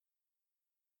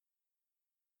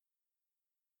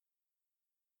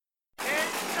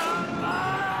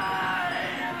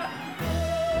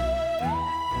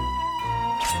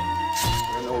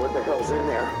Something's in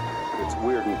there. It's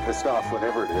weird and pissed off,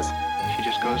 whatever it is. She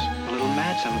just goes a little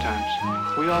mad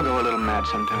sometimes. We all go a little mad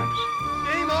sometimes.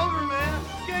 Game over, man.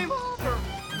 Game over.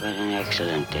 What an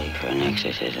excellent day for an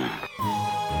exorcism.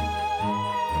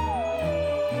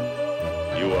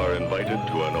 You are invited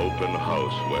to an open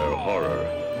house where horror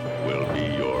will be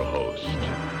your host.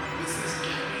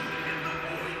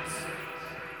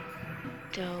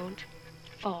 Don't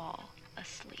fall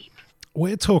asleep.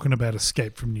 We're talking about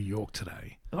Escape from New York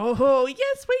today. Oh,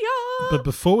 yes, we are. But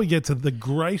before we get to the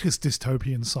greatest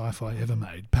dystopian sci-fi ever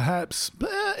made, perhaps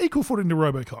equal footing to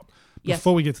RoboCop, Yes.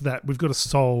 before we get to that, we've got to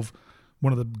solve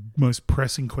one of the most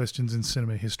pressing questions in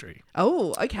cinema history.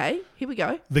 Oh, okay. Here we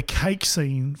go. The cake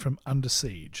scene from Under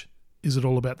Siege. Is it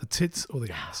all about the tits or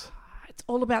the ass? It's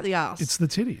all about the ass. It's the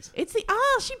titties. It's the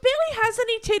ass. She barely has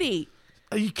any titty.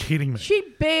 Are you kidding me? She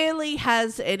barely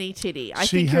has any titty. I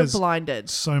She think you're has blinded.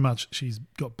 So much she's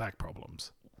got back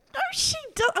problems. No, she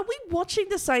does. Are we watching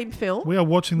the same film? We are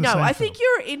watching the no, same I film. think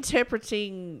you're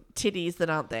interpreting titties that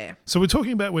aren't there. So we're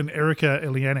talking about when Erika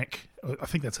Elianek, I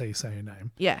think that's how you say her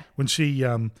name. Yeah. When she,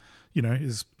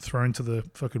 is thrown to the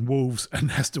fucking wolves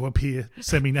and has to appear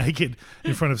semi-naked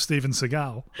in front of Steven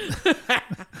Seagal.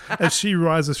 As she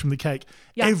rises from the cake,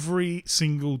 Yeah. every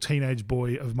single teenage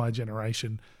boy of my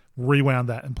generation rewound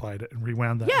that and played it and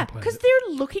rewound that Yeah, and played because it.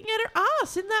 they're looking at her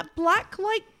ass in that black,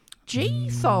 G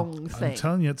thong I'm thing.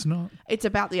 telling you, it's not. It's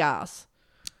about the ass.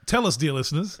 Tell us, dear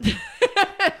listeners,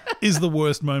 is the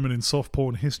worst moment in soft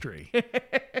porn history?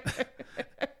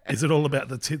 Is it all about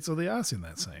the tits or the ass in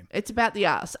that scene? It's about the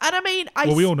ass. And I mean,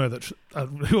 Well, we all know that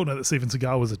Steven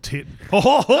Seagal was a tit.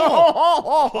 Oh,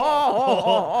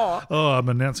 I'm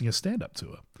announcing a stand-up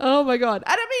tour. Oh my god!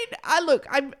 And I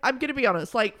mean, I'm gonna be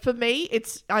honest. Like for me,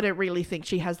 I don't really think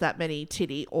she has that many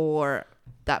titty or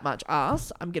that much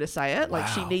ass. I'm gonna say it. Like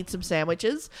she needs some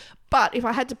sandwiches. But if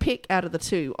I had to pick out of the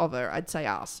two of her, I'd say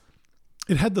ass.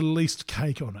 It had the least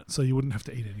cake on it, so you wouldn't have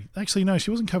to eat any. Actually, no,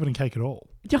 she wasn't covered in cake at all.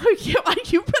 No, you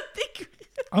would think.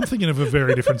 I'm thinking of a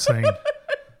very different scene.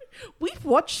 We've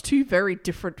watched two very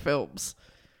different films.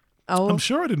 Oh, I'm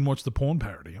sure I didn't watch the porn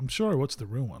parody. I'm sure I watched the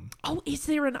real one. oh, is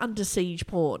there an Under Siege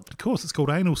porn? Of course, it's called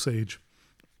Anal Siege.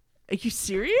 Are you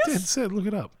serious? Dead set, look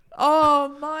it up.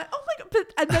 Oh my god!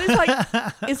 But and then it's like,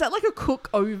 is that like a cook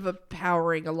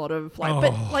overpowering a lot of like?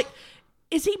 But like,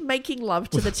 is he making love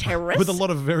to the terrorists With a lot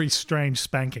of very strange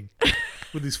spanking.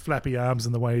 With his flappy arms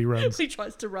and the way he runs. He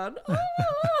tries to run.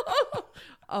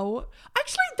 Oh,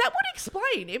 actually, that would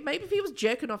explain it. Maybe if he was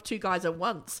jerking off two guys at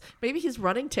once, maybe his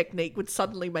running technique would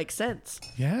suddenly make sense.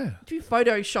 Yeah. If you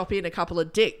Photoshop in a couple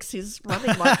of dicks, his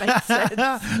running might make sense.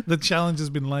 The challenge has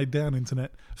been laid down,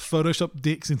 internet. Photoshop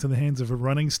dicks into the hands of a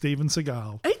running Steven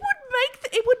Seagal. It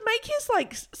would make his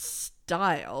like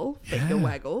style finger Yeah.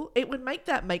 waggle. It would make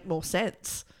that make more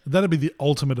sense. That'd be the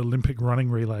ultimate Olympic running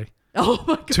relay. Oh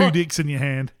my god! 2 dicks in your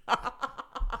hand.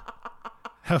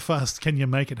 How fast can you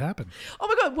make it happen? Oh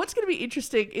my god! What's going to be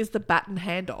interesting is the baton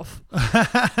handoff. You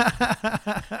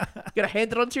got to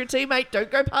hand it on to your teammate. Don't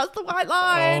go past the white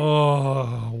line.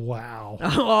 Oh, wow.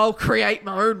 I'll create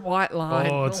my own white line.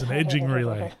 Oh, it's an edging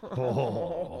relay.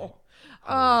 Oh,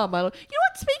 my Lord. You know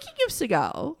what? Speaking of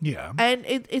Seagal, Yeah. and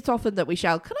it's often that we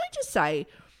shall, can I just say,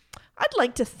 I'd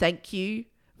like to thank you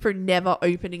for never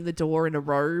opening the door in a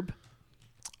robe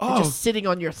and Oh, just sitting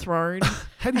on your throne.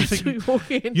 how do you as we think?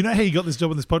 walk in. You know how you got this job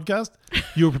on this podcast?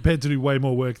 You were prepared to do way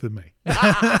more work than me.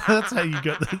 That's how you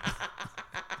got this.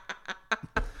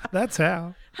 That's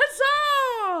how.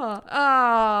 Huzzah!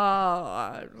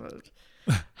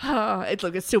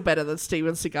 Look, it's still better than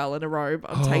Steven Seagal in a robe.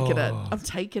 I'm taking it. I'm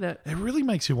taking it. It really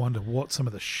makes you wonder what some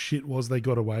of the shit was they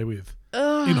got away with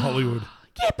in Hollywood.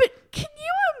 Yeah, but can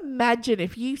you imagine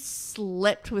if you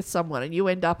slept with someone and you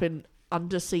end up in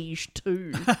Under Siege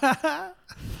 2?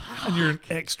 And you're an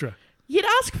extra. You'd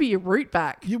ask for your route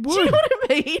back. You Do you would. know what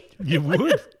I mean? You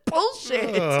would.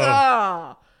 Bullshit.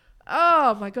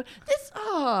 Oh my god.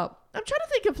 I'm trying to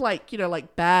think of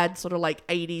like bad sort of like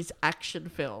 80s action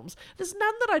films. There's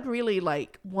none that I'd really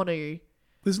like want to.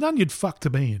 There's none you'd fuck to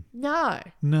be in. No.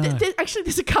 No. Actually,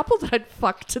 there's a couple that I'd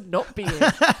fuck to not be in.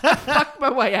 Fuck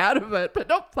my way out of it, but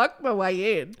not fuck my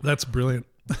way in. That's brilliant.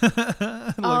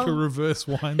 Like a reverse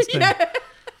Weinstein. Yeah.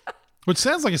 Which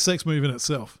sounds like a sex move in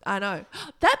itself. I know.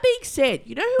 That being said,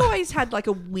 you know who always had like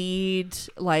a weird,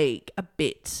 like a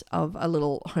bit of a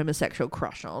little homosexual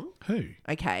crush on? Who?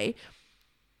 Okay.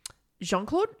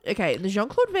 Jean-Claude. Okay, in the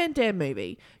Jean-Claude Van Damme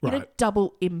movie, you know, Right.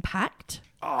 Double Impact.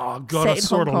 Oh, God, Set I in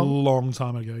saw Hong it a Kong. long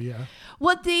time ago, yeah.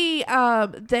 What the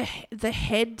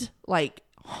head like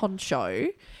honcho,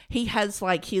 he has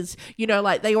like his, you know,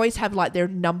 like they always have like their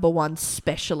number one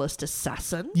specialist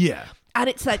assassin. Yeah. And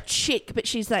it's that chick, but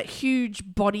she's that huge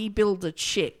bodybuilder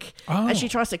chick. Oh. And she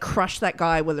tries to crush that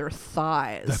guy with her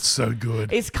thighs. That's so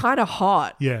good. It's kind of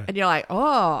hot. Yeah. And you're like, oh,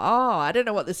 I don't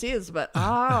know what this is, but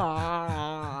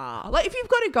like if you've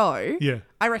got to go, Yeah.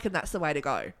 I reckon that's the way to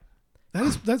go.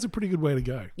 That's a pretty good way to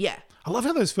go. Yeah. I love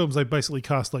how those films, they basically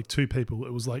cast like two people.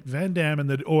 It was like Van Damme and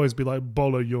there'd always be like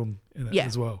Bolo Yun in it Yeah.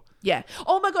 as well. Yeah.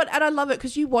 Oh my God. And I love it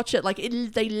because you watch it, like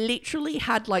they literally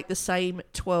had like the same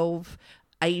 12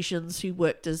 Asians who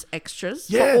worked as extras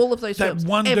for all of those films.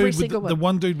 One Every dude single with one. the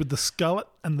one dude with the skullet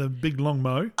and the big long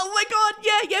mo. Oh my God.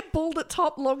 Yeah. Bald at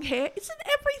top, long hair. It's in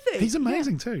everything. He's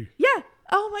amazing too. Yeah.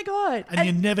 Oh my God. And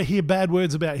you never hear bad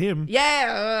words about him.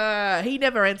 Yeah. He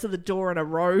never answered the door in a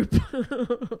robe.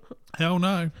 Hell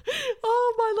no.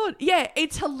 Oh my Lord. Yeah.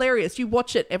 It's hilarious. You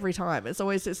watch it every time. It's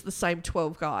the same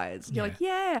 12 guys. And you're like,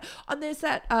 yeah. And there's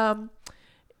that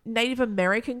Native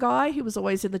American guy who was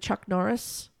always in the Chuck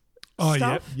Norris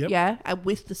stuff. Yep. Yeah. And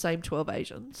with the same 12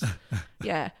 Asians.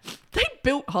 Yeah. They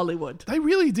built Hollywood. They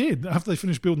really did. After they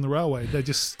finished building the railway, they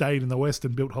just stayed in the West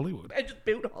and built Hollywood. They just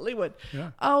built Hollywood.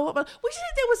 Yeah. Oh, we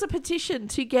said there was a petition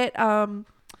to get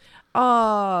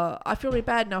I feel really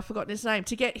bad now. I've forgotten his name.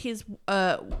 To get his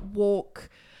walk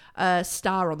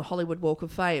star on the Hollywood Walk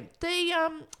of Fame.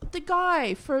 The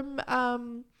guy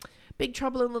from Big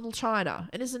Trouble in Little China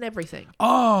and Isn't Everything.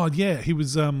 Oh yeah, he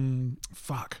was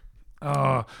fuck.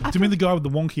 Do you mean the guy with the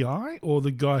wonky eye or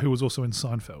the guy who was also in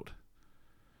Seinfeld?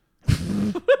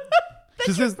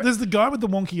 Because there's the guy with the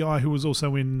wonky eye who was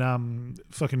also in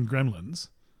fucking Gremlins.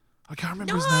 I can't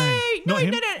remember his name. No, Not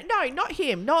him? not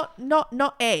him.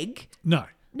 Not Egg. No.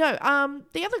 No,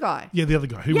 the other guy. Yeah, the other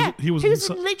guy. He was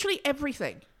in literally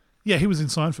everything. Yeah, he was in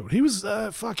Seinfeld. He was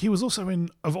he was also in,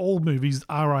 of all movies,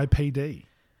 R.I.P.D.,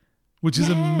 which is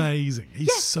amazing.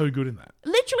 He's so good in that.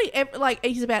 Literally,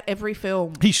 he's about every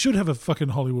film. He should have a fucking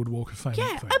Hollywood Walk of Fame.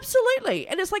 Yeah, thing. absolutely.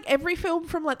 And it's like every film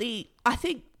from like I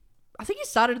think he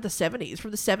started in the 70s. From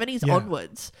the 70s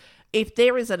onwards, if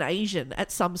there is an Asian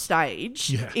at some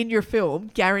stage in your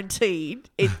film, guaranteed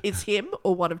it's him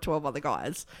or one of 12 other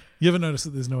guys. You ever notice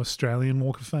that there's no Australian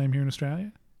Walk of Fame here in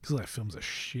Australia? Because their films are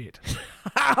shit.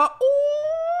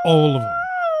 All of them.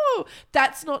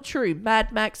 That's not true.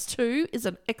 Mad Max 2 is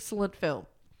an excellent film.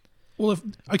 Well,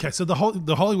 so the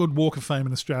Hollywood Walk of Fame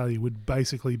in Australia would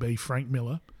basically be Frank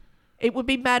Miller. It would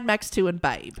be Mad Max 2 and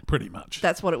Babe. Pretty much.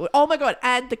 That's what it would. Oh my God.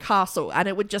 And The Castle. And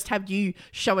it would just have you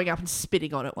showing up and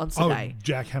spitting on it once a day.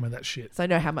 Jackhammer that shit. So I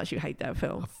know how much you hate that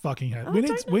film. I fucking hate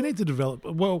it. We need to develop.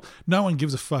 Well, no one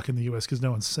gives a fuck in the US because no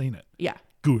one's seen it. Yeah.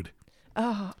 Good.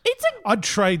 Oh, I'd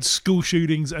trade school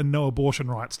shootings and no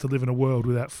abortion rights to live in a world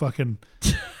without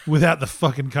the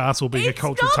fucking castle being a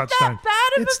cultural touchstone. It's not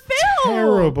that bad of a film.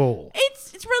 Terrible.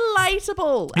 It's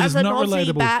relatable It as is an not Aussie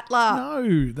relatable. battler.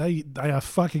 No, they are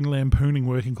fucking lampooning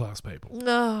working class people.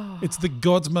 No. It's the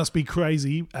gods must be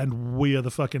crazy and we are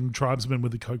the fucking tribesmen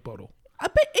with the Coke bottle.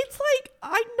 But it's like,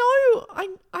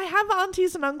 I have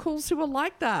aunties and uncles who are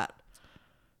like that.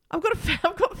 I've got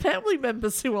family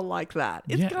members who are like that.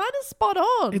 It's kind of spot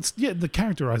on. The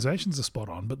characterizations are spot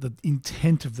on, but the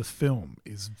intent of the film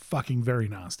is fucking very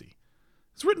nasty.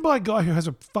 It's written by a guy who has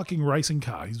a fucking racing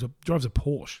car. He drives a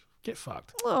Porsche. Get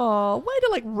fucked. Oh,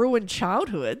 way to ruin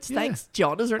childhoods. Yeah. Thanks,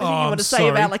 John. Is there anything you want to say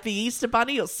about the Easter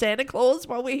Bunny or Santa Claus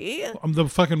while we're here? I'm the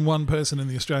fucking one person in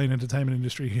the Australian entertainment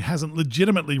industry who hasn't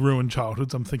legitimately ruined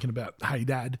childhoods. I'm thinking about Hey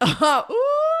Dad. Ooh.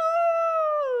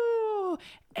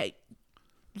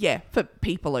 Yeah, for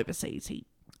people overseas, he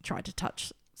tried to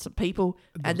touch some people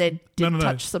and then didn't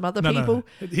touch some other people.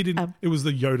 No. He didn't. It was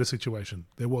the Yoda situation.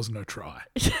 There was no try.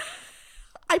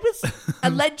 I was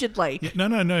allegedly.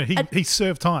 No. He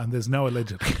served time. There's no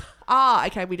allegedly.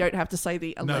 Okay. We don't have to say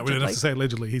the allegedly. No, we don't have to say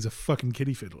allegedly. He's a fucking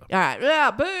kiddie fiddler. All right.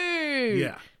 Yeah. Boo.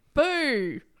 Yeah.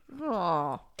 Boo.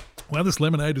 Oh. Well, this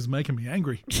lemonade is making me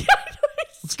angry.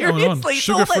 What's Seriously, going on?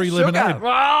 Sugar-free lemonade.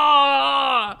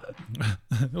 Ah.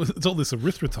 It's all this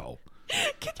erythritol.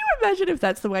 Can you imagine if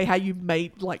that's the way how you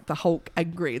made the Hulk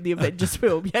angry in the Avengers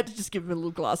film? You had to just give him a little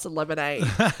glass of lemonade.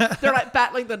 They're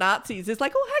battling the Nazis. It's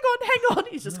like, oh, hang on.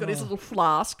 He's just got his little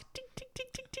flask. Ting, ting, ting,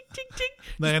 ting, ting, ting, ting.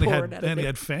 They only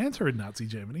had Fanta in Nazi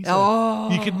Germany. So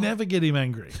you could never get him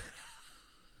angry.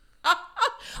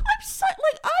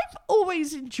 I've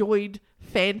always enjoyed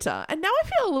Fanta, and now I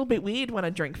feel a little bit weird when I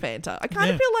drink Fanta. I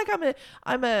kind of feel like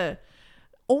I'm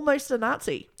almost a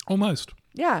Nazi. Almost.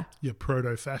 Yeah. You're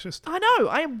proto-fascist. I know.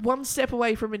 I am one step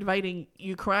away from invading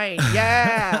Ukraine.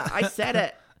 Yeah, I said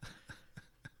it.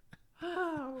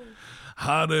 Oh.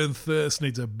 Hard-earned thirst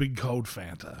needs a big cold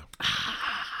Fanta.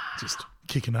 Just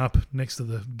kicking up next to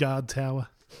the guard tower,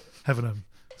 having a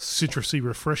citrusy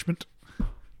refreshment.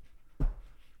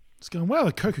 Just going, wow,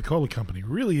 the Coca-Cola company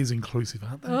really is inclusive,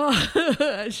 aren't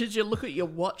they? Should you look at your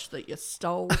watch that you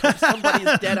stole from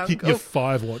somebody's dead uncle? Your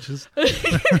 5 watches. Looks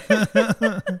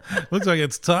like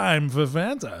it's time for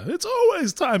Fanta. It's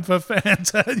always time for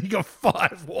Fanta. And you got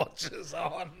 5 watches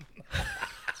on.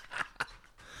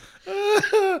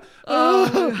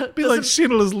 Be like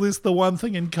Schindler's List. The one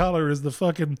thing in colour is the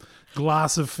fucking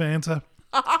glass of Fanta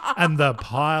and the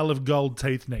pile of gold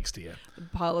teeth next to you.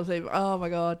 Pile of things. Oh my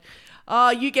god.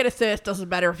 Oh, you get a thirst. Doesn't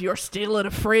matter if you're stealing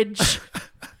a fridge.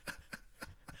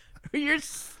 Or you're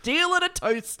stealing a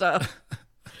toaster.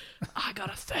 I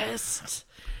got a thirst.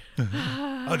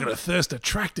 I got a thirst a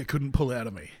tractor couldn't pull out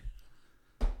of me.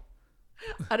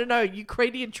 I don't know.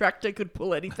 Ukrainian tractor could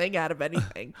pull anything out of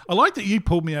anything. I like that you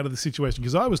pulled me out of the situation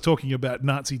because I was talking about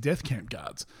Nazi death camp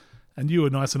guards and you were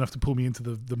nice enough to pull me into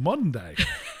the modern day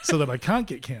so that I can't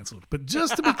get cancelled. But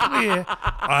just to be clear,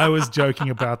 I was joking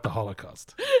about the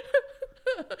Holocaust.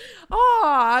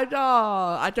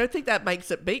 I don't think that makes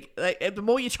it big. Like, the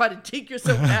more you try to dig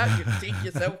yourself out, you dig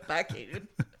yourself back in.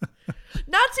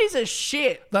 Nazis are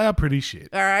shit. They are pretty shit.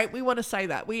 All right, we want to say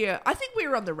that. I think we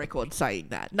were on the record saying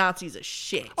that Nazis are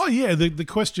shit. Oh yeah, the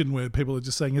question where people are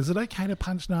just saying, is it okay to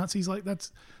punch Nazis? Like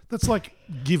that's like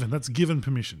given. That's given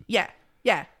permission. Yeah.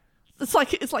 It's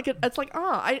like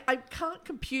I can't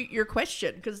compute your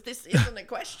question because this isn't a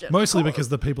question. Mostly because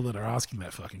the people that are asking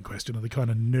that fucking question are the kind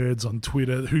of nerds on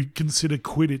Twitter who consider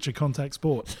Quidditch a contact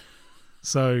sport.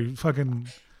 So fucking.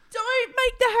 Don't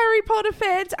make the Harry Potter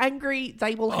fans angry.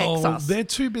 They will hex us. They're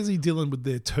too busy dealing with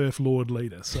their turf lord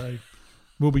leader, so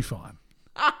we'll be fine.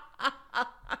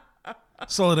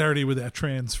 Solidarity with our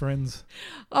trans friends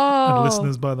and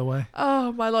listeners, by the way.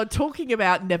 Oh, my Lord. Talking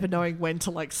about never knowing when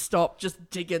to, stop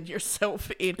just digging yourself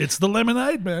in. It's the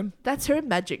lemonade, man. That's her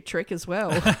magic trick as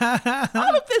well. Oh,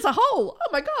 look, there's a hole. Oh,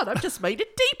 my God. I've just made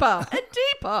it deeper and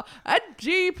deeper and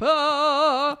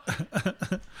deeper.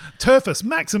 Turfus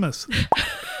Maximus.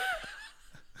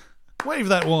 Wave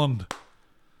that wand.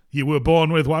 You were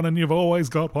born with one and you've always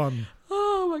got one.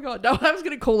 Oh my God. No, I was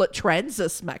going to call it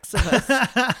Transus Maximus.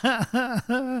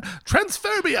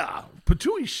 Transphobia.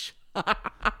 Patouish.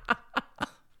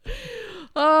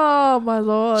 Oh my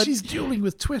Lord. She's dueling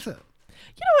with Twitter.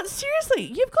 You know what? Seriously,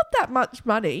 you've got that much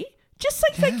money. Just say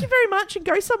thank you very much and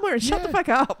go somewhere and shut the fuck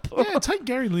up. Yeah, take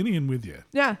Gary Linehan with you.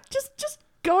 Yeah, just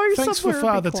go Thanks somewhere. for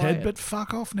Father and be quiet. Ted, but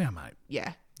fuck off now, mate.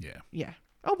 Yeah. Yeah. Yeah.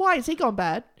 Oh, why? Has he gone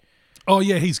bad? Oh,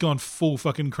 yeah, he's gone full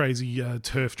fucking crazy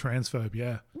turf transphobe,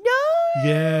 yeah. No!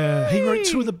 Yeah, he wrote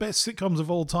 2 of the best sitcoms of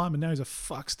all time and now he's a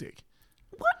fuckstick.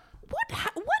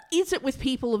 What is it with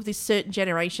people of this certain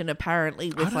generation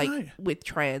apparently with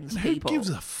trans And who people? gives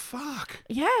a fuck?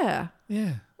 Yeah.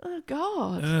 Yeah. Oh,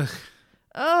 God. Ugh.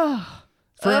 Ugh.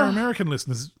 For our American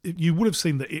listeners, you would have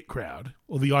seen the IT crowd,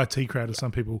 or the IT crowd as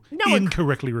some people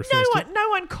incorrectly refer to it. No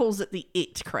one calls it the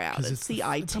IT crowd. 'Cause It's the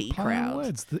it's IT a play on crowd.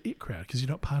 words, the IT crowd, because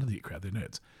you're not part of the IT crowd, they're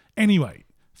nerds. Anyway,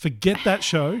 forget that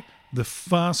show. The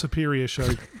far superior show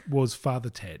was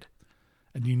Father Ted.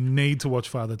 And you need to watch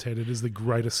Father Ted. It is the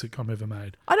greatest sitcom ever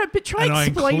made. I know, but try And I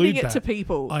explaining include it to that-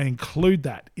 people. I include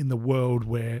that in the world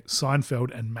where Seinfeld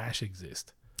and MASH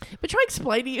exist. But try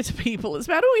explaining it to people. It's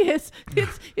about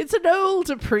it's an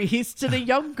older priest and a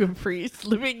younger priest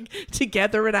living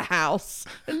together in a house,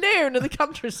 and they're in the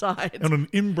countryside. On an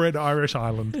inbred Irish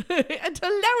island. And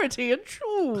hilarity and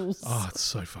truths. Oh, it's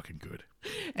so fucking good.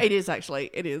 It is actually.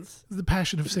 It is. The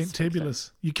Passion of St.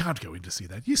 Tibulus. You can't go in to see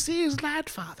that. You see his lad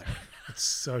father. It's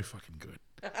so fucking good.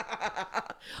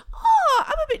 Oh,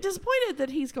 I'm a bit disappointed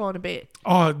that he's gone a bit.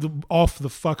 Oh, off the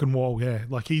fucking wall, yeah.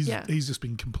 Like he's just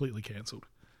been completely cancelled.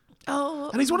 Oh,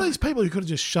 And he's one of these people who could have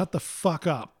just shut the fuck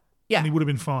up. Yeah. And he would have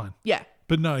been fine. yeah.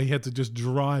 But no, he had to just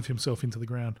drive himself into the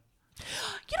ground.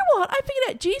 You know what? I figured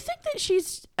out. Do you think that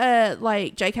she's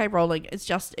like J.K. Rowling is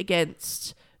just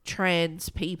against trans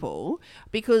people?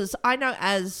 Because I know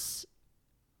as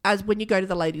when you go to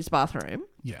the ladies' bathroom,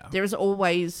 Yeah. there is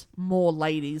always more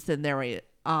ladies than there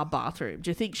are bathrooms. Do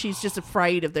you think she's just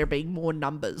afraid of there being more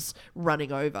numbers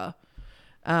running over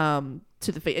to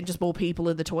the feet and just more people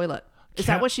in the toilet? Is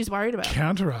that what she's worried about?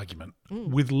 Counter argument.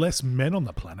 With less men on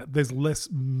the planet, there's less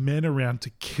men around to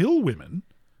kill women,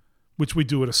 which we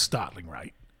do at a startling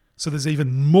rate. So there's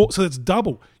even more. So that's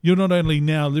double. You're not only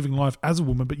now living life as a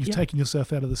woman, but you've taken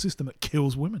yourself out of the system that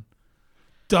kills women.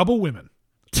 Double women.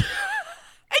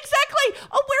 Exactly.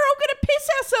 Oh, we're all going to piss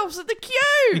ourselves at the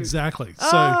queue. Exactly. So,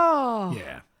 Oh.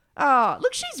 yeah. Oh,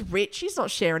 look, she's rich. She's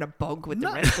not sharing a bog with the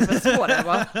rest of us.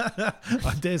 Whatever. I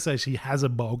dare say she has a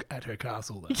bog at her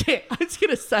castle, though. Yeah, I was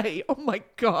gonna say, oh my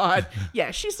God.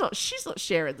 Yeah, she's not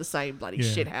sharing the same bloody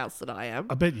shit house that I am.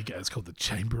 I bet you go. It's called the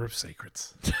Chamber of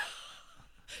Secrets.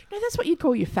 No, that's what you'd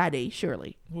call your fatty,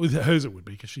 surely. With hers, it would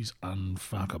be because she's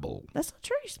unfuckable. That's not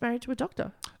true. She's married to a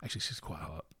doctor. Actually, she's quite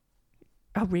hot.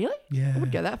 Oh, really? Yeah. I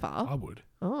wouldn't go that far. I would.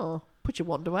 Oh, put your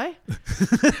wand away.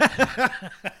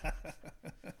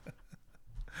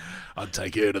 I'd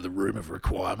take her to the room of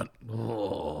requirement.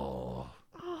 Oh.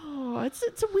 Oh, it's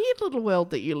a weird little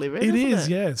world that you live in. It isn't is,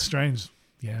 yeah. It's strange.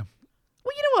 Yeah.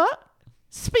 Well, you know what?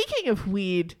 Speaking of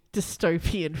weird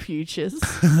dystopian futures,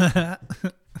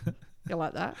 you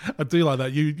like that? I do like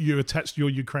that. You attached your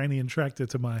Ukrainian tractor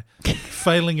to my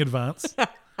failing advance,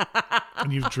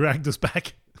 and you've dragged us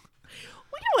back.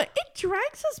 Well, you know what? It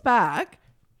drags us back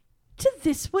to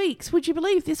this week's, would you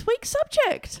believe, this week's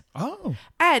subject. Oh.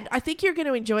 And I think you're going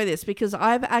to enjoy this because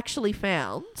I've actually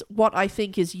found what I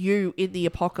think is you in the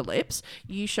apocalypse.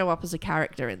 You show up as a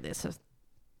character in this.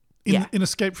 In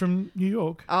Escape from New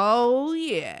York. Oh,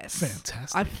 yes.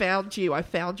 Fantastic. I found you. I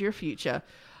found your future.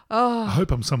 Oh. I hope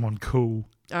I'm someone cool.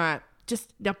 All right.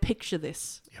 Just now picture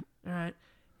this. Yep. All right.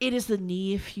 It is the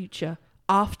near future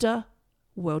after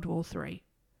World War III.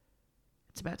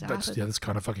 It's about to happen. That's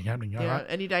kind of fucking happening. All right.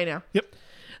 Any day now. Yep.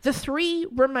 The three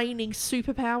remaining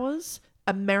superpowers,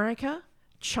 America,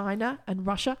 China, and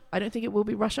Russia. I don't think it will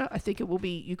be Russia. I think it will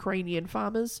be Ukrainian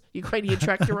farmers, Ukrainian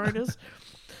tractor owners.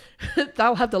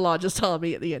 They'll have the largest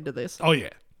army at the end of this. Oh, yeah.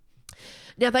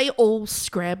 Now, they all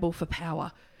scramble for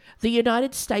power. The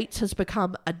United States has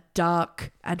become a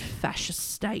dark and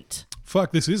fascist state.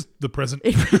 Fuck, this is the present.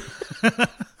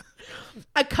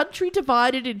 A country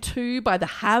divided in two by the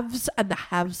haves and the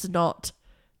haves not.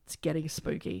 It's getting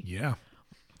spooky. Yeah.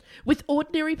 With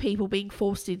ordinary people being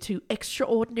forced into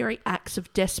extraordinary acts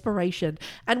of desperation,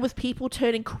 and with people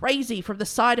turning crazy from the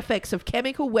side effects of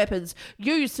chemical weapons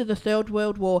used in the Third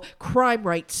World War, crime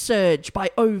rates surge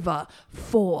by over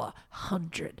 400%.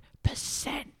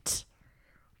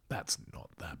 That's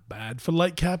not that bad for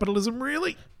late capitalism,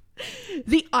 really.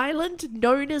 The island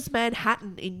known as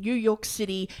Manhattan in New York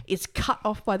City is cut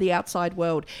off by the outside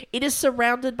world. It is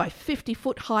surrounded by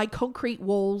 50-foot-high concrete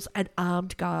walls and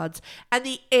armed guards, and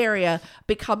the area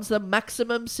becomes the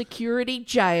maximum security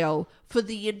jail for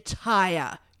the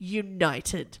entire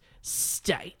United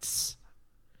States.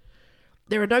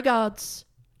 There are no guards,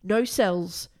 no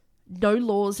cells, no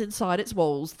laws inside its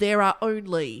walls. There are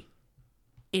only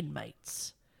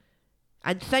inmates.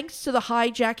 And thanks to the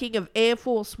hijacking of Air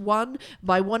Force One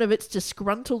by one of its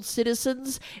disgruntled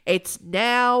citizens, it's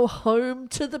now home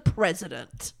to the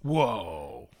president.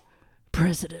 Whoa.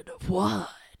 President of what?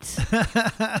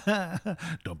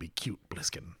 Don't be cute,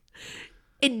 Bliskin.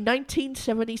 In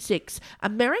 1976,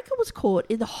 America was caught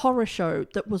in the horror show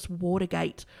that was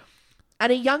Watergate,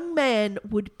 and a young man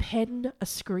would pen a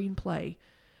screenplay.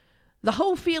 The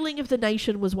whole feeling of the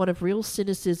nation was one of real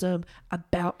cynicism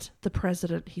about the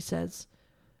president, he says.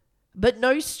 But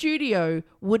no studio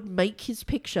would make his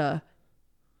picture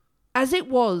as it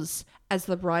was, as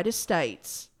the writer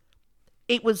states.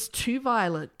 It was too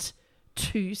violent,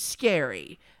 too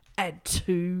scary, and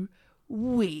too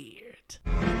weird.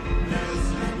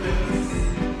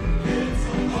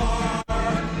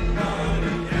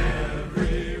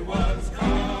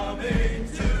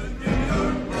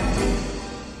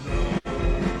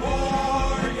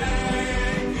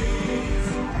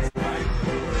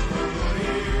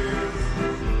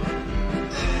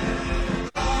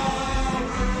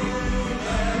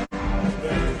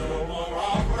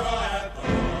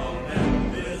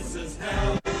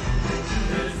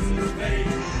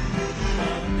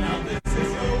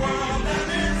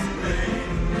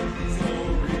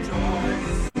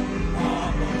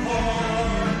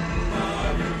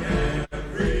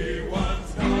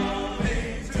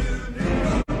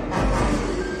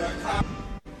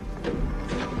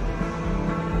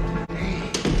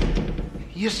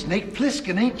 You're Snake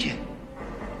Plissken, ain't you?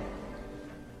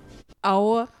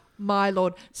 Oh my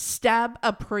lord. Stab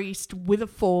a priest with a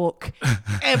fork.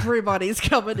 Everybody's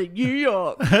coming to New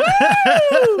York.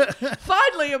 Woo!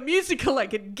 Finally a musical I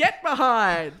can get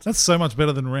behind. That's so much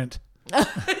better than Rent.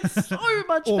 It's so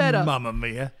much Or better. Mamma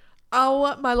Mia.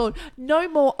 Oh my lord. No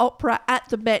more opera at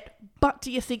the Met, but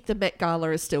do you think the Met Gala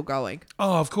is still going?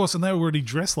 Oh, of course, and they already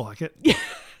dress like it.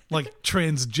 Like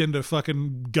transgender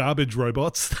fucking garbage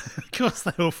robots. Of course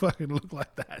they all fucking look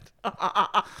like that. Oh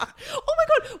my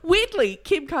god. Weirdly,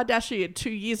 Kim Kardashian 2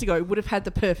 years ago would have had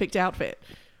the perfect outfit.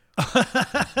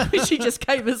 She just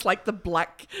came as like the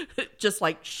black, just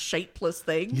like shapeless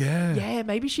thing. Yeah. Yeah,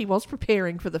 maybe she was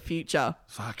preparing for the future.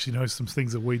 Fuck, she knows some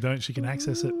things that we don't. She can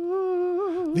access it.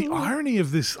 The irony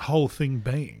of this whole thing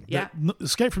being that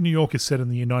Escape from New York is set in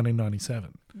the year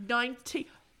 1997.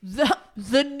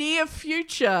 The near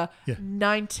future, Yeah.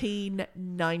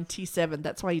 1997.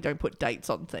 That's why you don't put dates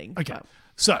on things. Okay. But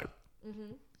So,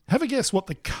 have a guess what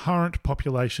the current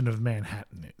population of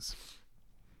Manhattan is.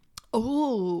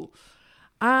 Oh,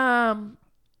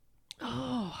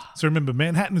 So remember,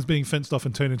 Manhattan is being fenced off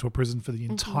and turned into a prison for the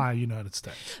entire United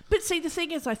States. but see, the thing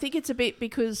is, I think it's a bit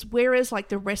because whereas like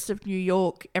the rest of New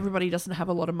York, everybody doesn't have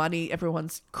a lot of money.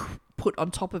 Everyone's put on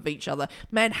top of each other.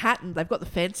 Manhattan, they've got the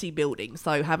fancy buildings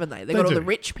though, haven't they? They've got all do. the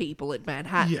rich people in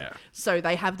Manhattan. Yeah. So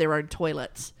they have their own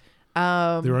toilets.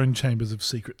 Their own chambers of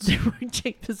secrets. Their own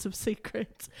chambers of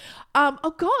secrets.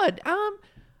 Oh God.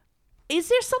 Is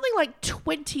there something like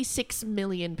 26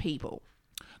 million people?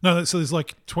 No, so there's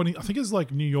like 20, I think it's like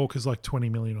New York is like 20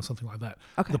 million or something like that.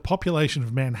 Okay. The population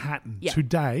of Manhattan Yeah.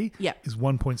 today Yeah. is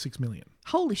 1.6 million.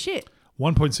 Holy shit.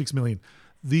 1.6 million.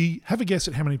 Have a guess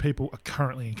at how many people are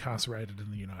currently incarcerated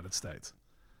in the United States.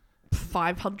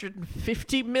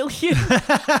 550 million.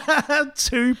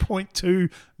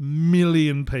 2.2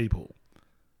 million people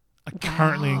are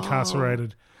currently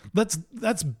incarcerated. That's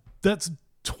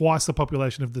twice the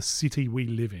population of the city we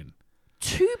live in.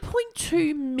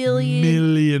 2.2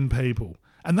 million. People.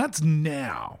 And that's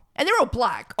now. And they're all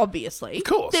black, obviously. Of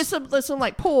course. There's some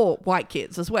like poor white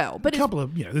kids as well. But A couple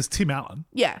of, there's Tim Allen.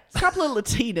 a couple of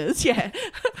Latinas, yeah.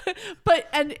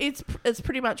 And it's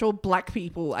pretty much all black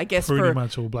people, I guess, Pretty for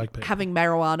much all black people. having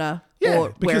marijuana Yeah, or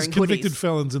because wearing convicted hoodies.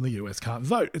 felons in the US can't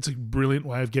vote. It's a brilliant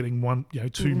way of getting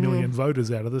 2 million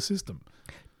voters out of the system.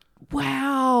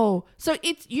 Wow. So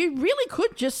you really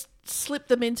could just slip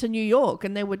them into New York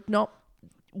and they would not.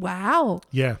 Wow.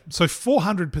 Yeah. So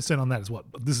 400% on that is what?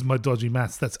 This is my dodgy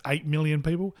maths. That's 8 million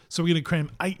people. So we're going to cram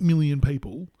 8 million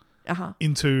people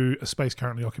into a space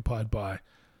currently occupied by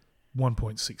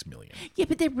 1.6 million. Yeah,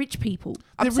 but they're rich people.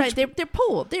 They're I'm saying rich they're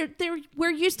poor. We're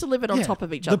used to living on Yeah, top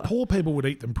of each the other. poor people would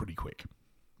eat them pretty quick.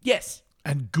 Yes.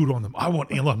 And good on them. I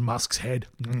want Elon Musk's head.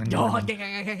 I'd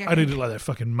eat it like that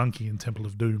fucking monkey in Temple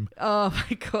of Doom. Oh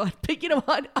my God. But you know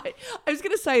what? I was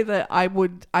going to say that I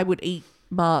would eat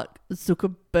Mark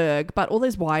Zuckerberg, but all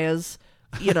those wires,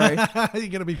 You're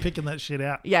going to be picking that shit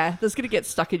out. yeah, that's going to get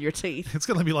stuck in your teeth. It's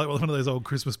going to be like one of those old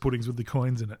Christmas puddings with the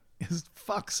coins in it. It's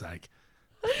fuck's sake.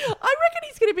 I reckon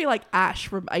he's going to be like Ash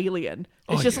from Alien.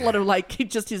 It's just a lot of like,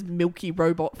 just his milky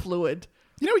robot fluid.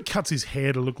 You know he cuts his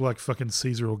hair to look like fucking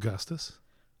Caesar Augustus?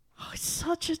 Oh, he's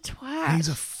such a twat. He's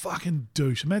a fucking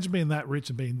douche. Imagine being that rich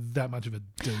and being that much of a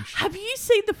douche. Have you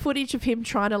seen the footage of him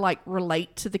trying to like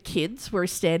relate to the kids where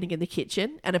he's standing in the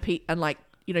kitchen and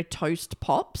toast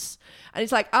pops? And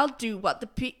he's like, I'll do what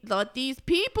these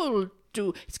people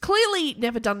do. He's clearly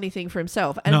never done anything for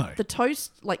himself. And No. the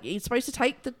toast, like he's supposed to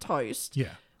take the toast Yeah.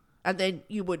 and then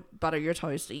you would butter your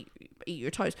toast, eat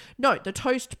your toast. No, the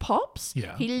toast pops.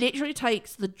 Yeah. He literally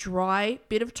takes the dry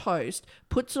bit of toast,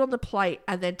 puts it on the plate,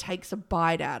 and then takes a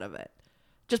bite out of it.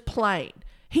 Just plain.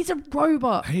 He's a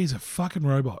robot. He's a fucking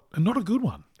robot. And not a good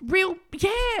one.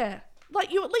 Yeah.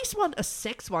 Like, you at least want a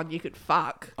sex one you could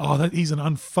fuck. Oh, he's an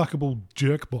unfuckable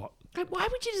jerk bot. Like, why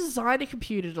would you design a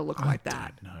computer to look like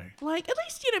that? I don't know. Like, at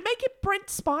least, make it Brent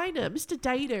Spiner, Mr.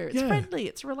 Data. It's Yeah. friendly.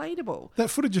 It's relatable. That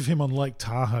footage of him on Lake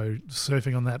Tahoe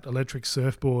surfing on that electric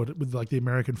surfboard with like the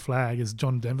American flag as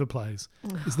John Denver plays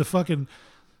is the fucking...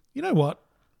 You know what?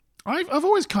 I've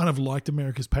always kind of liked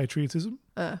America's patriotism.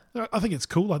 I think it's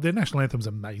cool. Like their national anthem's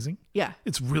amazing. Yeah.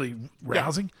 It's really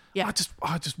rousing. Yeah.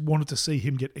 I just wanted to see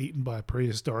him get eaten by a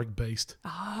prehistoric beast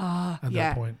at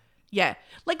that point. Yeah.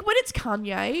 Like when it's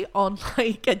Kanye on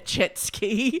like a jet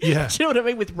ski, Yeah. do you know what I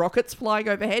mean? With rockets flying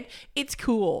overhead, it's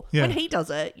cool. Yeah. When he does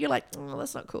it, you're like, oh,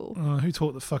 that's not cool. Who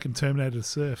taught the fucking Terminator to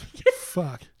surf?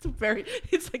 Fuck.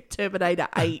 It's like Terminator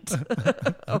 8.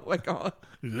 Oh my God.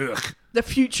 Ugh. The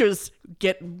future's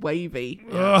getting wavy.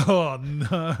 Oh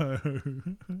no.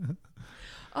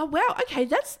 Oh wow, okay,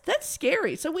 that's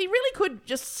scary. So we really could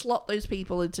just slot those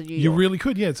people into New York. You really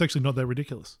could. Yeah, it's actually not that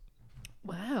ridiculous.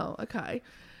 Wow, okay.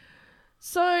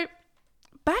 So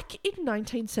back in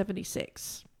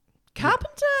 1976,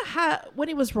 Carpenter when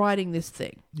he was writing this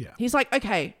thing, he's like,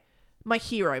 okay, my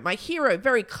hero,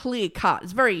 very clear cut.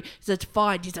 He's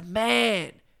defined. He's a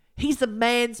man. He's the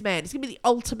man's man. He's gonna be the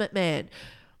ultimate man.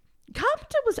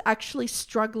 Carpenter was actually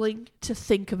struggling to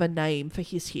think of a name for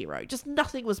his hero. Just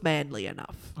nothing was manly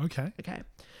enough. Okay. Okay.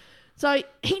 So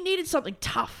he needed something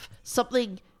tough,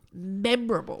 something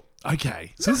memorable.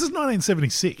 Okay. So this is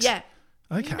 1976. Yeah.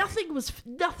 Okay.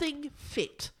 Nothing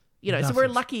fit. So we're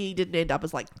lucky he didn't end up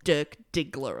as like Dirk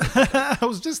Diggler. I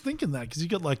was just thinking that because you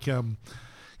got like,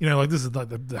 like this is like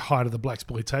the height of the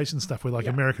blaxploitation stuff where like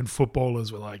American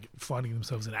footballers were like finding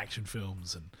themselves in action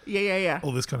films and Yeah.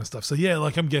 all this kind of stuff. So yeah,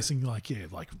 like I'm guessing like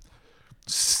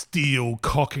Steel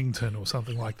Cockington or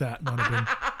something like that might have been.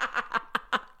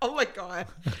 Oh my god,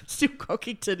 Steel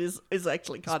Cockington is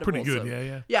actually kind of pretty awesome. good,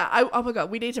 yeah. Yeah, oh my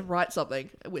god, we need to write something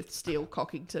with Steel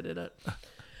Cockington in it.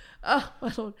 Oh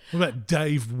my lord. What about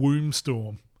Dave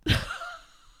Wombstorm?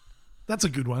 That's a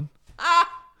good one.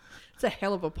 It's a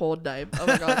hell of a porn name. Oh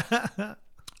my god.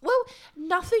 Well,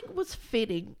 nothing was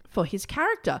fitting for his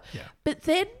character. Yeah. But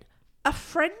then a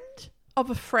friend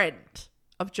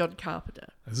of John Carpenter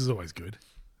This is always good.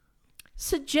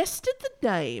 suggested the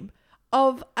name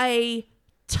of a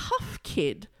tough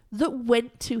kid that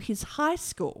went to his high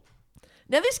school.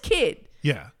 Now, this kid,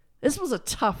 Yeah. this was a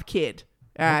tough kid.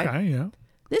 All right. Okay, yeah.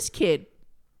 This kid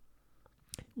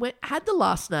had the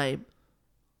last name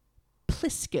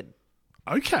Pliskin.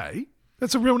 Okay.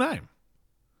 That's a real name.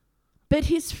 But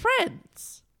his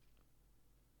friends,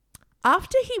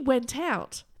 after he went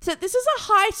out, so this is a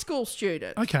high school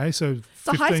student, Okay, so a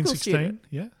 15, high school 16. student.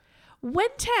 Yeah.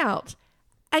 went out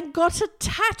and got a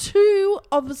tattoo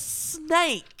of a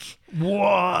snake What?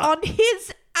 on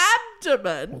his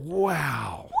abdomen.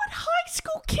 Wow. What high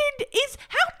school kid is?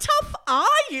 How tough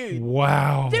are you?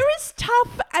 Wow. There is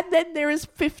tough, and then there is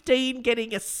 15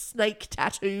 getting a snake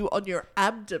tattoo on your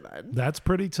abdomen. That's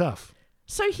pretty tough.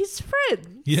 So his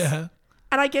friends, Yeah.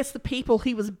 and I guess the people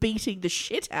he was beating the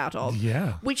shit out of,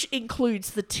 Yeah. which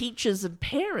includes the teachers and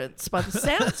parents by the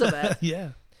sounds of it,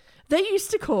 Yeah. they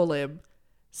used to call him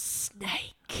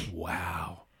Snake.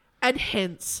 Wow. And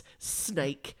hence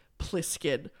Snake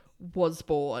Plissken was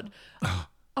born.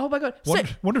 Oh my god. So,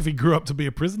 Wonder if he grew up to be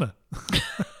a prisoner.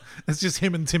 It's just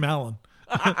him and Tim Allen.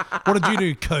 What did you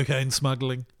do? Cocaine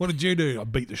smuggling. What did you do? I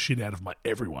beat the shit out of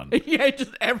everyone. yeah,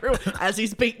 just everyone as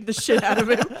he's beating the shit out of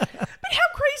him. But how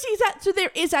crazy is that? So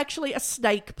there is actually a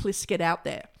Snake Plissken out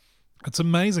there. That's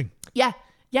amazing. Yeah,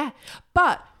 yeah.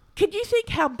 But can you think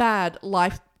how bad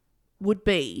life would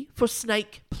be for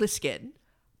Snake Plissken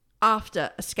after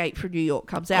Escape from New York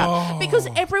comes out? Because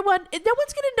no one's going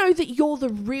to know that you're the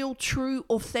real, true,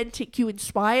 authentic, you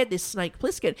inspired this Snake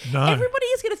Plissken. No. Everybody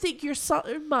is going to think you're so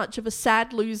much of a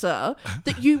sad loser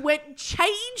that you went and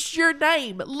changed your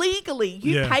name legally.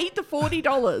 You Yeah. paid the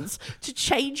 $40 to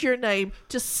change your name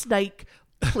to Snake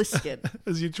Plissken.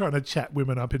 As you're trying to chat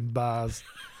women up in bars,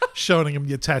 showing them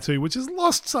your tattoo, which has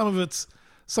lost some of its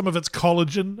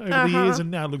collagen over the years, and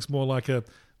now looks more like a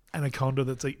anaconda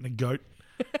that's eaten a goat.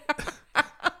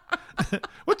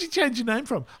 What'd you change your name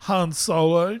from? Han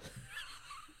Solo.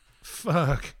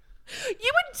 Fuck. You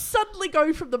would suddenly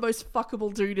go from the most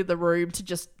fuckable dude in the room to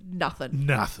just nothing.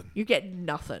 Nothing. You get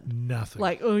nothing. Nothing.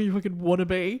 Like, oh, you fucking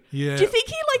wannabe. Yeah. Do you think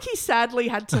he sadly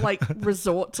had to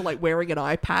resort to wearing an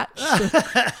eye patch?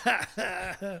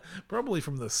 Probably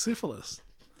from the syphilis,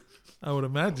 I would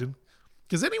imagine.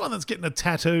 Because anyone that's getting a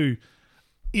tattoo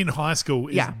in high school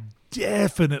is Yeah.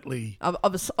 definitely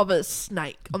of a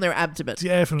snake on their abdomen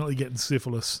getting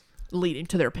syphilis. leading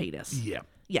to their penis. Yeah.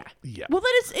 Yeah. Yeah. Well,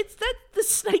 then it's that the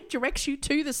snake directs you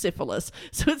to the syphilis,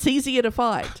 so it's easier to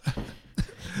find.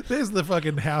 There's the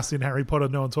fucking house in Harry Potter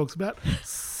no one talks about.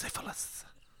 Syphilis.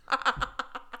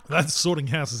 That sorting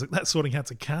hat's a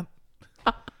cunt.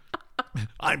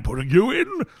 I'm putting you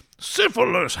in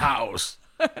Syphilis house.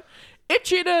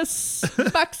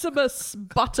 Itchiness, Maximus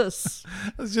Buttus.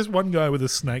 There's just one guy with a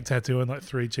snake tattoo and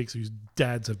 3 chicks whose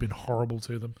dads have been horrible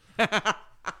to them.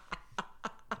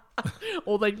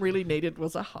 All they really needed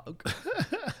was a hug.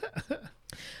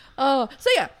 So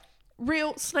yeah,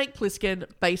 real Snake Plissken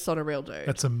based on a real dude.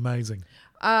 That's amazing.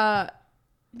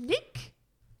 Nick,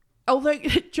 although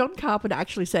John Carpenter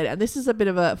actually said, and this is a bit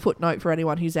of a footnote for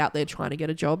anyone who's out there trying to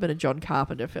get a job in a John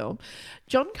Carpenter film,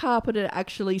 John Carpenter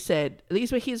actually said,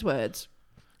 these were his words,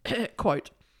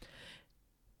 quote,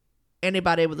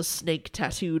 anybody with a snake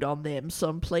tattooed on them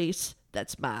someplace,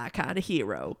 that's my kind of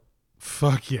hero.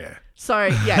 Fuck yeah. So,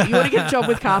 yeah, you want to get a job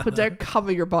with Carpenter,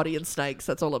 cover your body in snakes.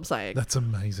 That's all I'm saying. That's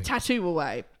amazing. Tattoo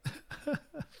away.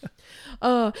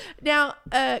 Now,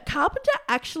 Carpenter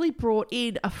actually brought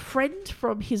in a friend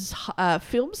from his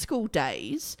film school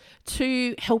days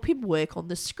to help him work on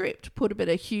the script, put a bit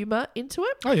of humour into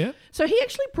it. Oh, yeah. So he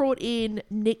actually brought in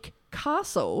Nick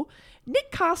Castle.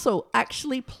 Nick Castle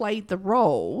actually played the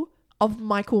role of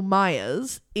Michael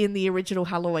Myers in the original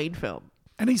Halloween film.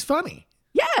 And he's funny.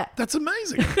 Yeah. That's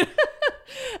amazing.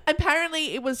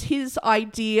 Apparently, it was his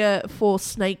idea for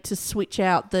Snake to switch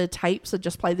out the tapes and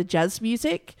just play the jazz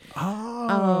music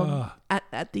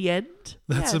at the end.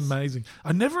 That's Yes. amazing.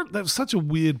 That was such a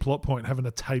weird plot point, having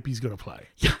a tape he's got to play.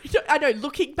 I know,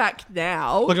 looking back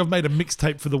now. Like I've made a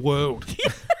mixtape for the world.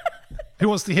 Who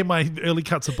wants to hear my early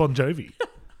cuts of Bon Jovi?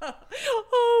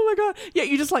 Oh my god. Yeah,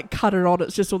 you just cut it on.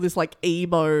 It's just all this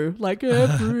emo,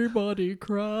 everybody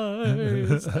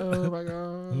cries. Oh my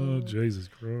god. Oh, Jesus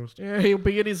Christ. Yeah, he'll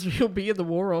be in the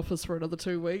War Office for another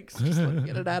 2 weeks. Just like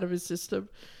get it out of his system.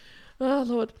 Oh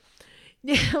Lord.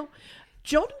 Now,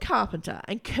 John Carpenter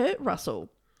and Kurt Russell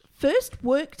first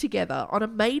worked together on a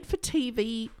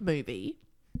made-for-TV movie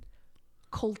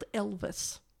called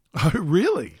Elvis. Oh,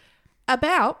 really?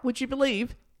 About, would you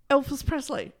believe, Elvis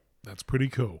Presley. That's pretty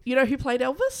cool. You know who played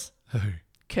Elvis? Who?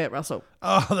 Kurt Russell.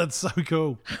 Oh, that's so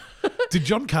cool. Did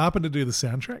John Carpenter do the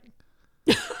soundtrack?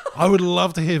 I would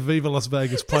love to hear Viva Las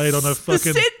Vegas played on a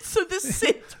fucking... The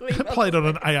synth. played on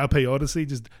an ARP Odyssey,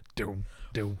 just... Doom,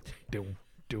 doom, doom,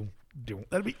 doom, doom.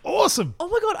 That'd be awesome. Oh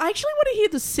my God, I actually want to hear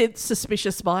the synth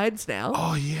Suspicious Minds now.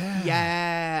 Oh, yeah.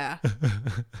 Yeah.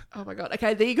 Oh my God.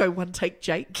 Okay, there you go. One take,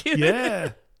 Jake.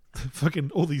 Yeah.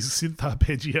 Fucking all these synth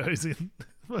arpeggios in.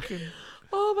 Fucking...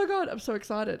 Oh my God, I'm so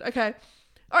excited. Okay.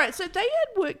 All right, so they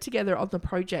had worked together on the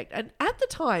project, and at the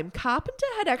time, Carpenter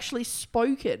had actually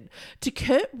spoken to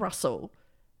Kurt Russell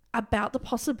about the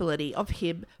possibility of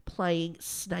him playing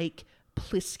Snake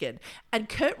Plissken. And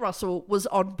Kurt Russell was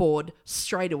on board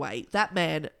straight away. That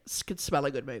man could smell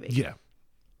a good movie. Yeah.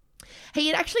 He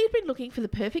had actually been looking for the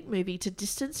perfect movie to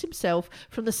distance himself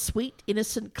from the sweet,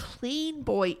 innocent, clean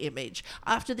boy image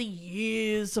after the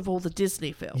years of all the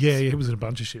Disney films. Yeah, he was in a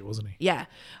bunch of shit, wasn't he? Yeah.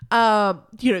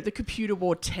 The computer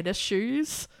wore tennis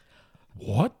shoes.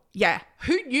 What? Yeah.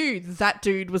 Who knew that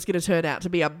dude was going to turn out to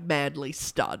be a manly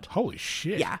stud? Holy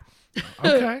shit. Yeah.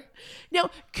 Okay.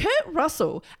 Now, Kurt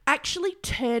Russell actually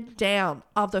turned down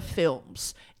other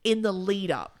films in the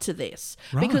lead up to this.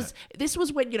 Right. Because this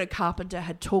was when, Carpenter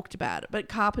had talked about it, but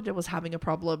Carpenter was having a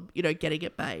problem, getting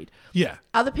it made. Yeah.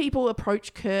 Other people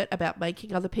approached Kurt about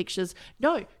making other pictures.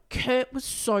 No, Kurt was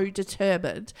so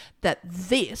determined that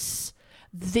this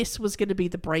was going to be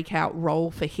the breakout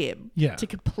role for him to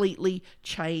completely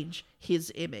change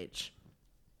his image.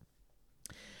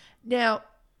 Now,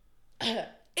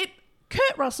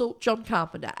 Kurt Russell, John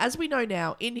Carpenter, as we know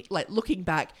now, in looking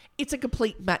back, it's a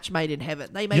complete match made in heaven.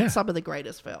 They made some of the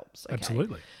greatest films. Okay?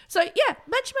 Absolutely. So yeah,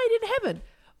 match made in heaven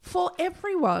for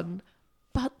everyone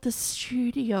but the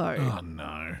studio. Oh,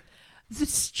 no. The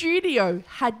studio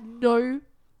had no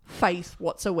faith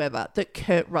whatsoever that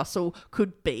Kurt Russell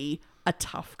could be a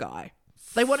tough guy.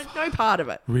 They wanted no part of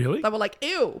it. Really? They were like,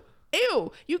 ew,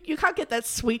 you can't get that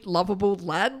sweet, lovable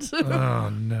lad. Oh,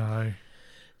 no.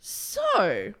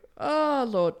 So, oh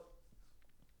Lord.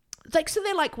 So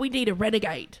they're like, we need a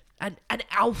renegade, an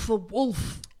alpha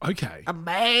wolf. Okay. A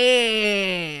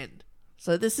man.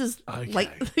 So this is I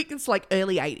think it's like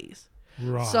early 80s.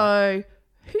 Right. So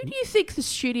who do you think the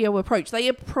studio approached? They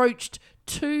approached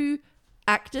 2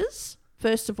 actors,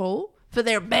 first of all, for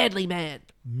their manly man.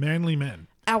 Manly men.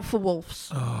 Alpha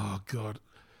wolves. Oh, God.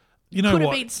 You know Could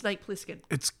what? have been Snake Plissken.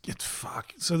 It's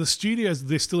fuck. So the studios,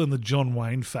 they're still in the John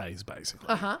Wayne phase, basically.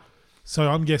 Uh-huh.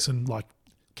 So I'm guessing like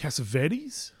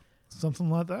Cassavetes, something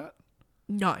like that?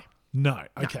 No. No.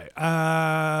 Okay.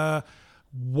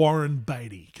 Warren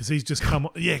Beatty, because he's just come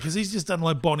on. Yeah, because he's just done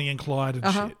like Bonnie and Clyde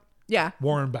and shit. Yeah.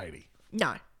 Warren Beatty.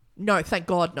 No, thank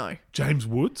God, no. James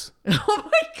Woods. Oh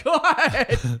my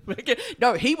God.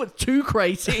 No, he was too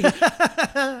crazy.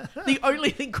 The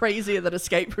only thing crazier than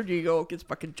Escape from New York is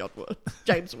fucking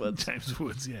James Woods. James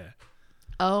Woods, yeah.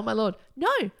 Oh my Lord.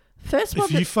 No. First one.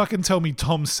 If you fucking tell me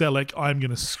Tom Selleck, I'm going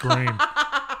to scream.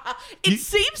 It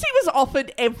seems he was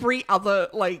offered every other,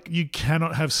 You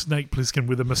cannot have Snake Plissken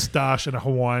with a moustache and a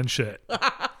Hawaiian shirt.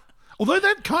 Although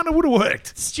that kind of would have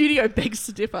worked. Studio begs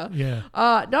to differ. Yeah.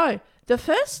 No. The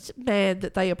first man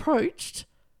that they approached,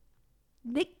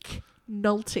 Nick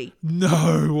Nolte.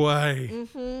 No way.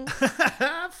 Mm-hmm.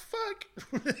 Fuck.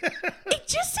 It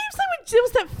just seems like there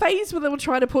was that phase where they were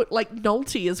trying to put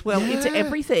Nolte as well into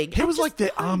everything. He was like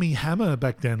their Army Hammer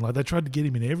back then. Like they tried to get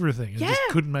him in everything and just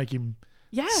couldn't make him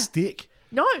stick.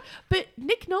 No, but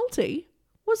Nick Nolte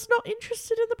was not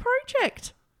interested in the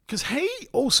project. Because he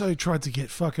also tried to get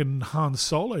fucking Han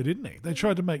Solo, didn't he? They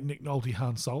tried to make Nick Nolte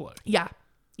Han Solo. Yeah.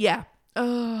 Yeah.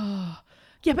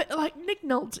 Yeah, but Nick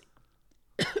Nolte.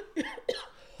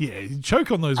 Yeah, you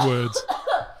choke on those words.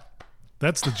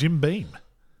 That's the Jim Beam.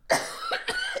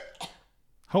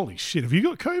 Holy shit, have you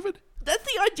got COVID? That's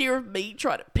the idea of me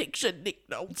trying to picture Nick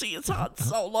Nolte as Han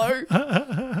Solo.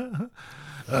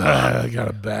 I got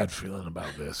a bad feeling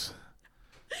about this.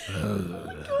 Oh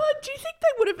my God, do you think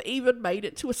they would have even made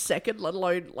it to a second, let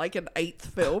alone an 8th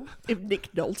film, if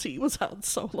Nick Nolte was Han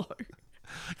Solo?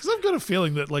 Because I've got a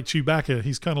feeling that, Chewbacca,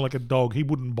 he's kind of like a dog. He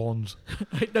wouldn't bond.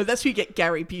 No, that's who you get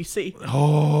Gary Busey.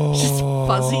 Oh. Just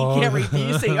fuzzy Gary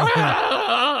Busey.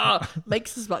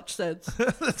 Makes as much sense.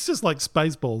 That's just like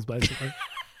Spaceballs, basically.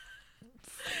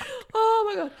 Oh,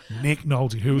 my God. Nick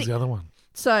Nolte. Who was the other one?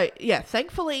 So, yeah,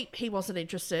 thankfully he wasn't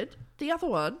interested. The other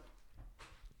one,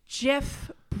 Jeff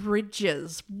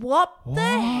Bridges. What the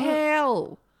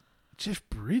hell? Jeff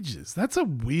Bridges. That's a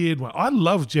weird one. I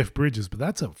love Jeff Bridges, but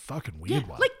that's a fucking weird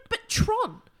one. Like, but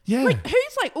Tron. Yeah. Like,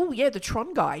 who's like, oh, yeah, the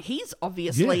Tron guy. He's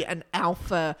obviously an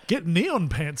alpha. Get neon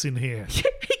pants in here.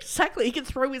 Exactly. He can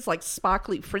throw his, like,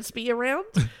 sparkly frisbee around.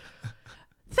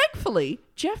 Thankfully,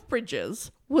 Jeff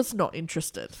Bridges was not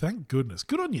interested. Thank goodness.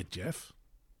 Good on you, Jeff.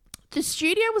 The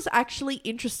studio was actually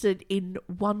interested in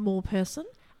one more person,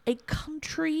 a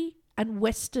country and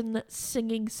western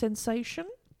singing sensation,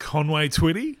 Conway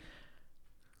Twitty?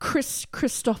 Chris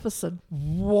Christopherson.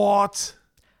 What?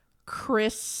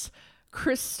 Chris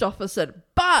Christopherson.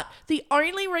 But the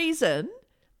only reason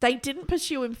they didn't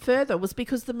pursue him further was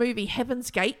because the movie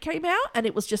Heaven's Gate came out and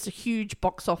it was just a huge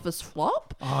box office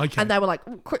flop. Oh, okay. And they were like,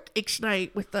 quick,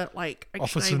 Ixnay with the, like,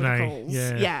 Officer Ixnay Nay. calls.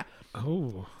 Yeah.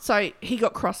 Oh. So he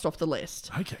got crossed off the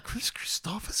list. Okay, Chris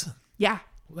Christopherson. Yeah.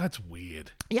 Well, that's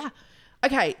weird. Yeah.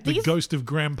 Okay. The ghost of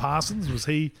Graham Parsons, was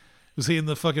he in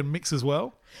the fucking mix as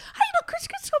well? Hey, look, Chris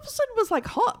Christopherson was, like,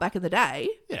 hot back in the day.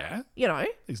 Yeah. You know?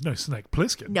 He's no Snake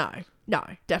Plissken. No,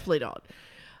 definitely not.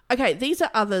 Okay, these are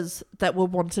others that were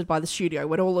wanted by the studio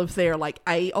when all of their, like,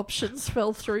 A options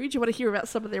fell through. Do you want to hear about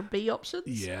some of their B options?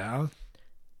 Yeah.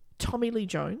 Tommy Lee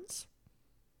Jones.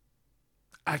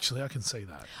 Actually, I can see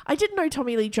that. I didn't know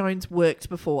Tommy Lee Jones worked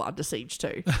before Under Siege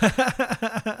 2.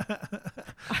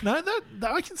 No,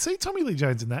 I can see Tommy Lee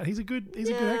Jones in that. He's a good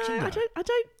action guy.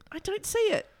 I don't see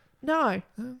it. No,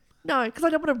 because I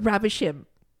don't want to ravish him.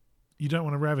 You don't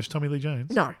want to ravish Tommy Lee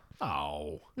Jones? No,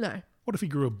 Oh. no, What if he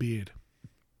grew a beard?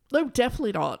 no,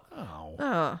 definitely not.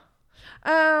 Oh.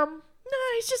 No,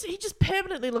 he just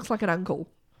permanently looks like an uncle.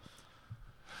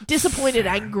 Disappointed,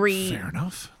 angry. Fair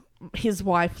enough. His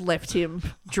wife left him,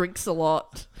 drinks a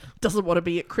lot, doesn't want to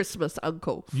be at Christmas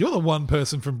uncle. You're the one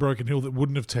person from Broken Hill that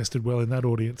wouldn't have tested well in that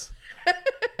audience.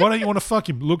 Why don't you want to fuck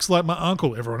him? Looks like my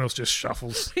uncle. Everyone else just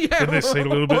shuffles in their seat a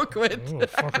little bit. Awkward. Oh,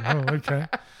 fucking hell, okay.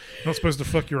 Not supposed to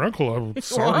fuck your uncle. Oh,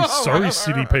 sorry,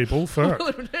 city people. Fuck.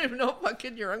 Not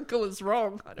fucking your uncle is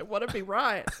wrong. I don't want to be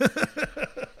right.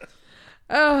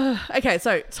 Okay,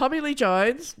 so Tommy Lee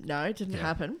Jones. No, it didn't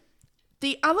happen.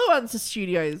 The other ones the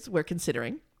studios were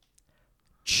considering.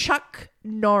 Chuck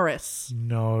Norris.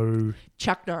 No.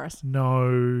 Chuck Norris. No.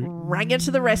 Rang it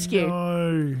to the rescue.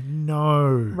 No.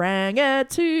 Rang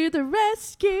it to the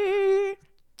rescue.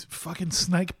 Fucking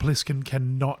Snake Plissken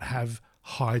cannot have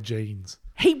hygiene.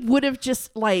 He would have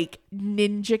just, like,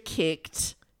 ninja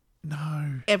kicked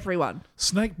No. everyone.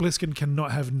 Snake Plissken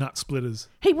cannot have nut splitters.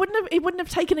 He wouldn't have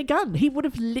taken a gun. He would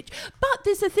have But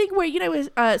there's a thing where, you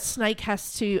know, Snake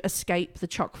has to escape the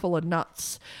chock full of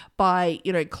nuts by,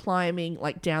 you know, climbing,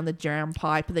 like, down the drown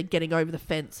pipe and then getting over the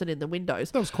fence and in the windows.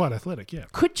 That was quite athletic, yeah.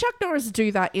 Could Chuck Norris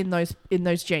do that in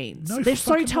those jeans? No, They're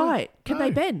so fucking tight. no. Can No.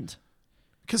 they bend?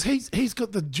 Because he's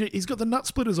got the nut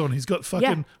splitters on. He's got fucking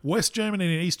Yeah. West Germany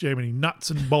and East Germany, nuts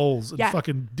and balls, and Yeah.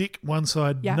 fucking dick one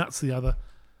side, Yeah. nuts the other.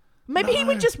 Maybe he No.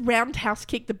 would just roundhouse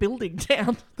kick the building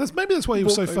down Maybe that's why he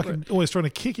was so Walk over fucking always trying to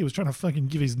kick. He was trying to fucking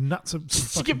give his nuts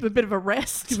to give him a bit of a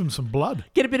rest. give him some blood.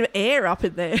 Get a bit of air up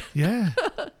in there. Yeah.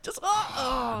 Just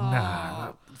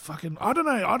Nah. Fucking. I don't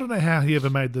know how he ever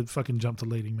made the fucking jump to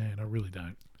leading man. I really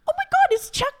don't. Oh my God, it's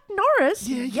Chuck Norris.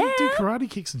 Yeah, he can do karate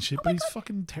kicks and shit, but he's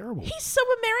fucking terrible. He's so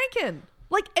American.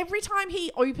 Like, every time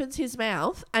he opens his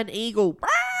mouth, an eagle,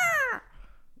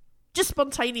 just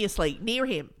spontaneously near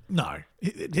him. No,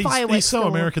 Fireworks he's so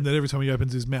galore. American that every time he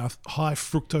opens his mouth, high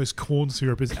fructose corn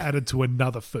syrup is added to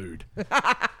another food.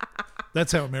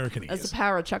 That's how American he That's is. the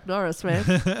power of Chuck Norris, man.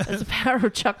 That's the power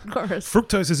of Chuck Norris.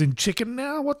 Fructose is in chicken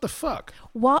now? What the fuck?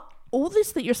 What? All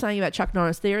this that you're saying about Chuck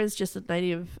Norris, there is just a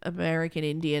Native American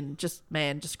Indian just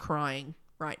crying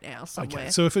right now somewhere. Okay,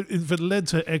 so if it led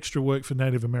to extra work for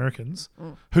Native Americans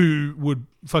who would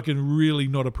fucking really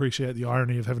not appreciate the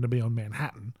irony of having to be on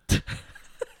Manhattan,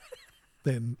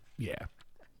 then yeah.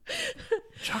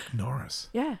 Chuck Norris.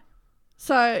 Yeah.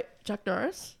 So, Chuck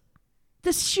Norris.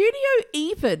 The studio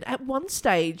even, at one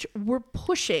stage, were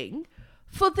pushing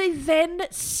for the then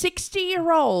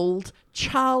 60-year-old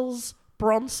Charles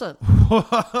Bronson. What?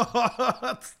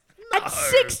 At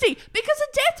 60, because of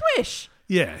Death Wish.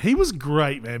 Yeah, he was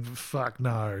great, man. But fuck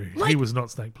no. He Like- was not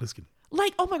Snake Plissken.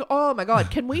 Like, oh my God.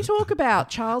 Can we talk about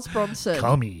Charles Bronson?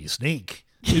 Call me Snake.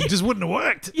 It just wouldn't have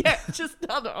worked. Yeah, just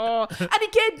none. Oh. And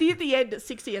again, near the end at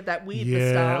 60, had that weird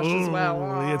moustache as well.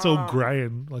 Yeah, it's all grey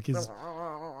and like his.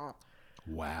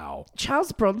 Wow.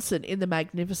 Charles Bronson in The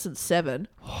Magnificent Seven.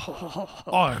 Oh,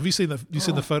 have you seen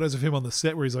the photos of him on the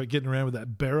set where he's like getting around with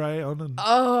that beret on? And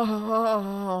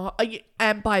Oh,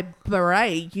 and by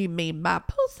beret, you mean my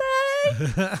pussy?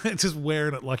 me. Just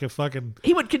wearing it like a fucking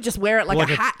He could just wear it like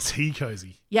a hat. tea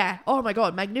cozy. Yeah. Oh my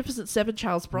God. Magnificent Seven,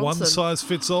 Charles Bronson. One size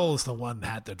fits all is the one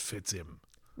hat that fits him.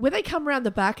 Where they come around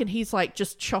the back and he's like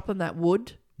just chopping that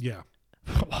wood. Yeah.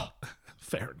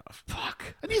 Fair enough.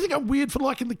 Fuck. And you think I'm weird for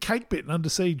liking the cake bit in Under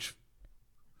Siege?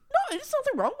 No, there's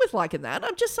nothing wrong with liking that.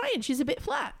 I'm just saying she's a bit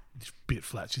flat. She's a bit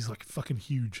flat. She's like fucking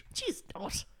huge. She's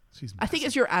not. She's I think massive.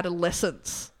 it's your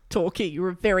adolescence talking. You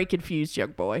were very confused,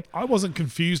 young boy. I wasn't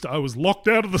confused. I was locked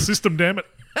out of the system, damn it.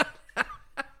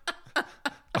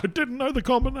 I didn't know the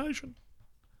combination.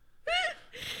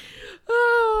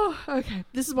 Oh, okay.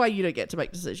 This is why you don't get to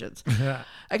make decisions.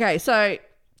 Okay, so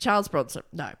Charles Bronson,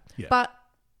 no. Yeah. But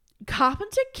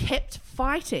Carpenter kept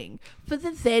fighting for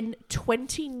the then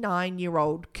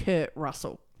 29-year-old Kurt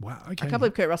Russell. Wow, okay. I can't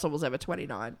believe Kurt Russell was ever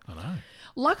 29. I know.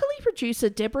 Luckily, producer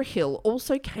Deborah Hill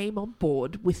also came on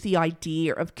board with the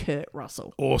idea of Kurt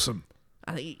Russell. Awesome.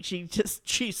 I think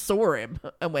she saw him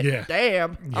and went, Yeah.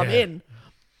 damn, I'm Yeah. in.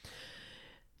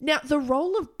 Now, the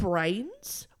role of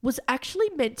Brains was actually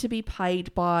meant to be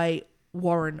played by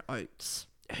Warren Oates,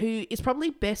 who is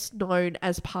probably best known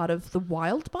as part of the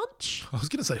Wild Bunch. I was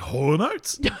going to say Hall &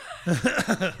 Oates.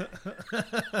 Are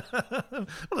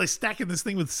they stacking this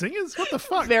thing with singers? What the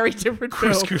fuck? Very different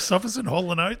Chris film. Christopherson,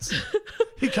 Hall & Oates.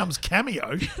 Here comes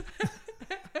Cameo.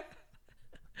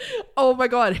 Oh my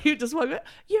God, he just went,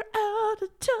 you're out of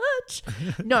touch.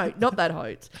 No, not that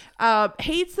Oates.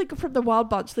 He's from the Wild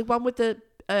Bunch, the one with the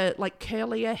like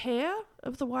curlier hair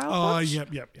of the Wild Bunch.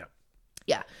 Yep.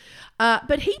 Yeah.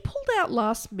 But he pulled out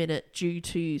last minute due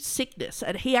to sickness,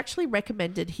 and he actually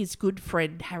recommended his good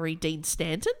friend Harry Dean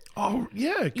Stanton. Oh,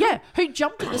 yeah. Good. Yeah, who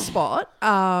jumped at the spot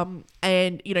and,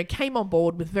 came on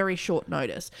board with very short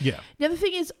notice. Yeah. Now, the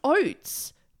thing is,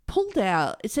 Oates pulled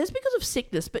out, it says because of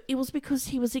sickness, but it was because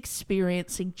he was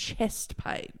experiencing chest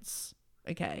pains.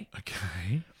 Okay.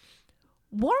 Okay.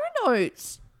 Warren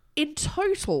Oates, in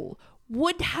total,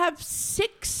 would have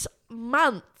 6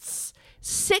 months.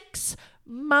 6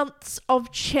 months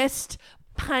of chest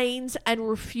pains and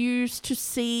refused to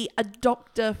see a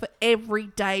doctor for every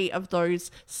day of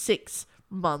those 6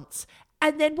 months.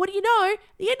 And then, what do you know? At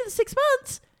the end of the 6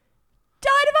 months, died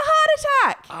of a heart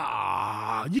attack.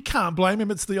 Ah, you can't blame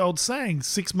him. It's the old saying,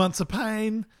 6 months of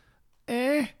pain,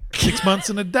 6 months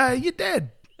and a day, you're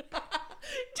dead.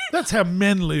 That's how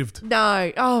men lived.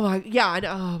 No. Oh, my. Yeah, I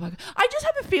know. Oh, my God. I just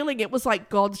have a feeling it was like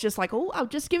God's just like, oh, I'll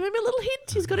just give him a little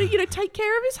hint. He's got to, take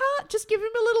care of his heart. Just give him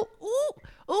a little,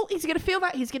 oh, he's going to feel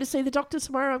that. He's going to see the doctor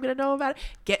tomorrow. I'm going to know about it.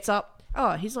 Gets up.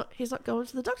 Oh, he's not going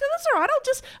to the doctor. That's all right.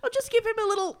 I'll just give him a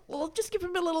little,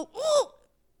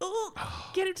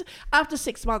 get him to, after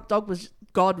 6 months,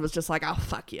 God was just like, oh,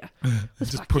 fuck you.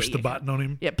 Just push the button on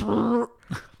him. Yeah.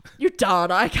 You're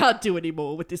done. I can't do any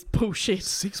more with this bullshit.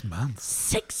 6 months.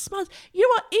 6 months. You know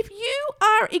what? If you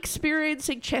are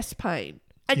experiencing chest pain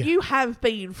and you have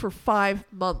been for 5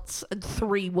 months and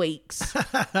 3 weeks,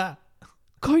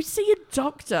 go see a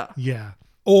doctor. Yeah.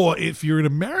 Or if you're in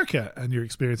America and you're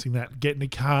experiencing that, get in a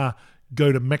car,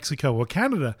 go to Mexico or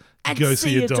Canada, And go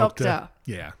see see a a doctor. doctor.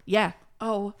 Yeah. Yeah.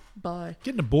 Oh, bye.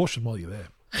 Get an abortion while you're there.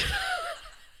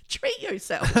 Treat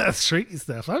yourself. Treat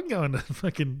yourself. I'm going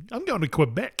to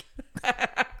Quebec.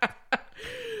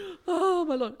 Oh,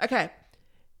 my Lord. Okay.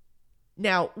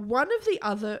 Now, one of the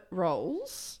other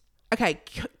roles,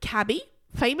 Cabby,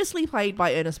 famously played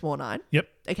by Ernest Borgnine. Yep.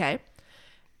 Okay.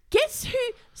 Guess who?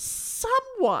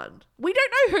 Someone. We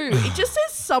don't know who. It just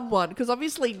says someone because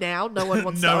obviously now no one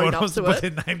wants to No own one up wants to to put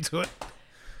it. their name to it.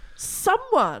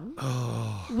 Someone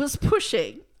was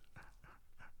pushing.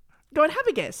 Go and have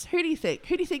a guess. Who do you think?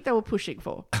 Who do you think they were pushing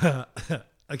for?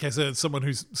 Okay, so it's someone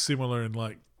who's similar in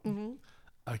like... Mm-hmm.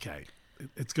 Okay,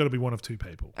 it's got to be one of two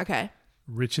people. Okay.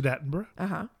 Richard Attenborough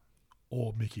Uh-huh.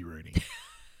 or Mickey Rooney.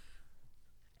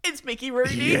 It's Mickey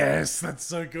Rooney. Yes, that's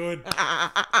so good.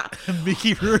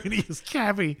 Mickey Rooney is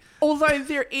Cabby. Although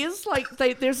there is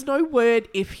there's no word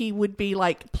if he would be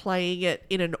like playing it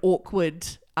in an awkward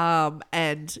and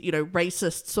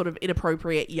racist sort of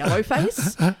inappropriate yellow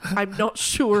face. I'm not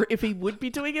sure if he would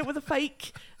be doing it with a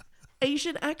fake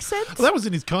Asian accent. Well, that was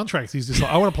in his contract. He's just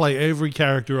like, I want to play every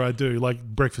character I do, like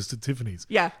Breakfast at Tiffany's.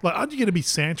 Yeah. Like, aren't you going to be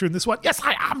Santa in this one? Yes,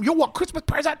 I am. You want Christmas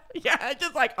present? Yeah,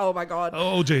 just like, oh my God.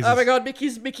 Oh, Jesus. Oh my God,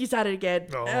 Mickey's at it again.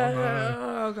 Oh, no.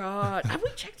 Oh God. Have we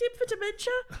checked him for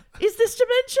dementia? Is this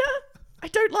dementia? I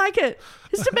don't like it.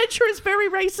 His dementia is very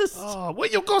racist. Oh, where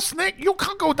you go, Snake? You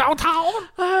can't go downtown.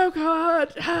 Oh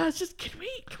God. It's just, can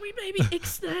we maybe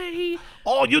ixnay?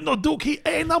 Oh, you know Dookie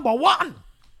A #1.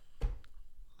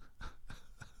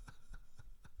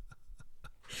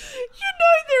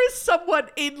 there is someone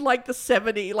in like the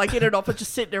 70s, like in an office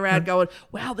just sitting around going,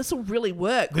 wow, this will really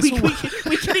work. We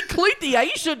can include the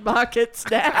Asian markets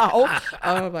now.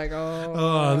 Oh my God.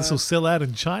 Oh, this will sell out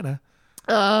in China.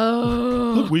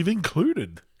 Oh. Look, we've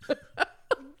included.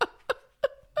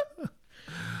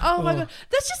 Oh my God.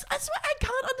 That's why I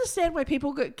can't understand why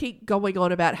people keep going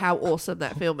on about how awesome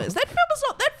that film is. That film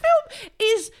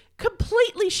is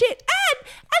completely shit. And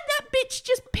that bitch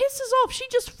just pisses off. She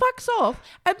just fucks off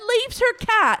and leaves her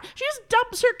cat. She just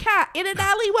dumps her cat in an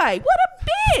alleyway. What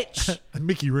a bitch. And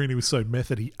Mickey Rooney was so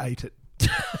method he ate it.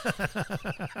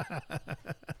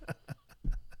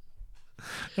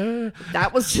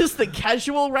 That was just the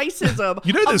casual racism.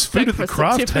 You know, there's food at the Breakfast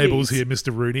craft activities. tables here,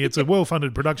 Mr. Rooney. It's a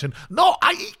well-funded production. No,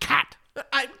 I eat cat.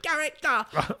 I'm character.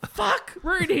 Fuck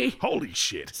Rooney. Holy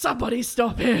shit. Somebody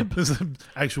stop him. There's an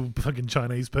actual fucking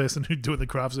Chinese person who doing the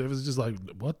craft service just like,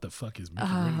 what the fuck is Mickey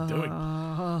Rooney doing?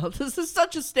 Oh, this is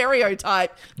such a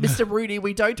stereotype, Mr. Rooney.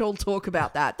 We don't all talk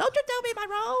about that. Don't you tell me my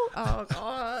role. Oh,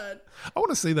 God. I want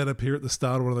to see that appear at the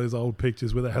start of one of those old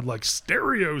pictures where they had like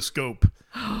stereoscope.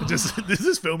 Just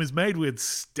this film is made with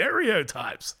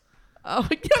stereotypes. Oh,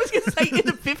 I was going to say in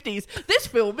the 50s, this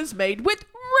film is made with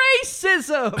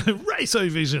racism.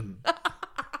 Race-o-vision.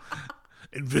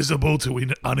 Invisible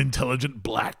to unintelligent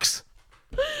blacks.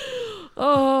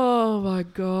 Oh, my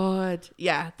God.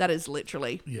 Yeah, that is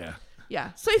literally. Yeah.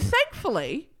 Yeah. So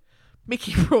thankfully,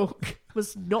 Mickey Rourke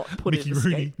was not put Mickey in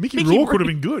Rooney. Escape. Mickey Rourke would have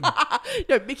been good.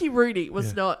 No, Mickey Rooney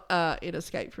was not in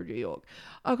Escape from New York.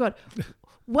 Oh, God.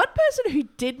 One person who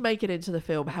did make it into the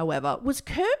film, however, was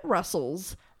Kurt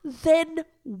Russell's then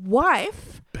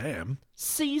wife, Bam.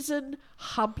 Susan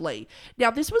Hubley.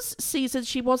 Now, this was Susan.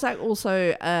 She was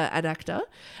also an actor.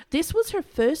 This was her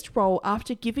first role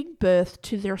after giving birth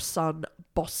to their son,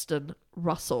 Boston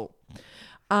Russell.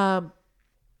 For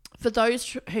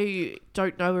those who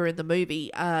don't know her in the movie,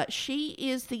 she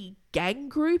is the gang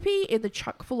groupie in the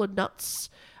Chuck Full of Nuts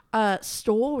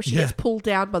store where she gets pulled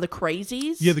down by the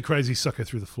crazies. Yeah, the crazy sucker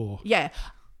through the floor. Yeah.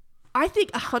 I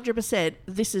think 100%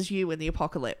 this is you in the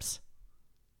apocalypse.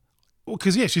 Well,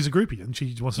 because, she's a groupie and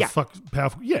she wants to fuck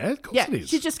powerful. Yeah, of course it is.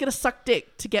 She's just going to suck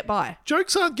dick to get by.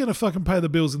 Jokes aren't going to fucking pay the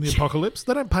bills in the apocalypse.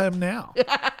 They don't pay them now.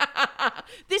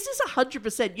 This is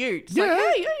 100% you. It's Yeah. like,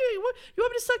 hey, you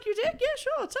want me to suck your dick? Yeah,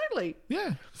 sure, totally.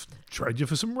 Yeah. Trade you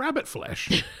for some rabbit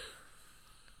flesh.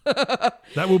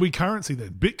 That will be currency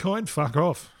then. Bitcoin, fuck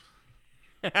off.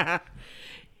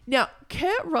 Now,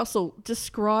 Kurt Russell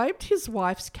described his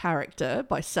wife's character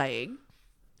by saying,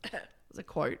 there's a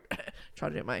quote,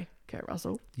 trying to do my Kurt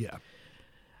Russell. Yeah.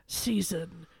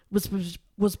 Susan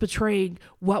was betraying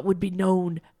what would be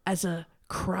known as a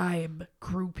crime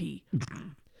groupie.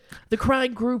 The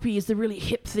crime groupie is the really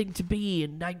hip thing to be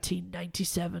in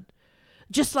 1997.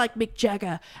 Just like Mick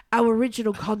Jagger, our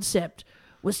original concept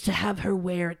was to have her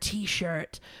wear a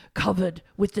t-shirt covered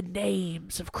with the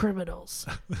names of criminals.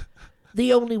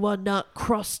 The only one not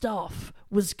crossed off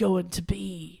was going to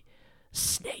be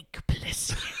Snake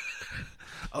Plissken.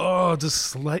 Oh, does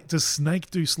Snake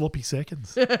do sloppy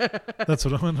seconds? That's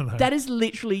what I want to know. That is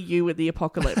literally you in the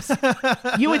apocalypse.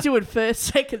 You were doing first,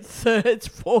 second, thirds,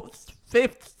 fourths,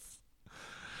 fifths.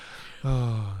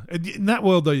 Oh, and in that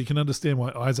world, though, you can understand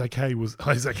why Isaac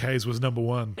Hayes was number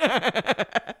one.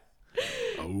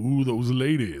 Oh, those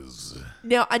ladies.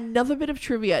 Now, another bit of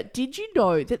trivia. Did you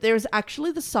know that there is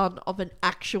actually the son of an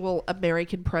actual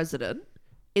American president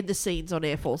in the scenes on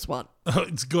Air Force One? Oh,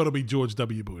 it's got to be George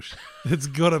W. Bush. It's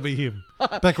got to be him.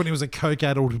 Back when he was a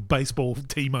coke-addled baseball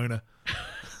team owner.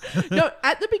 No,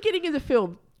 at the beginning of the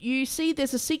film, you see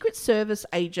there's a Secret Service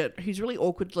agent who's really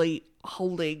awkwardly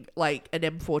holding like an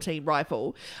M14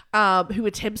 rifle who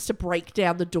attempts to break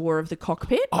down the door of the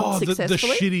cockpit the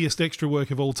unsuccessfully. shittiest extra work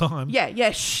of all time. Yeah,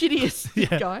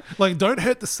 shittiest guy. Like, don't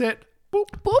hurt the set. Boop,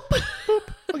 Boop. boop.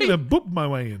 I'm going to boop my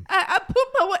way in. I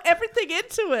put everything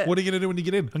into it. What are you going to do when you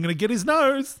get in? I'm going to get his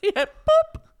nose. Yeah,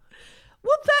 boop.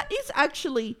 Well, that is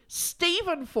actually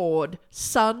Stephen Ford,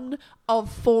 son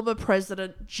of former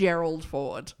President Gerald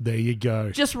Ford. There you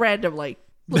go. Just randomly.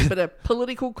 A little bit of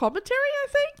political commentary, I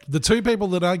think. The two people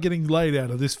that are getting laid out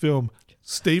of this film,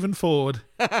 Stephen Ford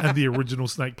and the original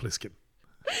Snake Plissken.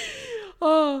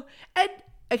 Oh, and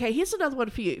okay, here's another one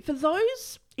for you. For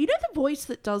those, you know the voice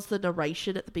that does the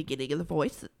narration at the beginning of the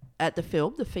voice at the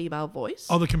film, the female voice?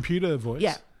 Oh, the computer voice?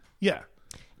 Yeah. Yeah.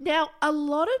 Now, a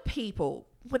lot of people,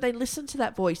 when they listen to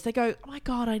that voice, they go, oh my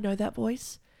God, I know that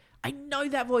voice. I know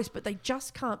that voice, but they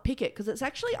just can't pick it because it's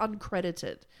actually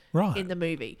uncredited in the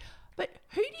movie. But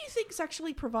who do you think is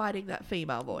actually providing that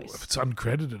female voice? If it's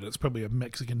uncredited, it's probably a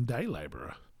Mexican day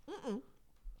labourer.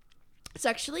 It's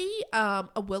actually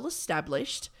a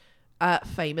well-established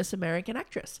famous American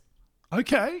actress.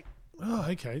 Okay. Oh,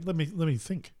 okay. Let me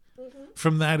think.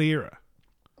 From that era,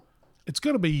 it's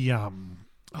got to be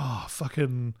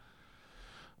fucking.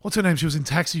 What's her name? She was in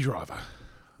Taxi Driver.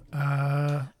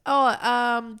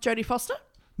 Jodie Foster?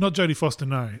 Not Jodie Foster,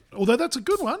 no. Although that's a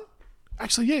good one.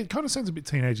 Actually, yeah, it kind of sounds a bit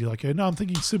teenagey like her. No, I'm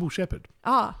thinking Sybil Shepherd.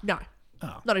 No.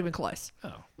 Oh. Not even close.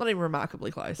 Oh. Not even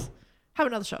remarkably close. Have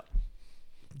another shot.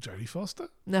 Jodie Foster?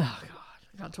 No, God.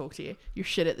 I can't talk to you. You're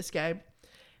shit at this game.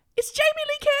 It's Jamie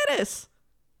Lee Curtis.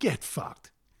 Get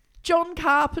fucked. John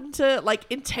Carpenter, like,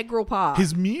 integral part.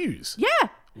 His muse. Yeah.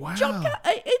 Wow.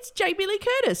 It's Jamie Lee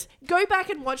Curtis. Go back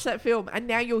and watch that film, and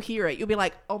now you'll hear it. You'll be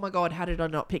like, oh my God, how did I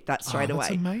not pick that straight away?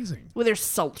 That's amazing. With their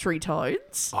sultry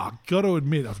tones. I've got to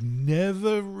admit, I've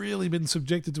never really been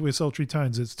subjected to her sultry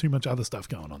tones. There's too much other stuff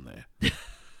going on there.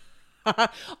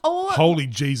 Holy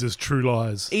Jesus, True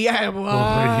Lies. Yeah,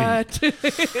 what?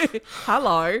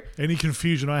 Hello. Any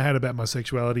confusion I had about my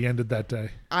sexuality ended that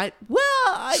day.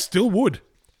 Still would.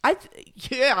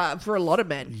 Yeah, for a lot of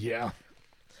men. Yeah.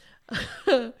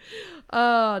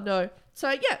 No. So,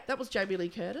 yeah, that was Jamie Lee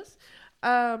Curtis.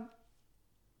 Now,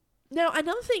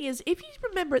 another thing is, if you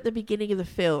remember at the beginning of the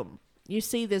film, you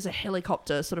see there's a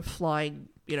helicopter sort of flying,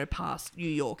 past New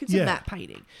York. It's a matte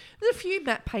painting. There's a few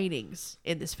matte paintings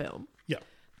in this film. Yeah.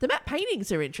 The matte paintings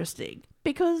are interesting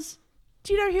because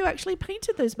do you know who actually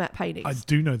painted those matte paintings? I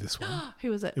do know this one. Who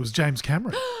was it? It was James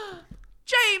Cameron.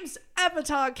 James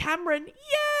Avatar Cameron.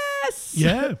 Yes.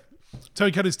 Yeah. So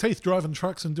he cut his teeth driving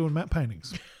trucks and doing matte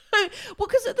paintings. Well,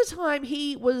 because at the time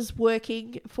he was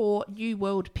working for New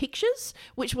World Pictures,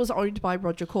 which was owned by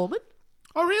Roger Corman.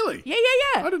 Oh, really? Yeah.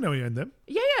 I didn't know he owned them.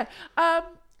 Yeah.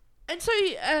 And so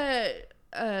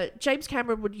James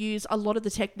Cameron would use a lot of the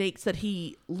techniques that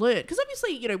he learned. Because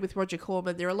obviously, with Roger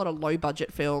Corman, there are a lot of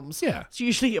low-budget films. Yeah. It's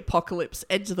usually apocalypse,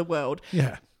 end of the world.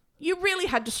 Yeah. You really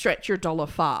had to stretch your dollar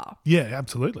far. Yeah,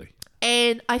 absolutely.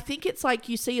 And I think it's like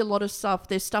you see a lot of stuff.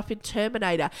 There's stuff in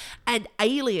Terminator and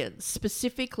Aliens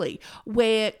specifically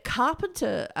where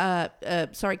Cameron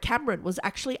was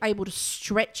actually able to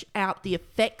stretch out the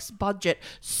effects budget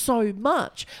so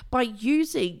much by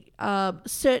using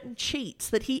certain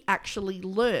cheats that he actually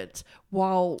learnt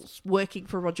while working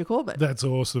for Roger Corman. That's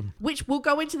awesome. Which we'll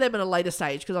go into them in a later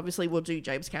stage because obviously we'll do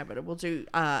James Cameron and we'll do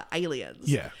Aliens.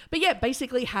 Yeah. But yeah,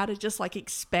 basically how to just like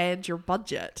expand your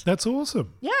budget. That's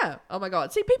awesome. Yeah. Oh my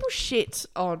God. See, people shit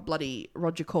on bloody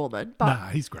Roger Corman, but Nah,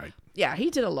 he's great. yeah, he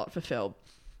did a lot for film.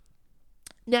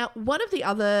 Now, one of the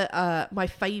other, my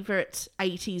favourite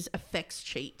 80s effects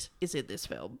cheat is in this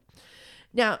film.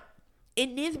 Now,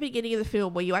 near the beginning of the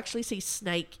film where you actually see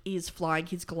Snake is flying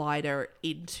his glider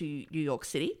into New York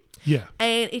City. Yeah.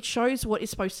 And it shows what is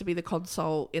supposed to be the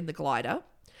console in the glider.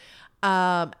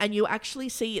 And you actually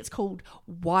see it's called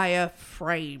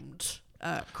wire-framed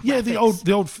graphics. Yeah, the old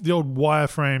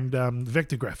wireframed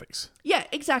vector graphics. Yeah,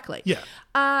 exactly. Yeah.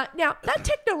 Now, that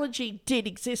technology did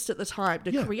exist at the time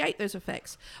to create those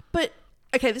effects. But,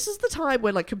 okay, this is the time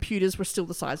when, like, computers were still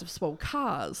the size of small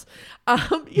cars.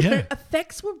 You know,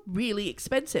 effects were really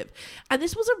expensive. And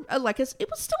this was it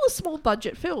was still a small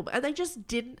budget film. And they just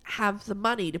didn't have the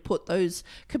money to put those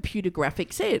computer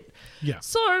graphics in. Yeah.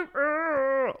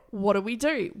 So, what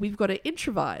do? We've got to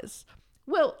improvise.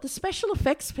 Well, the special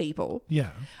effects people... Yeah.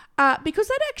 Because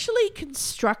they'd actually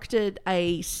constructed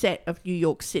a set of New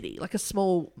York City, like a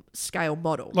small-scale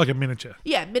model. Like a miniature.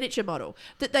 Yeah, miniature model,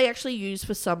 that they actually used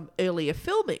for some earlier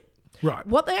filming. Right.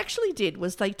 What they actually did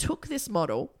was they took this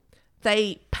model,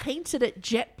 they painted it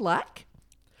jet black,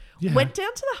 went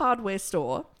down to the hardware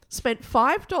store, spent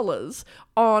 $5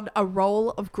 on a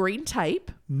roll of green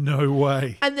tape... No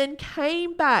way. And then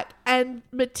came back and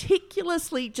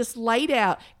meticulously just laid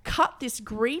out, cut this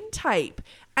green tape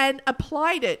and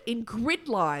applied it in grid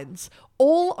lines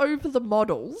all over the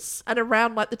models and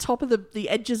around like the top of the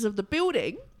edges of the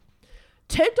building,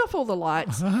 turned off all the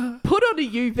lights, put on a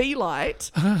UV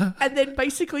light, and then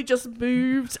basically just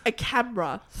moved a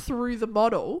camera through the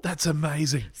model. That's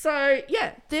amazing. So,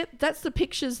 yeah, that's the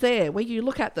pictures there where you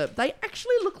look at them. They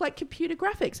actually look like computer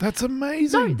graphics. That's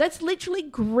amazing. No, that's literally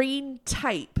green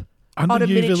tape Under on a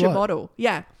UV miniature light. model.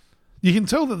 Yeah. You can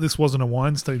tell that this wasn't a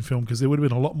Weinstein film because there would have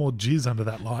been a lot more jizz under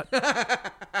that light.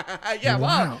 Yeah,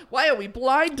 Wow. why are we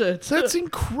blinded? That's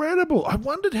incredible. I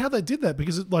wondered how they did that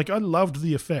because I loved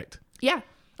the effect. Yeah.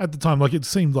 At the time, like it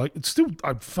seemed like it's still.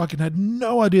 I fucking had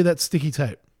no idea that's sticky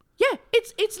tape. Yeah,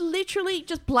 it's literally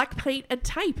just black paint and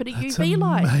tape and a That's UV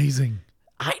light. amazing.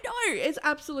 I know, it's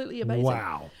absolutely amazing.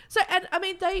 Wow. So, and I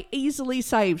mean, they easily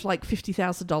saved like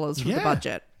 $50,000 from the Yeah.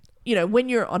 budget. You know, when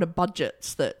you're on a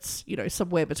budget that's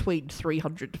somewhere between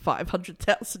 $300,000 to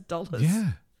 $500,000.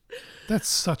 Yeah. That's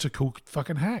such a cool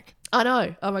fucking hack. I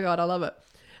know. Oh my God, I love it.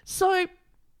 So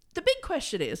the big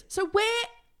question is, so where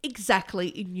exactly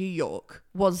in New York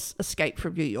was Escape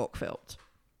from New York filmed?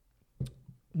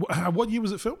 What year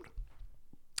was it filmed?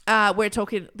 We're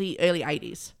talking the early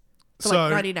 80s. So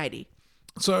like 1980.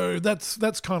 So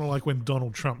that's kind of like when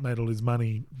Donald Trump made all his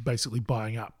money basically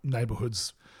buying up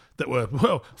neighborhoods that were,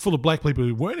 well, full of black people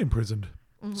who weren't imprisoned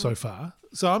so far.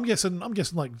 So I'm guessing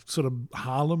like sort of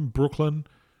Harlem, Brooklyn,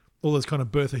 all those kind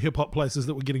of birth of hip hop places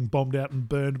that were getting bombed out and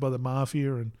burned by the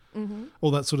mafia and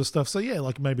all that sort of stuff. So yeah,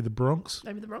 like maybe the Bronx.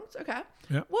 Maybe the Bronx, okay.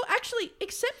 Yeah. Well, actually,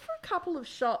 except for a couple of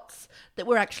shots that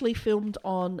were actually filmed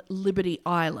on Liberty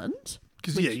Island.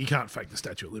 Because, yeah, you can't fake the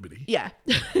Statue of Liberty. Yeah.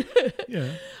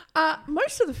 Yeah.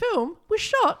 Most of the film was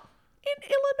shot in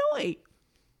Illinois.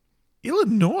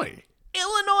 Illinois?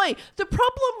 Illinois. The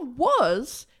problem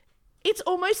was it's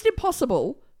almost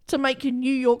impossible to make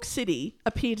New York City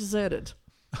appear deserted.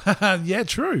 Yeah,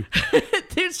 true.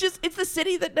 It's the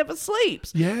city that never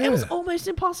sleeps. Yeah. It was almost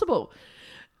impossible.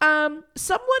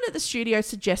 Someone at the studio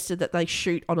suggested that they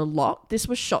shoot on a lot. This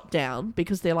was shot down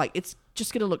because they're like, it's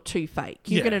just going to look too fake.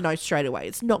 You're going to know straight away.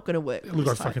 It's not going to work. It looked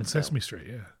like fucking Sesame Street,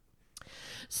 yeah.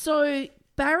 So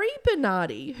Barry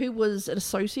Bernardi, who was an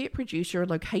associate producer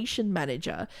and location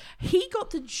manager, he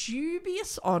got the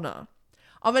dubious honour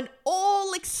of an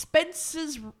all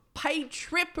expenses paid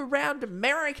trip around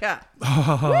America.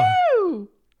 Woo!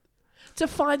 To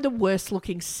find the worst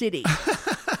looking city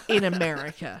in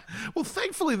America. Well,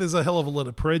 thankfully, there's a hell of a lot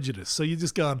of prejudice. So you're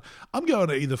just going, I'm going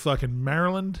to either fucking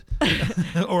Maryland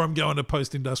or I'm going to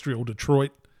post-industrial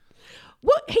Detroit.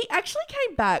 Well, he actually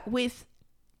came back with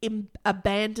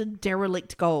abandoned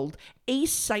derelict gold,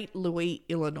 East St. Louis,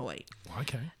 Illinois.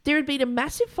 Okay. There had been a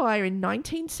massive fire in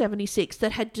 1976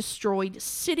 that had destroyed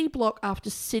city block after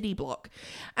city block,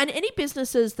 and any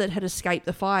businesses that had escaped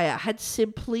the fire had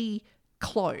simply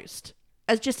closed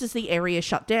as the area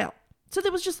shut down. So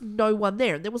there was just no one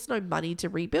there, and there was no money to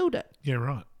rebuild it. Yeah,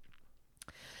 right.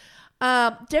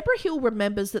 Deborah Hill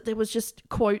remembers that there was just,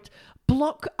 quote,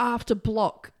 block after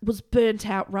block was burnt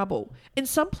out rubble. In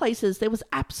some places, there was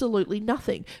absolutely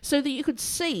nothing, so that you could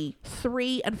see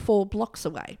 3 and 4 blocks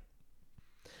away.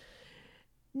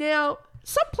 Now,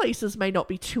 some places may not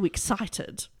be too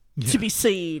excited to be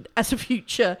seen as a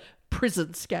future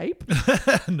prisonscape.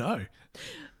 No.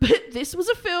 But this was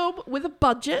a film with a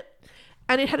budget,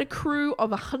 and it had a crew of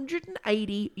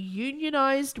 180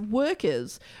 unionised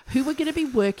workers who were going to be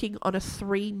working on a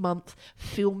 3-month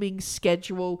filming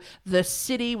schedule. The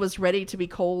city was ready to be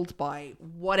called by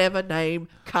whatever name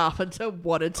Carpenter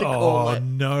wanted to call it. Oh,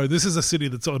 no. This is a city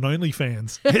that's on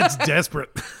OnlyFans. It's desperate.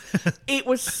 It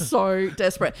was so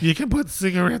desperate. You can put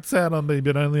cigarettes out on me,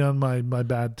 but only on my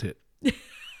bad tit.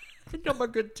 Not my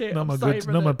good tit. Not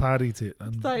my party tit.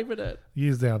 I'm saving it.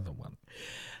 Use the other one.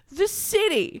 The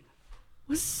city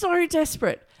was so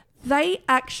desperate. They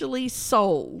actually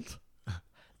sold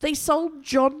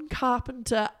John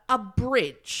Carpenter a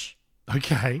bridge.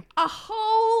 Okay. A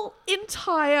whole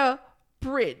entire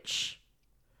bridge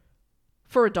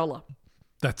for $1.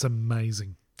 That's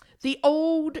amazing. The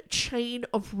old Chain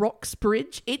of Rocks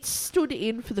Bridge, it stood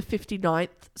in for the 59th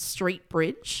Street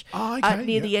Bridge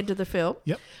near the end of the film.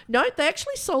 Yep. No, they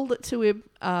actually sold it to him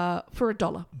for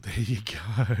 $1. There you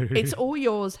go. It's all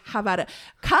yours. Have at it.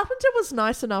 Carpenter was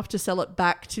nice enough to sell it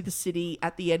back to the city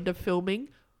at the end of filming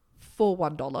for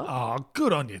 $1. Oh,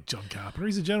 good on you, John Carpenter.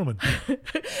 He's a gentleman.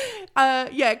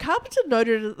 Carpenter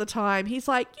noted at the time, he's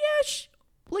like,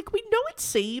 we know it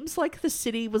seems like the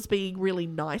city was being really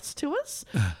nice to us.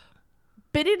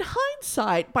 But in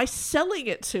hindsight, by selling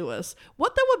it to us,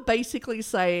 what they were basically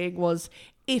saying was,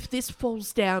 if this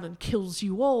falls down and kills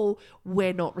you all,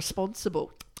 we're not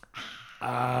responsible.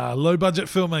 Low budget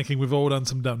filmmaking. We've all done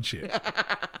some dumb shit.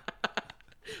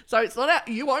 So it's not out.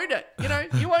 You own it.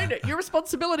 You own it. Your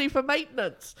responsibility for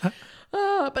maintenance.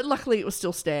 But luckily it was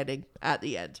still standing at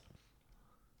the end.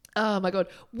 Oh my God.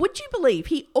 Would you believe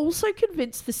he also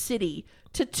convinced the city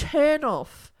to turn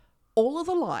off all of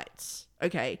the lights,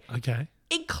 okay,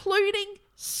 including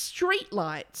street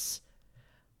lights,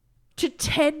 to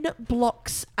 10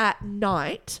 blocks at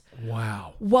night.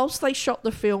 Wow. Whilst they shot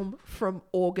the film from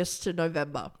August to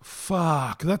November.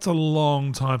 Fuck, that's a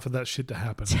long time for that shit to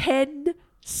happen. 10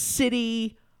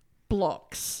 city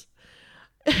blocks.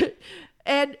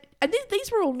 And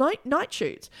these were all night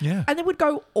shoots. Yeah. And they would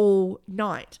go all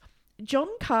night. John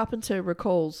Carpenter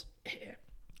recalls,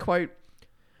 quote,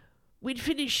 "We'd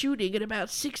finish shooting at about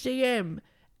 6 a.m.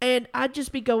 and I'd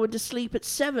just be going to sleep at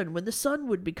 7 when the sun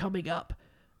would be coming up.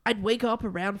 I'd wake up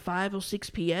around 5 or 6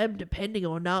 p.m. depending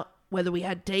on whether we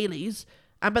had dailies,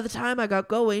 and by the time I got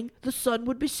going, the sun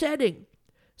would be setting.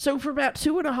 So for about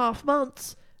 2.5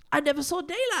 months, I never saw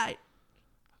daylight,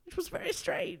 which was very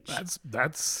strange.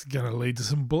 That's going to lead to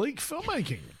some bleak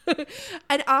filmmaking.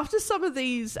 And after some of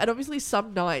these, and obviously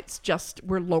some nights just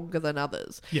were longer than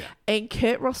others. Yeah. And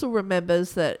Kurt Russell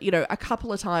remembers that, you know, a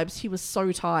couple of times he was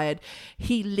so tired,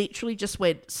 he literally just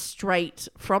went straight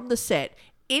from the set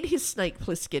in his Snake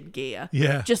Plissken gear.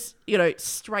 Yeah. Just, you know,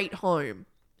 straight home,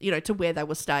 you know, to where they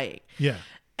were staying. Yeah.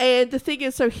 And the thing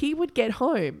is, so he would get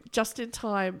home just in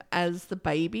time as the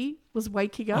baby was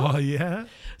waking up. Oh, yeah?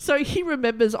 So he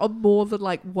remembers on more than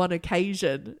like one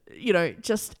occasion, you know,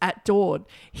 just at dawn,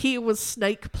 here was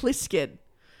Snake Plissken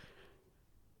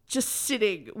just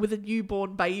sitting with a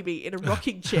newborn baby in a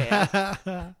rocking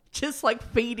chair, just like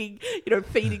feeding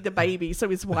the baby so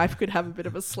his wife could have a bit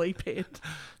of a sleep in.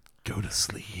 Go to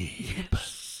sleep.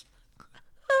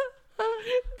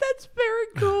 That's very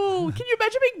cool. Can you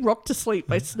imagine being rocked to sleep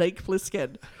by Snake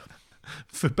Plissken?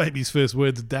 For baby's first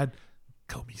words, Dad,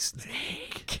 call me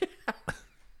Snake.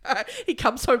 He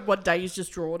comes home one day, he's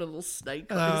just drawn a little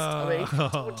snake on his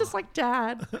tummy. Just like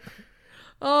Dad.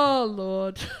 Oh,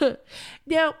 Lord.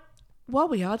 Now, while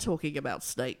we are talking about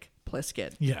Snake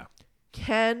Plissken, Yeah.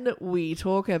 can we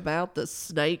talk about the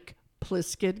Snake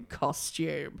Plissken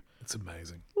costume? It's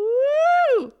amazing.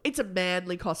 Woo! It's a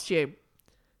manly costume.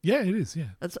 Yeah, it is, yeah.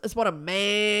 It's what a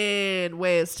man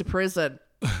wears to prison.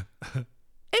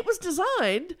 It was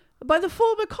designed by the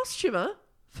former costumer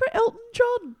for Elton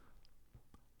John.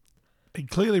 He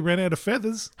clearly ran out of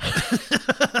feathers.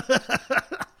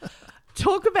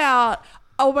 Talk about,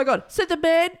 oh my God. So the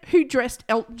man who dressed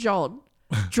Elton John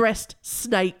dressed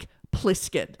Snake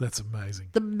Plissken. That's amazing.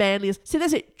 The manliest. See,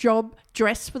 that's it. Job,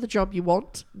 dress for the job you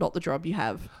want, not the job you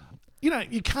have. You know,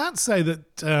 you can't say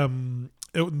that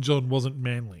Elton John wasn't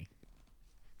manly.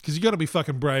 Because you got to be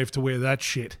fucking brave to wear that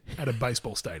shit at a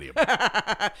baseball stadium.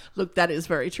 Look, that is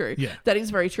very true. Yeah. That is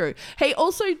very true. He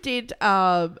also did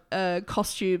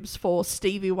costumes for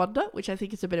Stevie Wonder, which I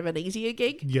think is a bit of an easier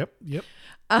gig. Yep.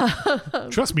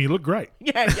 Trust me, you look great.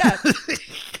 Yeah.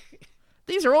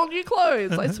 These are all new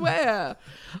clothes, I swear.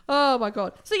 Oh, my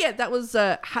God. So, yeah, that was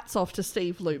hats off to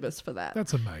Steve Loomis for that.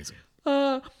 That's amazing.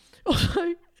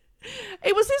 Also,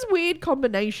 it was this weird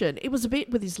combination. It was a bit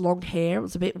with his long hair. It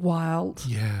was a bit wild.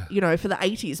 Yeah. You know, for the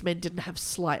 80s, men didn't have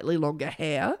slightly longer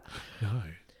hair. No.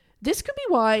 This could be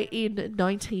why in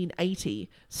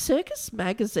 1980, Circus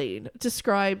Magazine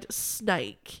described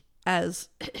Snake as...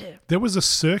 There was a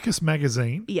circus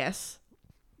magazine. Yes.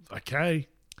 Okay.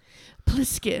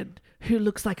 Plissken, who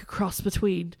looks like a cross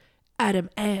between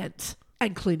Adam Ant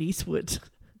and Clint Eastwood.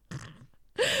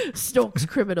 Stalks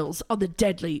criminals on the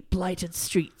deadly, blighted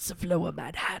streets of Lower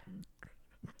Manhattan.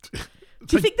 Do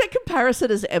you think that comparison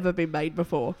has ever been made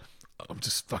before? I'm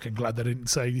just fucking glad they didn't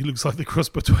say he looks like the cross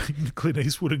between Clint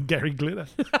Eastwood and Gary Glitter.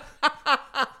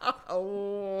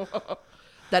 Oh,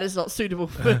 that is not suitable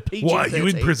for PG-13. Why are you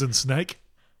in prison, Snake?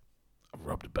 I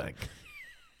robbed a bank.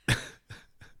 It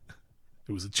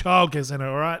was a childcare centre,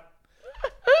 all right?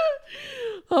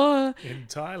 In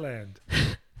Thailand.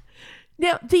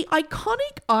 Now, the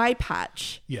iconic eye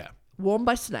patch Yeah. worn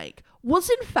by Snake was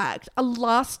in fact a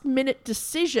last-minute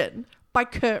decision by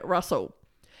Kurt Russell.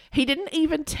 He didn't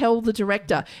even tell the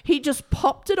director. He just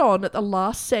popped it on at the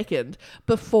last second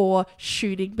before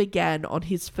shooting began on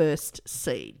his first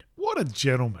scene. What a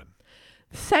gentleman.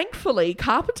 Thankfully,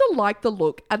 Carpenter liked the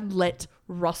look and let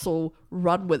Russell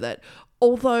run with it.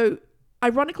 Although,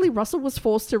 ironically, Russell was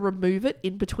forced to remove it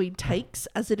in between takes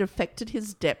as it affected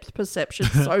his depth perception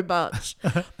so much.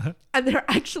 And there are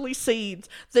actually scenes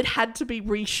that had to be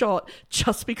reshot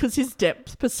just because his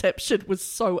depth perception was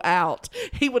so out.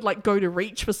 He would like go to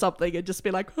reach for something and just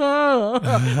be like, or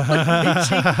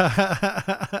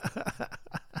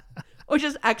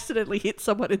just accidentally hit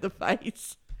someone in the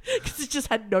face because it just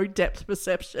had no depth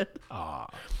perception.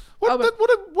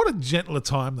 What a gentler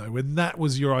time, though, when that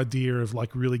was your idea of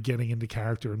like really getting into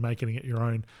character and making it your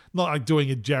own. Not like doing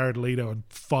a Jared Leto and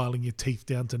filing your teeth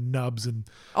down to nubs and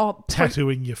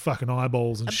tattooing your fucking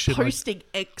eyeballs and shit. Posting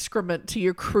excrement to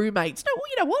your crewmates. No, well,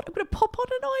 you know what? I'm going to pop on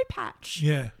an eye patch.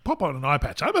 Yeah, pop on an eye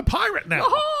patch. I'm a pirate now.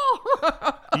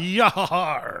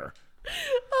 Yar!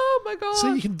 Oh my God.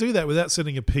 So you can do that without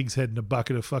sending a pig's head in a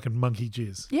bucket of fucking monkey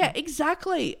jizz. Yeah,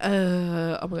 exactly.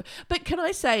 Oh my God. But can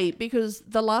I say, because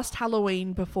the last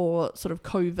Halloween before sort of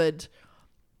COVID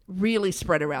really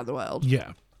spread around the world.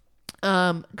 Yeah.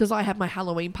 Because I had my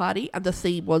Halloween party and the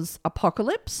theme was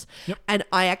apocalypse. Yep. And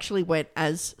I actually went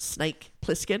as Snake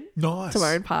Plissken Nice. to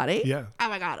my own party. Yeah. Oh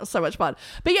my God, it was so much fun.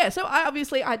 But yeah, so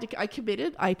I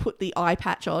committed. I put the eye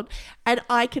patch on, and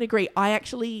I can agree. I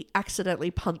actually accidentally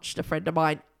punched a friend of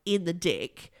mine in the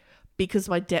dick because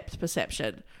my depth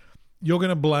perception You're going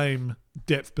to blame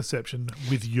depth perception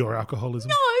with your alcoholism?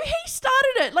 No, he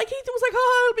started it. Like, he was like,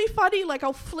 oh, it'll be funny. Like,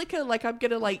 I'll flicker. Like, I'm going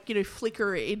to, like,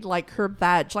 flicker in, like, her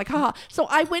badge. Like, haha. So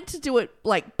I went to do it,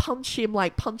 like, punch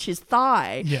his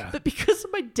thigh. Yeah. But because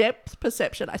of my depth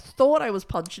perception, I thought I was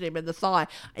punching him in the thigh.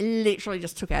 I literally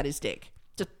just took out his dick.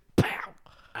 Just, pow.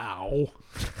 Ow.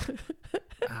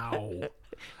 Ow.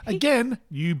 Again,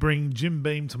 you bring Jim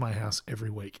Beam to my house every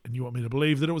week, and you want me to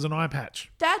believe that it was an eye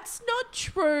patch. That's not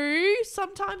true.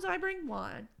 Sometimes I bring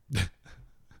wine.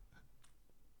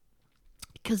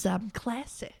 Because I'm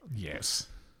classy. Yes.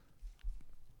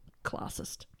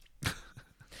 Classist.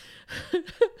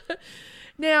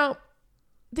 Now,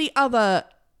 the other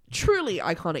truly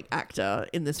iconic actor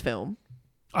in this film,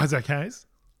 Isaac Hayes?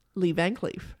 Lee Van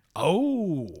Cleef.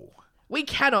 Oh. We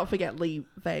cannot forget Lee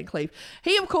Van Cleef.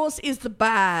 He, of course, is the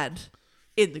bad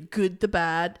in The Good, the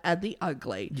Bad, and the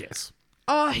Ugly. Yes.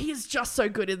 Oh, he is just so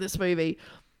good in this movie.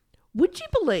 Would you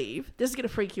believe, this is going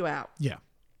to freak you out, Yeah.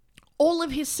 all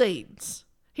of his scenes,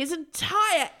 his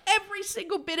entire, every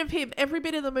single bit of him, every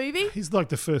bit of the movie, He's like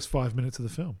the first 5 minutes of the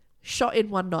film. shot in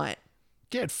one night.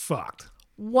 Get fucked.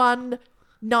 One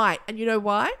night. And you know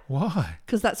why? Why?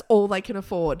 Because that's all they can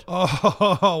afford.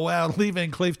 Oh, wow. Lee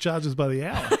Van Cleef charges by the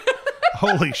hour.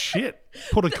 Holy shit.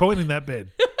 Put a coin in that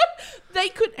bed. They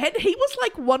could, and he was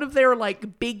like one of their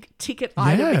like big ticket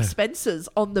item Yeah. expenses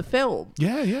on the film.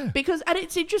 Yeah, yeah. Because, and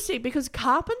it's interesting because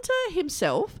Carpenter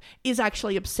himself is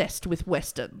actually obsessed with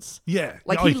Westerns. Yeah.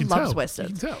 Like Oh, he you can loves tell.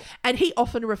 Westerns. You can tell. And he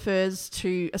often refers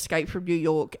to Escape from New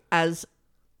York as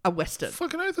a Western.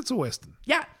 Fucking oath it's a Western.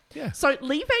 Yeah. Yeah. So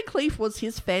Lee Van Cleef was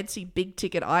his fancy big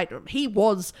ticket item. He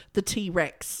was the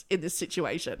T-Rex in this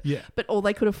situation. Yeah. But all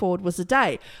they could afford was a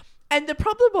day. And the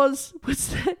problem was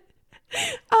that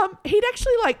he'd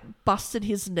actually like busted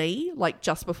his knee like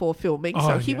just before filming.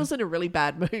 So Oh, he yeah. was in a really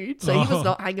bad mood. So he was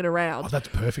not hanging around. Oh, that's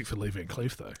perfect for Lee Van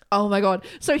Cleef, though. Oh my God.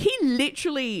 So he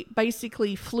literally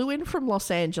basically flew in from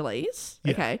Los Angeles,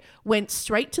 Yeah. okay, went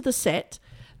straight to the set.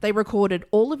 They recorded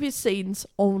all of his scenes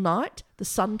all night. The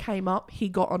sun came up. He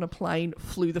got on a plane,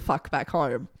 flew the fuck back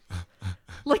home.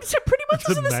 Like, so pretty much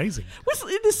That's was amazing. was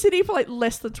in the city for like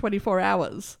less than 24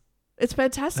 hours. It's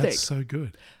fantastic. That's so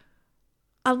good.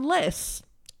 Unless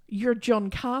you're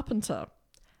John Carpenter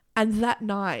and that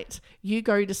night you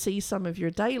go to see some of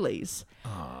your dailies.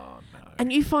 Oh, no.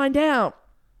 And you find out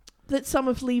that some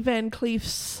of Lee Van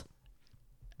Cleef's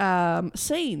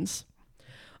scenes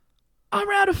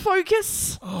are out of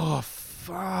focus. Oh,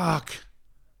 fuck.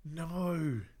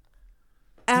 No.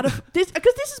 Out of this,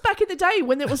 because this is back in the day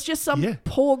when there was just some Yeah.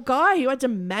 poor guy who had to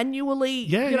manually,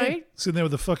 Yeah, you know, yeah. Sitting there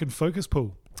with a fucking focus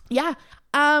pull. yeah,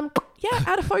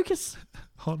 out of focus.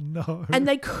 Oh, no. And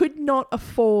they could not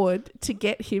afford to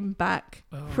get him back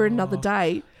for another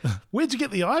day. Where'd you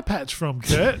get the eye patch from,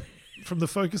 Kurt? From the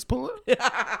focus puller? Damn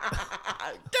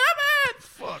it!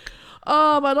 Fuck.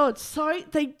 Oh my Lord. So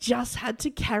they just had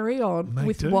to carry on They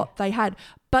with do. what they had.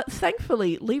 But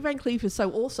thankfully, Lee Van Cleef is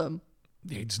so awesome.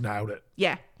 Yeah, he just nailed it.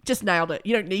 Yeah, just nailed it.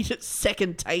 You don't need a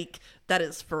second take. That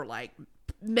is for like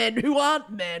men who aren't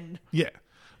men. Yeah.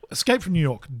 Escape from New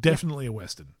York, definitely a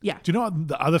Western. Yeah. Do you know what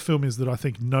the other film is that I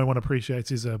think no one appreciates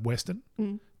is a Western?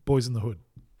 Boys in the Hood.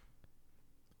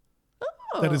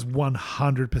 Oh. That is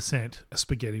 100% a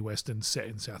spaghetti Western set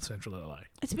in South Central LA.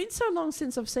 It's been so long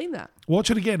since I've seen that.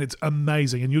 Watch it again. It's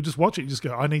amazing. And you'll just watch it. You just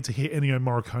go, I need to hear Ennio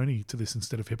Morricone to this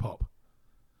instead of hip hop.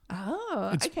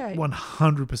 Oh, It's okay.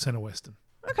 100% a Western.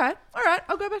 Okay. All right.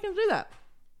 I'll go back and do that.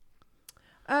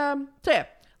 So yeah,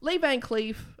 Lee Van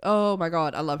Cleef. Oh my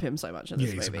God, I love him so much in this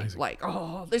Yeah, he's movie. amazing. Like,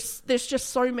 oh, there's just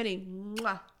so many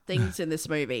things in this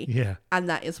movie. Yeah. And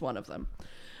that is one of them.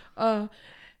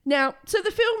 Now, so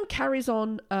the film carries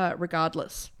on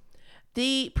regardless.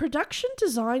 The production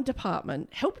design department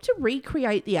helped to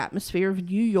recreate the atmosphere of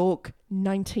New York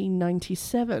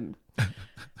 1997.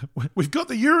 We've got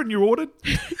the urine you ordered.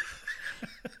 Pretty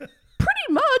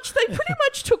much. They pretty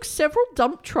much took several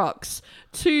dump trucks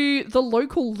to the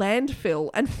local landfill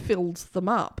and filled them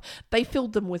up. They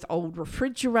filled them with old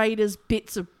refrigerators,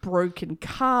 bits of broken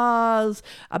cars,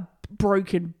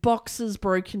 broken boxes,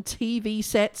 broken TV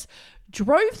sets,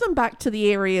 drove them back to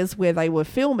the areas where they were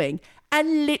filming,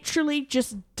 and literally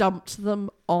just dumped them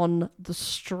on the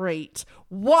street.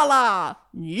 Voila!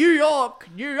 New York,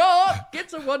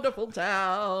 it's a wonderful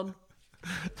town.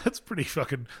 That's pretty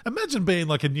fucking... Imagine being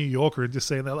like a New Yorker and just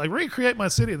saying that, like, recreate my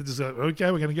city. And just go,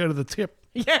 okay, we're going to go to the tip.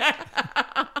 Yeah.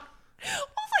 I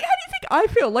was like, how do you think I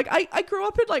feel? Like, I grew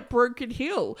up in, like, Broken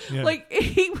Hill. Yeah. Like,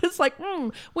 he was like,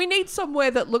 we need somewhere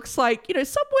that looks like, you know,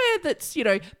 somewhere that's, you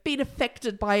know, been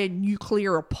affected by a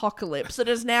nuclear apocalypse and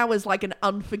is now like an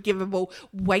unforgivable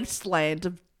wasteland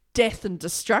of death and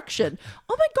destruction.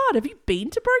 Oh my God, have you been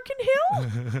to Broken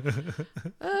Hill?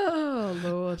 Oh,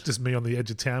 Lord. Just me on the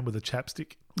edge of town with a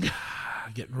chapstick.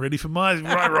 Getting ready for my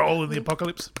role in the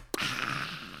apocalypse.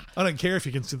 I don't care if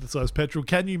you can synthesize petrol.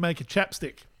 Can you make a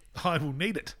chapstick? I will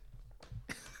need it.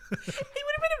 It would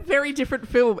have been a very different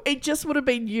film. It just would have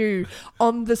been you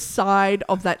on the side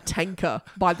of that tanker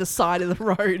by the side of the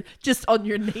road, just on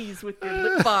your knees with your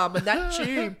lip balm and that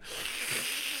tube.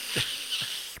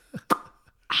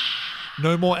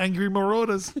 No more angry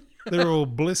marauders. They're all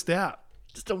blissed out.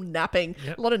 Just all napping.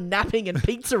 Yep. A lot of napping and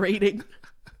pizza eating.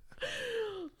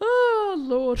 Oh,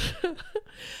 Lord.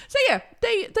 So, yeah,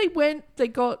 they went, they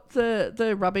got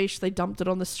the rubbish, they dumped it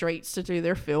on the streets to do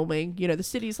their filming. You know, the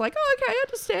city's like, oh, okay, I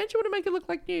understand. You want to make it look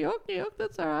like New York,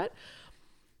 that's all right.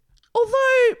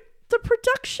 Although the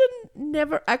production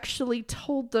never actually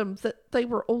told them that they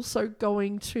were also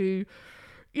going to,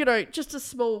 you know, just a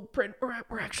small print,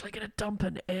 we're actually going to dump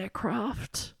an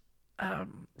aircraft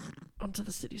onto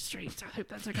the city streets. I hope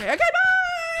that's okay. Okay,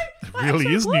 bye! It really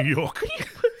is what? New York.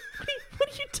 What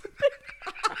are you doing?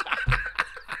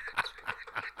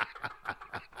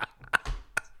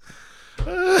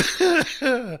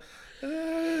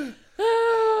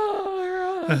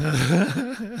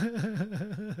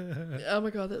 Oh my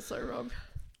God, that's so wrong.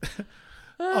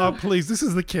 Oh, please, this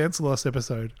is the Cancel Us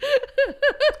episode.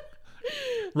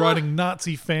 Writing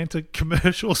Nazi Fanta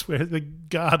commercials where the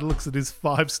guard looks at his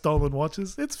 5 stolen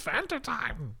watches. It's Fanta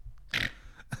time.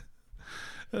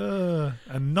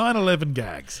 And 9/11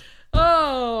 gags.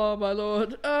 Oh my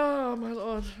Lord. Oh my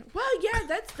Lord. Well, yeah,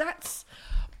 that's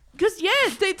because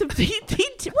the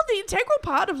integral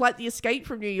part of like the escape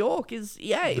from New York is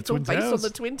it's all Twin based Towers. on the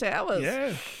Twin Towers.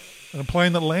 Yeah. And a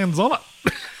plane that lands on it.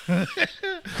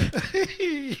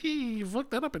 You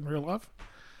fucked that up in real life.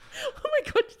 Oh my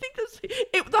God, do you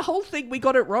think the whole thing, we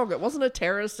got it wrong. It wasn't a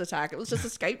terrorist attack. It was just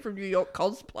Escape from New York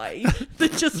cosplay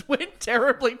that just went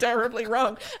terribly, terribly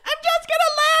wrong. I'm just going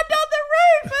to land on the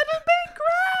roof. It'll be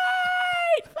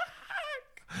great.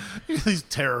 Fuck. These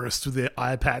terrorists with their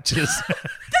eye patches. That's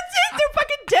it. Their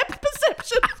fucking depth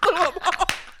perception blew them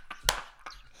off.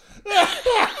 They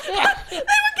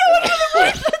were going on the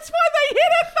roof. That's why they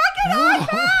hit a fucking eye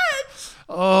patch.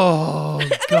 Oh, And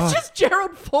God. it's just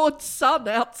Gerald Ford's son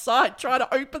outside trying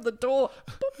to open the door.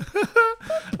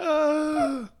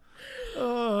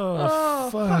 Oh,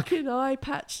 fuck. Fucking eye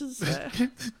patches there.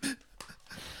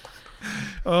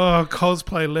 Oh,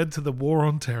 cosplay led to the war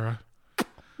on terror.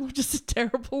 Just a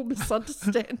terrible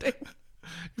misunderstanding.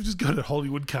 You've just got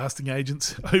Hollywood casting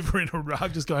agents over in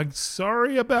Iraq just going,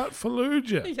 sorry about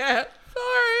Fallujah. Yeah,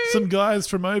 sorry. Some guys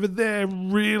from over there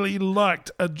really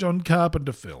liked a John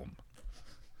Carpenter film.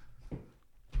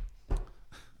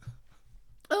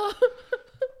 I'm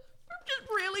just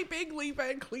really big Lee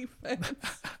Van Cleef fans.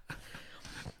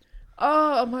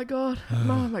 Oh my God.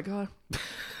 Oh my God.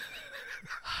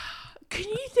 Can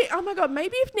you think, oh my God,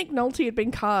 maybe if Nick Nolte had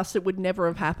been cast, it would never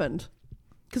have happened.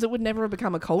 Because it would never have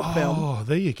become a cult film. Oh,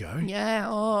 there you go. Yeah,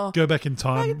 oh. Go back in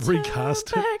time, recast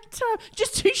it. Back time.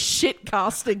 Just do shit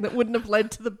casting that wouldn't have led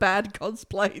to the bad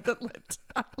cosplay that led to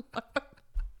that.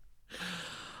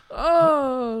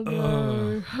 Oh,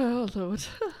 no. Oh, Lord.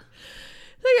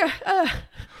 So, yeah,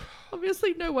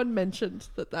 obviously no one mentioned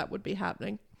that would be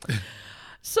happening.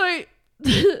 So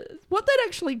what they'd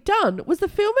actually done was the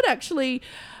film had actually,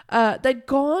 they'd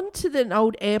gone to an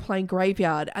old airplane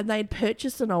graveyard and they'd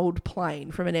purchased an old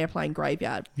plane from an airplane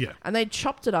graveyard. Yeah. And they'd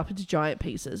chopped it up into giant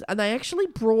pieces. And they actually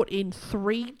brought in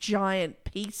 3 giant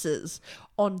pieces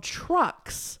on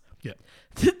trucks Yeah.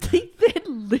 that they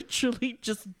then literally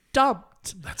just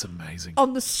dumped That's amazing.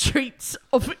 on the streets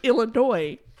of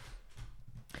Illinois.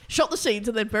 Shot the scenes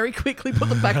and then very quickly put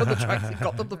them back on the trucks and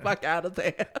got them the fuck out of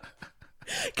there.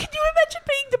 Can you imagine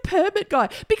being the permit guy?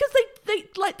 Because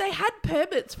they had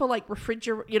permits for like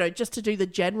refrigerator, just to do the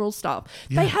general stuff.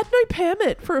 Yeah. They had no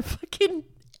permit for a fucking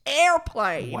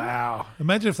airplane. Wow.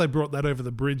 Imagine if they brought that over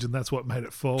the bridge and that's what made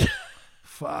it fall.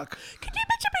 Fuck. Can you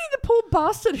imagine being the poor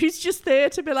bastard who's just there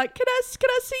to be like, can I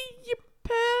see your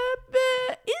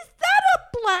permit? Is that a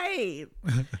plane?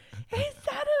 Is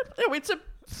that a... No, it's a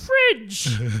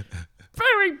fridge.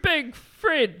 Very big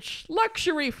fridge.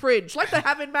 Luxury fridge. Like they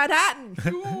have in Manhattan.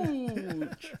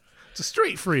 Huge. It's a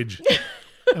street fridge.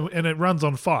 and it runs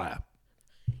on fire.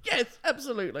 Yes,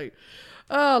 absolutely.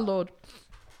 Oh, Lord.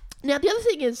 Now, the other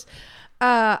thing is,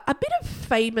 a bit of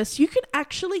famous, you can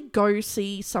actually go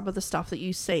see some of the stuff that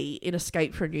you see in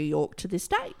Escape from New York to this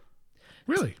day.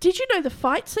 Really? Did you know the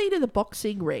fight scene in the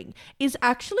boxing ring is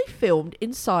actually filmed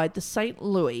inside the St.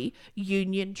 Louis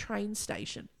Union train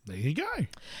station? There you go.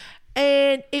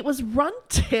 And it was run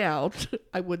down,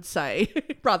 I would say,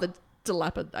 rather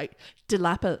Dilapidated.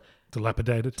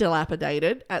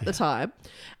 at the time.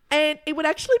 And it would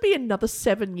actually be another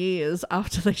 7 years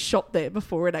after they shot there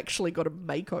before it actually got a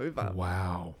makeover.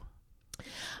 Wow.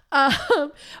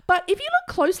 But if you look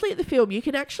closely at the film, you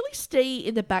can actually see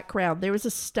in the background there is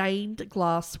a stained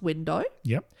glass window.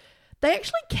 Yep. They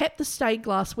actually kept the stained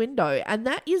glass window, and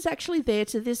that is actually there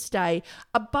to this day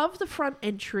above the front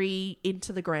entry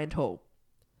into the Grand Hall.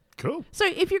 Cool. So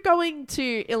if you're going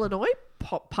to Illinois,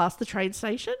 pop past the train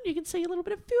station, you can see a little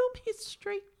bit of film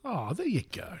history. Oh, there you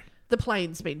go. The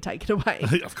plane's been taken away.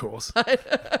 Of course.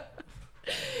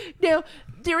 Now,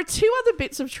 there are two other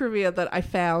bits of trivia that I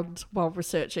found while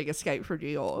researching Escape from New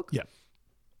York. Yep.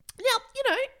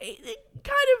 Now,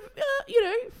 kind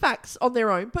of, facts on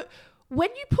their own, but when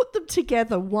you put them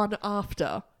together one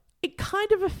after, it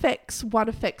kind of affects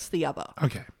the other.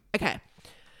 Okay. Okay.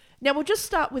 Now, we'll just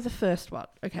start with the first one.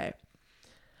 Okay.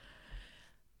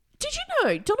 Did you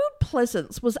know Donald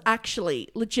Pleasance was actually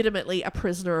legitimately a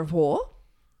prisoner of war?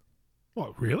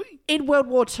 What, really? In World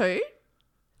War II?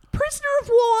 Prisoner of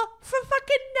war for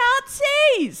fucking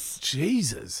Nazis!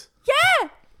 Jesus. Yeah!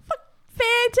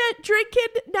 Fanta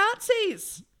drinking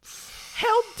Nazis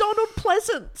held Donald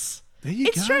Pleasance. There you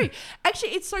It's go. true.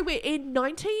 Actually, it's so weird. In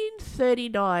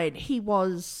 1939, he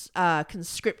was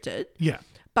conscripted, Yeah.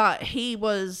 but he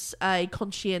was a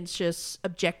conscientious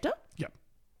objector. Yep.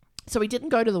 So he didn't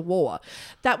go to the war.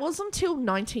 That was until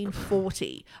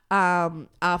 1940,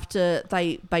 after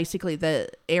the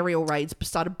aerial raids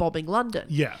started bombing London.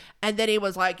 Yeah. And then he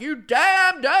was like, "You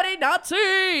damn dirty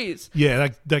Nazis!" Yeah,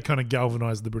 that kind of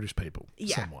galvanized the British people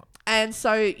somewhat. And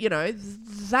so,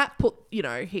 that put,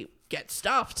 he gets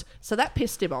stuffed. So that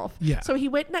pissed him off. Yeah. So he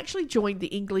went and actually joined the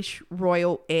English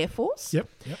Royal Air Force. Yep.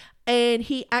 And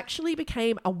he actually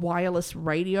became a wireless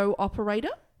radio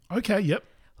operator. Okay, yep.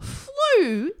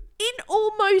 Flew in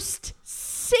almost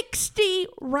 60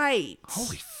 raids.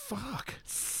 Holy fuck.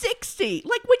 60.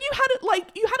 Like when you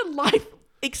had a life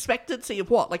expectancy of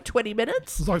what, like 20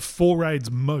 minutes? It's like 4 raids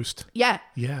most. Yeah.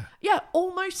 Yeah. Yeah,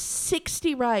 almost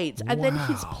 60 raids. And then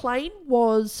his Wow. plane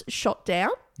was shot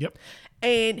down. Yep.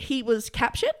 And he was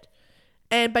captured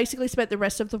and basically spent the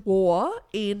rest of the war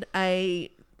in a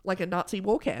Nazi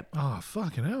war camp. Oh,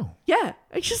 fucking hell. Yeah.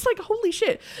 It's just like, holy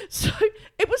shit. So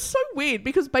it was so weird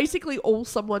because basically all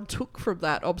someone took from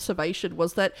that observation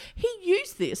was that he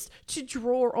used this to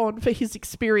draw on for his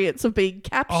experience of being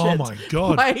captured Oh my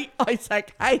God. by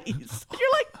Isaac Hayes. And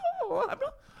you're like, oh, I'm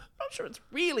not sure it's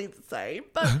really the same,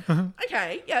 but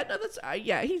okay. Yeah, no, that's,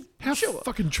 he's How sure.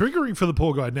 fucking triggering for the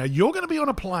poor guy. Now, you're going to be on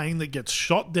a plane that gets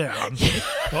shot down.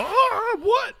 Oh,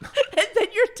 what? And then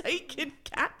you're taken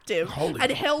captive Holy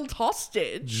and held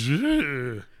hostage.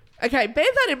 Ugh. Okay, bear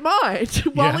that in mind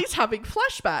while Yeah. he's having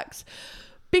flashbacks.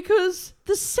 Because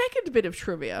the second bit of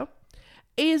trivia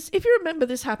is, if you remember,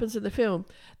 this happens in the film,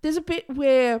 there's a bit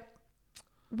where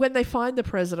when they find the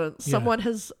president, someone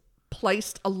has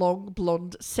placed a long,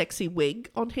 blonde, sexy wig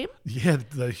on him. Yeah,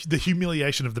 the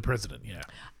humiliation of the president, yeah.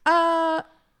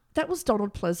 That was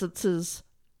Donald Pleasance's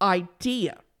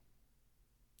idea.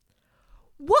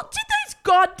 What did those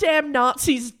goddamn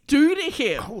Nazis do to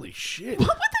him? Holy shit. What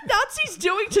were the Nazis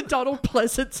doing to Donald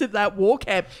Pleasance in that war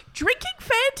camp? Drinking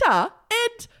Fanta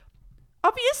and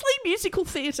obviously musical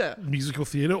theatre. Musical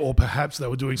theatre, or perhaps they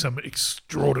were doing some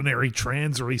extraordinary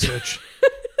trans research.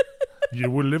 You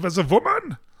will live as a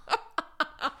woman?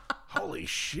 Holy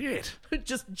shit.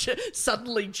 Just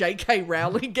suddenly J.K.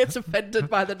 Rowling gets offended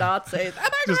by the Nazis. Oh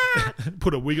my God! Just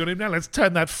put a wig on him now. Let's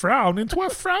turn that frown into a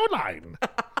Fraulein.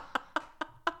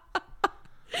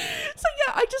 So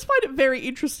yeah, I just find it very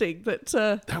interesting that,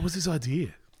 That was his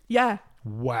idea. yeah.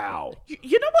 Wow.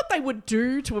 You know what they would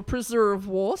do to a prisoner of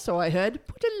war, so I heard?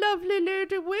 Put a lovely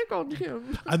lady wig on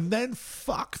him. And then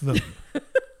fuck them.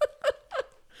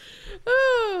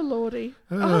 Oh, Lordy.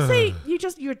 Oh, see,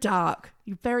 you're dark.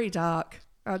 You're very dark,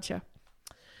 aren't you?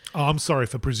 Oh, I'm sorry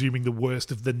for presuming the worst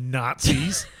of the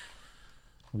Nazis.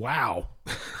 Wow.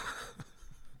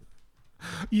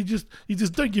 You just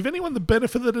don't give anyone the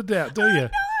benefit of the doubt, do you? No.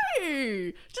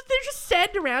 They're just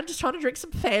standing around just trying to drink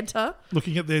some Fanta.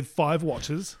 Looking at their 5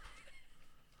 watches.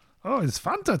 Oh, it's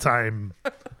Fanta time.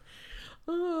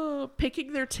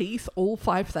 Picking their teeth, all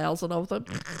 5,000 of them.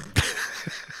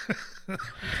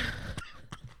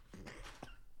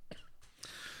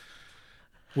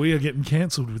 We are getting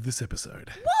cancelled with this episode.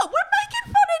 What? We're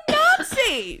making fun of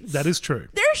Nazis. That is true.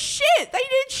 They're shit. They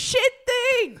did shit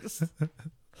things.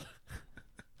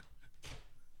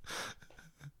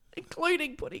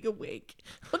 including putting a wig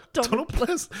on Donald Donald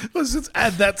Pleasance. Pleasance. Let's just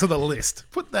add that to the list.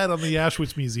 Put that on the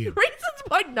Auschwitz Museum. Reasons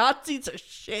why Nazis are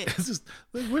shit. It's just,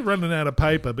 we're running out of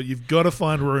paper, but you've got to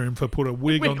find room for put a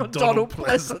wig on Donald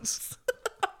Pleasance.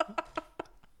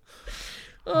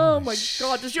 Oh my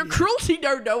God, does your cruelty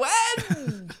know no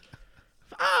end?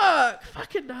 Fuck.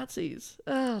 Fucking Nazis.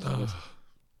 Oh, Lord.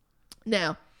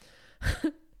 Now,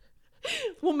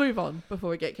 we'll move on before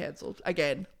we get cancelled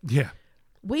again. Yeah.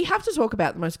 We have to talk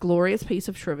about the most glorious piece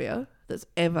of trivia that's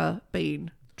ever been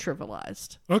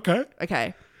trivialized. Okay.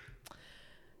 Okay.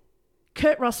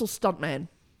 Kurt Russell stuntman.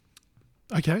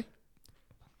 Okay.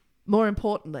 More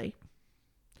importantly,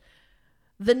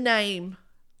 the name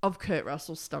of Kurt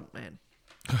Russell stuntman.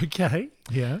 Okay.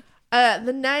 Yeah.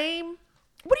 The name.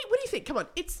 What do you think? Come on,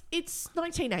 it's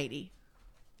 1980.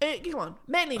 Come on,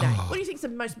 manly name. What do you think's the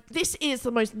most? This is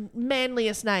the most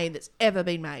manliest name that's ever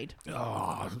been made.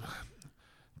 Oh,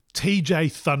 TJ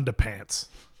Thunderpants.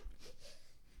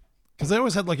 Because they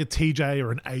always had like a TJ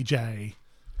or an AJ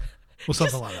or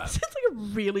something like that. Sounds like a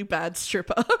really bad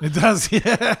stripper. It does,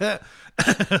 yeah.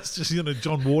 It's just in a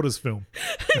John Waters film.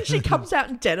 She comes out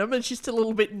in denim and she's still a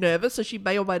little bit nervous, so she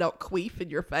may or may not queef in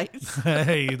your face.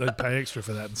 Hey, they pay extra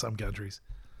for that in some countries.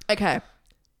 Okay,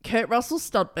 Kurt Russell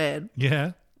stuntman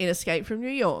Yeah. in Escape from New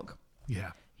York.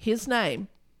 Yeah. His name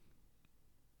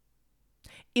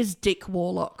is Dick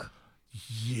Warlock.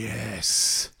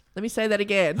 Yes. Let me say that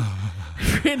again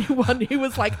for anyone who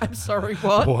was like, I'm sorry,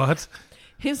 what? What?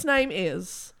 His name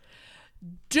is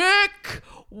Dick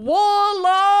Warlock.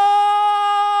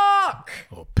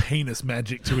 Or penis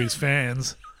magic to his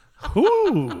fans.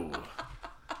 Ooh.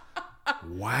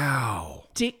 Wow.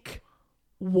 Dick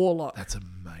Warlock. That's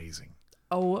amazing.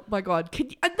 Oh my God.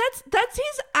 And that's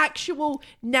his actual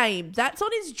name. That's on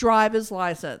his driver's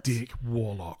license. Dick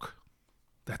Warlock.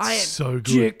 That's I am so good.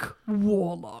 Dick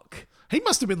Warlock. He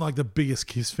must have been like the biggest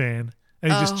Kiss fan.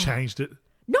 And he just changed it.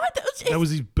 No, That was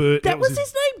his birth. That was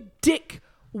his name, Dick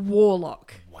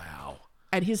Warlock. Wow.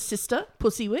 And his sister,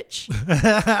 Pussy Witch. You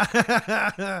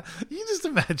just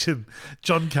imagine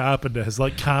John Carpenter has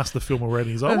like cast the film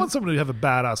already. He's like, I want someone to have a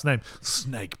badass name.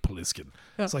 Snake Plissken.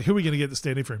 It's like, who are we going to get to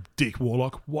stand in for him? Dick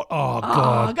Warlock. What? Oh,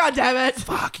 God. Oh, God damn it.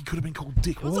 Fuck, he could have been called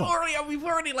Dick We've Warlock.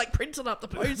 already like printed up the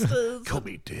posters. Call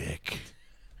me Dick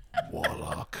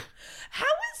Warlock. How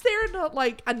is there not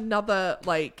like another,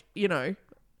 like, you know,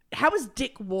 how is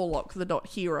Dick Warlock the not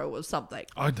hero or something?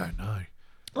 I don't know.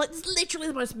 Like, it's literally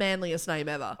the most manliest name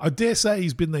ever. I dare say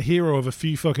he's been the hero of a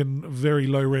few fucking very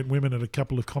low rent women at a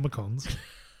couple of Comic Cons.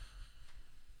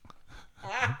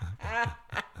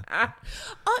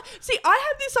 See, I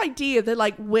have this idea that,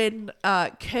 like, when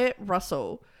Kurt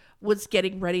Russell was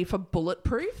getting ready for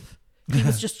Bulletproof, he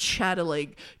was just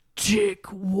channeling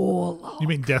Dick Warlock. You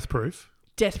mean Death Proof?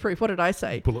 Death Proof. What did I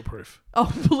say? Bulletproof.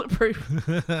 Oh, Bulletproof.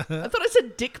 I thought I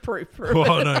said Dick Proof. For a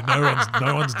Oh, minute.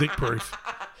 no one's Dick Proof.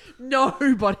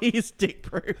 Nobody is Dick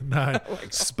Proof. No.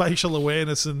 Spatial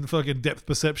awareness and fucking depth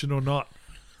perception or not.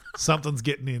 Something's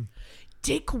getting in.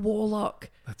 Dick Warlock.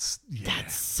 That's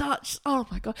Such, oh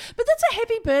my God. But that's a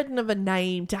heavy burden of a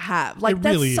name to have. Like, It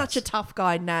that's really such is. a tough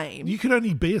guy name. You could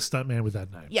only be a stuntman with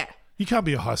that name. Yeah. You can't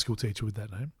be a high school teacher with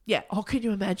that name. Yeah. Oh, can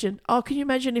you imagine? Oh, can you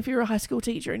imagine if you're a high school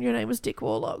teacher and your name was Dick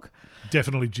Warlock?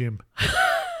 Definitely Jim.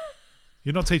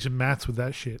 You're not teaching maths with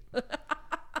that shit.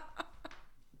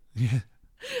 Yeah.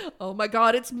 Oh my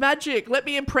God, it's magic. Let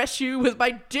me impress you with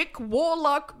my Dick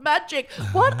Warlock magic.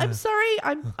 What? I'm sorry.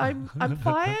 I'm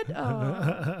fired.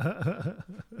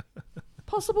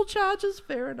 Possible charges.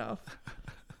 Fair enough.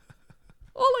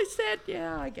 All I said.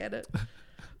 Yeah, I get it.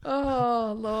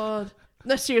 Oh Lord.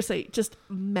 No, seriously, just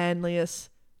manliest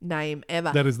name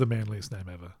ever. That is the manliest name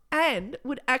ever. And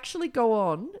would actually go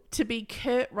on to be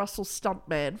Kurt Russell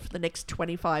stuntman for the next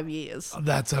 25 years. Oh,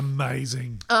 that's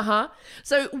amazing.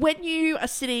 So when you are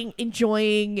sitting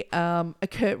enjoying a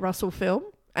Kurt Russell film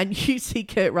and you see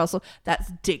Kurt Russell,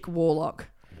 that's Dick Warlock.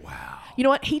 Wow. You know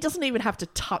what? He doesn't even have to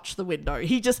touch the window.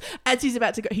 He just, as he's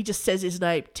about to go, he just says his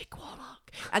name, Dick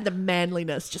Warlock. And the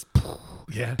manliness just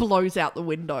Yeah. blows out the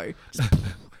window. Just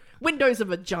windows of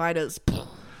vaginas.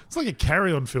 It's like a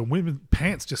carry-on film. Women's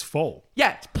pants just fall.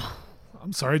 Yeah.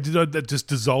 I'm sorry, that just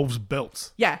dissolves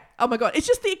belts. Yeah. Oh my God. It's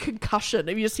just the concussion.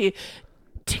 If you just hear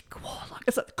Dick Warlock,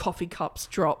 it's like coffee cups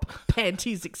drop,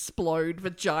 panties explode,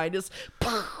 vaginas.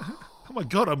 Oh my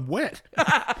God, I'm wet.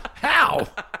 How?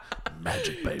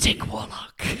 Magic, baby. Dick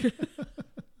Warlock.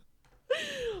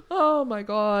 Oh my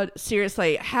God.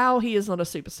 Seriously, how he is not a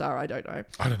superstar, I don't know.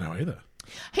 I don't know either.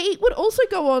 He would also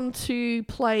go on to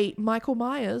play Michael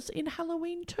Myers in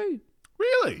Halloween 2.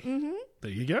 Really? Mm-hmm.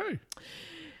 There you go.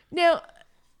 Now,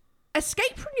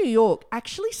 Escape from New York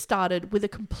actually started with a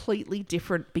completely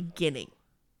different beginning.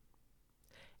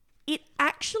 It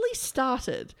actually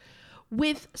started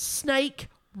with Snake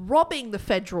robbing the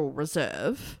Federal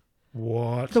Reserve.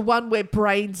 What? The one where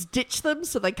brains ditch them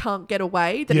so they can't get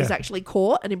away, that he's Yeah. actually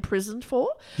caught and imprisoned for.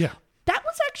 Yeah. That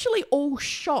was actually all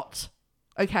shot,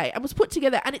 okay, and was put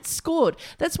together, and it's scored.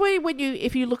 That's why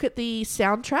if you look at the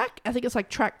soundtrack, I think it's like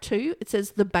track 2, it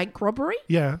says The Bank Robbery.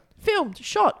 Yeah. Filmed,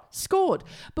 shot, scored.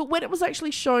 But when it was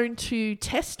actually shown to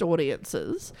test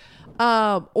audiences,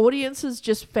 audiences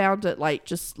just found it like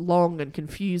just long and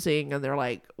confusing, and they're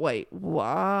like, wait,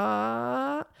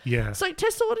 what? Yeah. So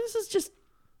test audiences just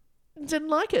didn't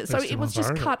like it. So They still it was want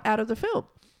just to cut out of the film.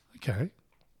 Okay.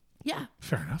 Yeah.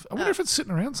 Fair enough. I wonder if it's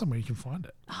sitting around somewhere you can find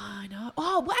it. I know.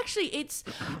 Oh, well, actually, it's.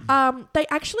 They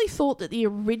actually thought that the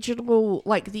original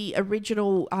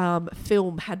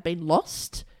film had been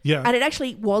lost. Yeah. And it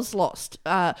actually was lost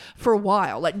for a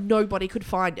while. Like, nobody could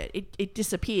find it. It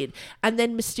disappeared. And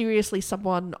then mysteriously,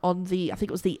 someone on I think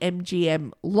it was the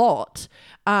MGM lot,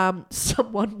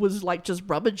 someone was like just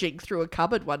rummaging through a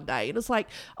cupboard one day. And it's like,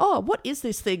 oh, what is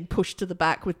this thing pushed to the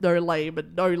back with no name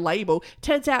and no label?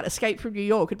 Turns out Escape from New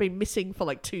York had been missing for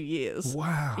like 2 years.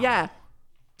 Wow. Yeah.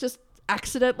 Just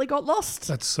accidentally got lost.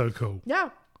 That's so cool.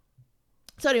 Yeah.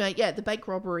 So anyway, yeah, the bank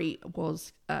robbery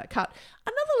was cut.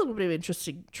 Another little bit of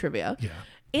interesting trivia. Yeah.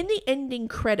 In the ending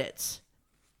credits,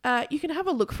 you can have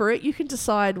a look for it. You can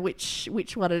decide which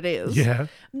one it is. Yeah.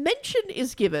 Mention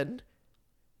is given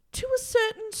to a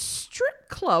certain strip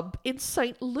club in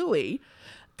St. Louis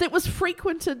that was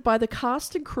frequented by the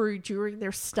cast and crew during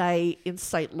their stay in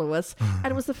St. Louis, and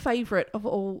it was the favourite of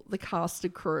all the cast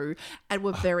and crew, and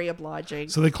were very obliging.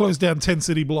 So they closed down 10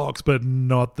 city blocks, but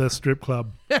not the strip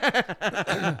club. Well,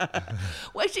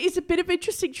 actually, it's a bit of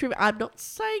interesting trivia. I'm not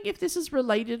saying if this is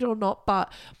related or not,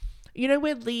 but you know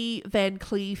where Lee Van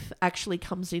Cleef actually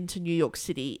comes into New York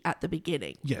City at the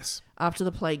beginning? Yes. After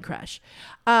the plane crash.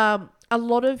 A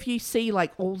lot of you see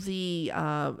like all the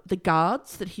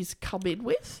guards that he's come in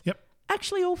with. Yep.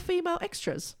 Actually all female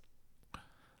extras.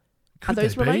 Could Are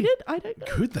those they be? related? I don't know.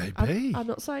 Could they be? I'm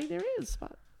not saying there is,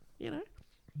 but you know.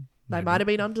 They might have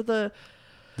been under the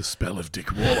spell of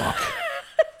Dick Warlock.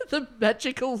 the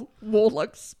magical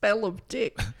warlock spell of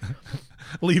Dick.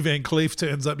 Lee Van Cleef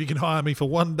turns up. You can hire me for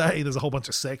one day. There's a whole bunch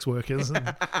of sex workers.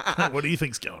 And what do you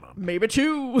think's going on? Maybe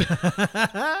two.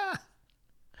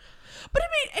 But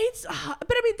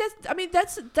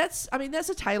that's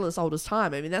a tale as old as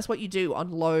time. I mean, that's what you do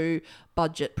on low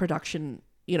budget production,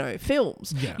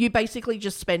 films. Yeah. You basically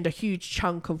just spend a huge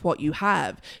chunk of what you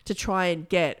have to try and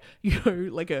get,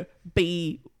 like a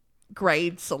B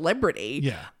grade celebrity.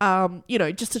 Yeah.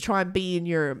 Just to try and be in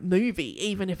your movie,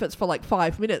 even if it's for like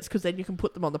 5 minutes, because then you can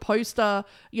put them on the poster.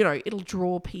 It'll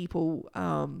draw people.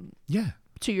 Yeah.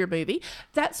 To your movie.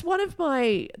 That's one of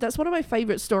my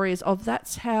favorite stories of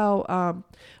that's how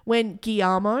when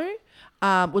Guillermo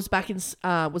was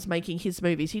making his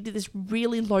movies, he did this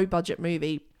really low budget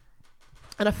movie,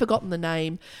 and I've forgotten the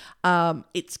name.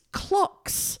 It's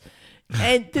Clocks.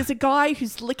 And there's a guy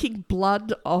who's licking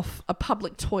blood off a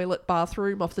public toilet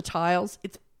bathroom off the tiles.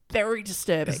 It's very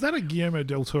disturbing. Is that a Guillermo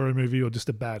del Toro movie or just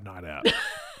a bad night out?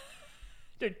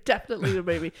 No, definitely a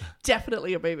movie.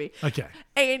 Definitely a movie. Okay.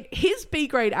 And his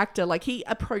B-grade actor, like, he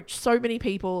approached so many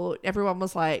people. Everyone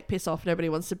was like, piss off. Nobody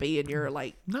wants to be in your,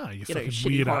 like, No, you fucking fucking shitty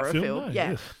weird art horror film. film. No,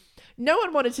 Yeah. yes. No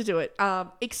one wanted to do it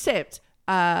except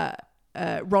Ron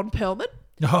Perlman.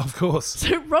 Oh, of course.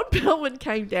 So Ron Perlman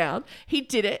came down. He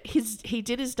did it. He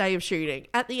did his day of shooting.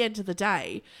 At the end of the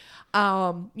day,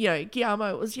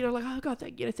 Guillermo was, like, oh God,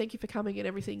 thank you for coming and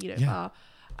everything, Yeah.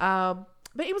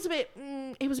 But he was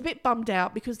a bit bummed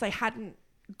out because they hadn't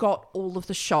got all of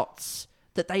the shots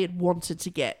that they had wanted to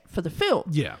get for the film.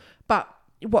 Yeah. But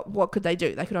what could they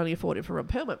do? They could only afford it for Ron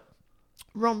Perlman.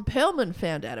 Ron Perlman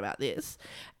found out about this,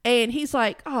 and he's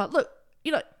like, "Oh, look,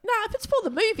 if it's for the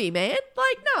movie, man,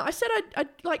 like, no, I said I'd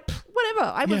like,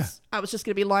 whatever. I was just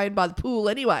going to be lying by the pool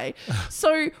anyway."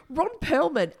 So Ron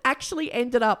Perlman actually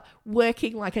ended up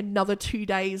working like another 2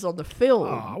 days on the film.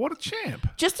 Oh, what a champ.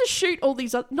 Just to shoot all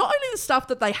these, not only the stuff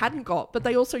that they hadn't got, but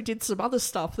they also did some other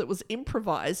stuff that was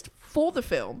improvised for the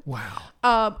film. Wow.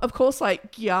 Of course,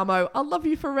 like, Guillermo, I'll love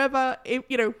you forever.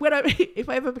 If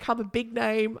I ever become a big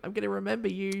name, I'm going to remember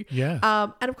you. Yeah.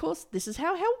 And of course, this is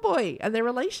how Hellboy and their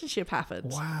relationship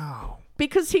happened. Wow.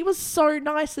 Because he was so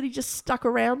nice that he just stuck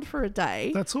around for a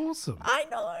day. That's awesome. I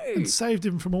know. And saved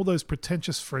him from all those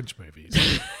pretentious French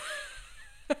movies.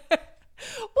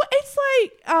 Well, it's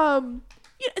like,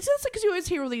 it's just because you always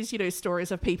hear all these,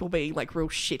 stories of people being like real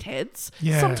shitheads.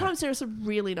 Yeah. Sometimes there are some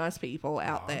really nice people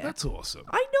out there. That's awesome.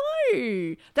 I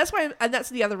know. That's why, and that's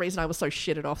the other reason I was so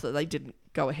shitted off that they didn't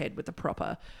go ahead with the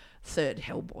proper third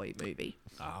Hellboy movie.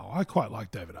 Oh, I quite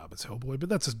like David Harbour's Hellboy, but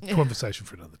that's a conversation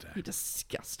for another day. You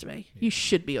disgust me. You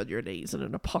should be on your knees in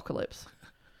an apocalypse.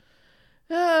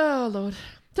 Oh, Lord.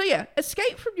 So, yeah,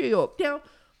 Escape from New York. Now,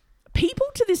 people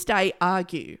to this day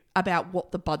argue about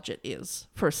what the budget is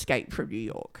for Escape from New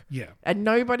York. Yeah. And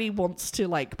nobody wants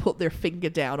to, put their finger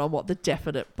down on what the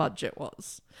definite budget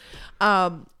was.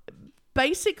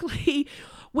 Basically,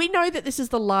 we know that this is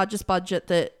the largest budget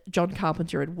that John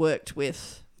Carpenter had worked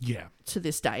with to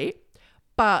this day.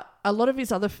 But a lot of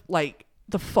his other,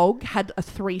 The Fog had a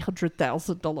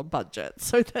 $300,000 budget.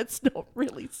 So that's not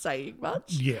really saying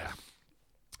much. Yeah.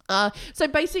 So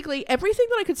basically, everything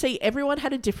that I could see, everyone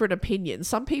had a different opinion.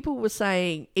 Some people were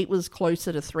saying it was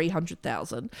closer to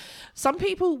 $300,000. Some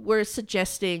people were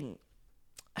suggesting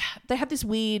they have this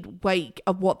weird way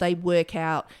of what they work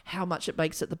out, how much it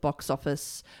makes at the box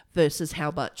office versus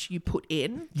how much you put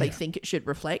in. They think it should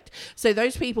reflect. So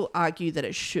those people argue that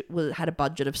it had a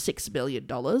budget of $6 million.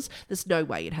 There's no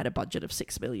way it had a budget of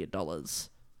 $6 million,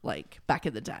 back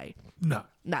in the day. No.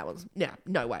 No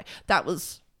way. That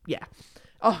was,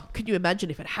 Oh, can you imagine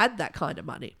if it had that kind of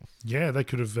money? Yeah, they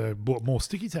could have bought more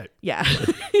sticky tape. Yeah.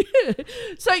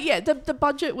 So, the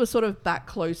budget was sort of back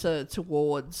closer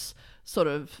towards sort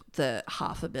of the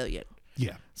 $500,000.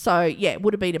 Yeah. So, it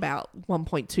would have been about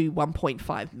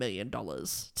 $1.5 million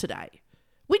today,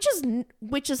 which is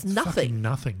nothing. Fucking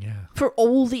nothing, yeah. For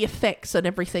all the effects and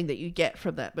everything that you get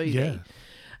from that movie. Yeah.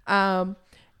 Now,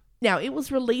 it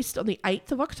was released on the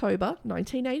 8th of October,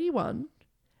 1981,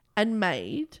 and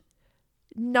made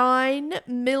 $9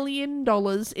 million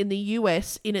in the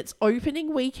US in its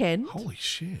opening weekend. Holy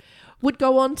shit. Would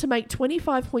go on to make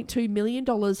 $25.2 million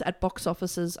at box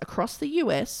offices across the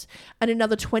US and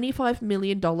another $25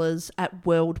 million at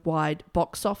worldwide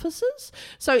box offices.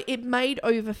 So it made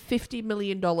over $50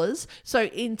 million. So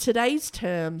in today's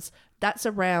terms, that's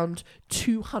around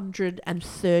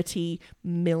 $230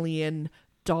 million.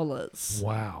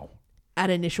 Wow. At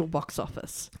initial box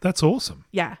office. That's awesome.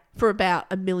 Yeah, for about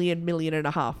 $1.5 million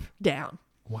down.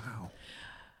 Wow.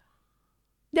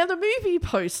 Now, the movie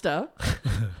poster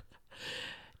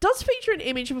does feature an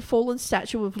image of a fallen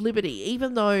Statue of Liberty,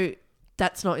 even though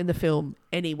that's not in the film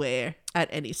anywhere at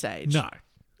any stage. No.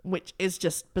 Which is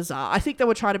just bizarre. I think they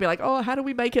were trying to be like, oh, how do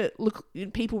we make it look,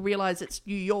 people realize it's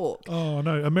New York? Oh,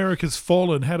 no. America's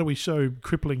fallen. How do we show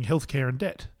crippling healthcare and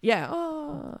debt? Yeah.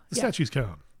 Oh. The statues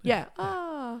can't. Yeah.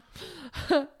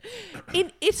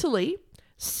 In Italy,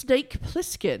 Snake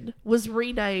Plissken was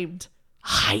renamed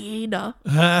Hyena.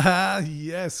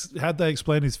 Yes. How'd they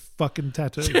explain his fucking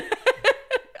tattoo?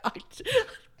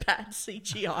 Bad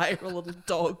CGI for a little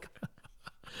dog.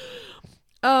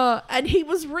 And he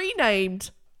was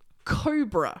renamed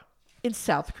Cobra in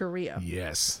South Korea.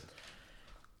 Yes.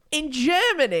 In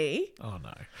Germany... Oh,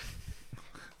 no.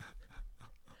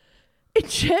 In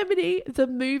Germany, the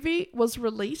movie was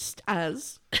released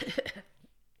as...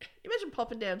 Imagine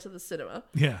popping down to the cinema.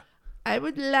 Yeah. I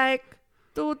would like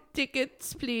 2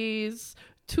 tickets, please,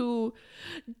 to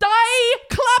Die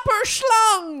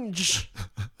Klapperschlange.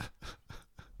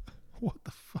 What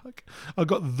the fuck? I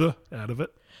got the out of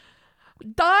it.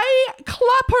 Die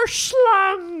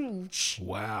Klapperschlange.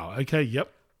 Wow. Okay,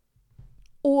 yep.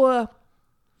 Or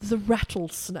the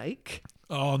Rattlesnake.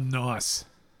 Oh, nice.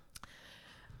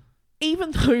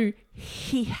 Even though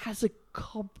he has a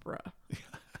cobra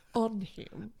on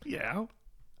him. Yeah.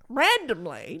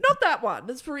 Randomly. Not that one.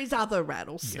 It's for his other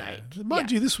rattlesnake. Yeah.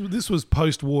 Mind you, this was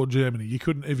post-war Germany. You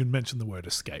couldn't even mention the word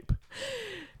escape.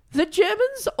 The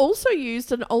Germans also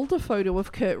used an older photo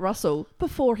of Kurt Russell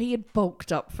before he had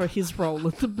bulked up for his role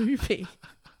in the movie.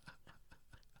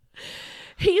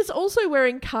 He is also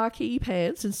wearing khaki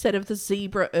pants instead of the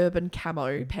zebra urban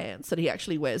camo pants that he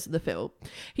actually wears in the film.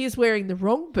 He is wearing the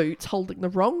wrong boots, holding the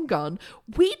wrong gun,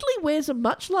 weirdly wears a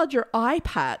much larger eye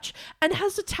patch, and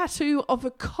has a tattoo of a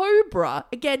cobra,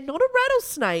 again, not a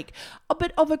rattlesnake,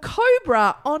 but of a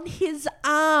cobra on his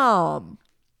arm.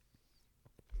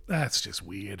 That's just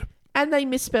weird. And they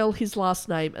misspell his last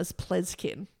name as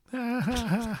Pleskin. So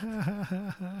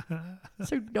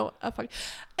not a fucking...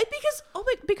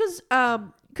 Because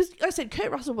like I said, Kurt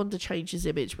Russell wanted to change his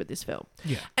image with this film.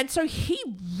 Yeah. And so he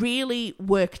really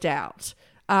worked out.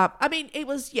 I mean, it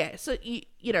was, so,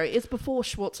 you know, it's before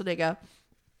Schwarzenegger.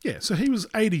 Yeah, so he was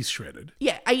 80s shredded.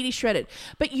 Yeah, 80 shredded.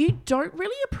 But you don't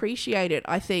really appreciate it,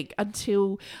 I think,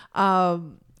 until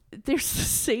there's the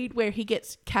scene where he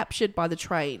gets captured by the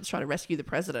trains trying to rescue the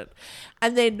president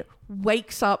and then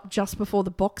wakes up just before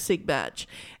the boxing match.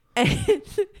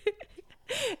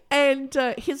 And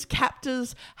his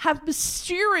captors have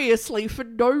mysteriously, for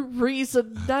no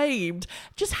reason named,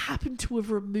 just happened to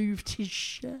have removed his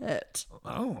shirt.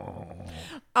 Oh.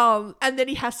 And then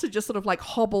he has to just sort of like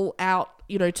hobble out,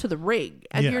 to the ring.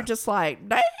 And Yeah. you're just like,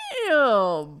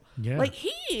 damn. Yeah. Like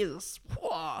he is.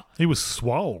 He was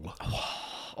swole.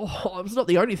 Oh, it was not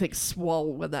the only thing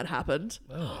swole when that happened.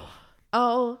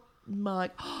 Oh my.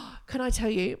 Can I tell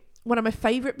you, one of my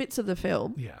favourite bits of the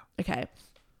film, Yeah. okay,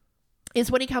 is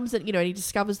when he comes in, and he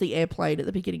discovers the airplane at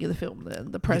the beginning of the film.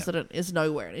 The president is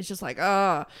nowhere, and he's just like,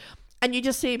 ah. And you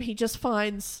just see him, he just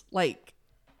finds, like,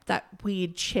 that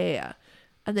weird chair,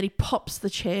 and then he pops the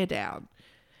chair down.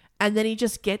 And then he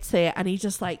just gets there, and he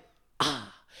just like,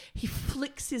 he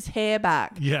flicks his hair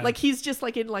back. Yeah. Like he's just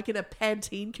like in a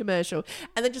Pantene commercial,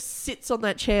 and then just sits on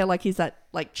that chair like he's that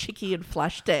like Chicky and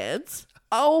Flashdance.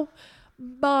 Oh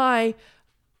my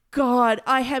God,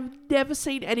 I have never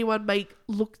seen anyone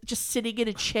look just sitting in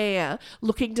a chair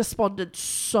looking despondent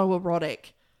so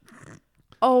erotic.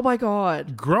 Oh my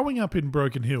God. Growing up in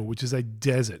Broken Hill, which is a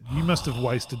desert, you must have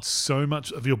wasted so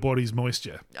much of your body's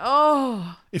moisture.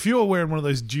 Oh. If you were wearing one of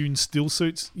those Dune still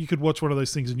suits, you could watch one of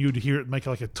those things and you'd hear it make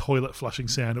like a toilet flushing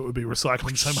sound. It would be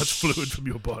recycling so much fluid from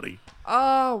your body.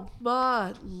 Oh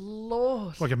my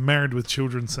Lord. Like a Married with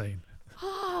Children scene.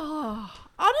 Oh,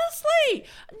 honestly,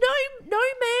 no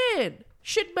man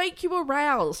should make you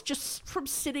aroused just from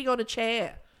sitting on a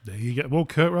chair. There you go. Well,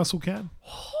 Kurt Russell can.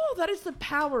 Oh, that is the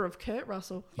power of Kurt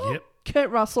Russell. Oh, Yep. Kurt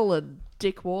Russell and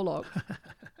Dick Warlock.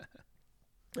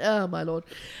 Oh, my Lord.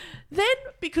 Then,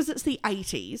 because it's the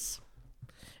 80s,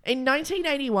 in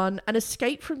 1981, an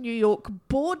Escape from New York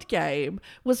board game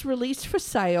was released for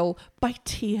sale by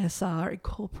TSR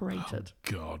Incorporated.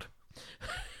 Oh, God.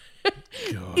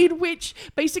 In which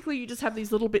basically you just have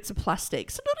these little bits of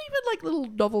plastic. So not even like little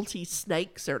novelty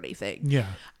snakes or anything. Yeah.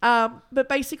 But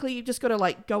basically you've just got to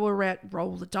like go around,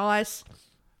 roll the dice.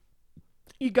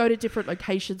 You go to different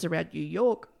locations around New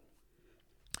York.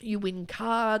 You win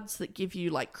cards that give you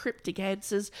like cryptic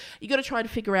answers. You got to try to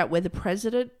figure out where the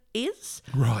president is.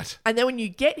 Right. And then when you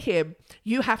get him,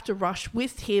 you have to rush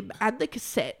with him and the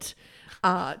cassette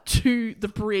to the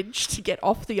bridge to get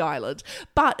off the island.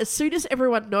 But as soon as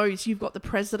everyone knows you've got the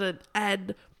president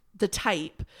and the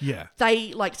tape, Yeah.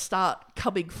 they like start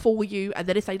coming for you. And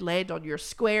then if they land on your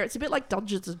square, it's a bit like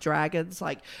Dungeons and Dragons.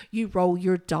 Like you roll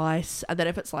your dice, and then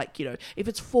if it's like, if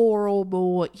it's 4 or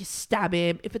more, you stab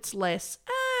him. If it's less,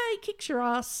 he kicks your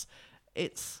ass.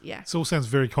 It's, yeah. This all sounds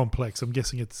very complex. I'm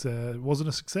guessing it wasn't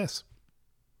a success.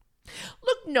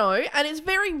 Look, no, and it's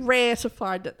very rare to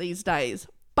find it these days.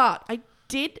 But I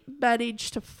did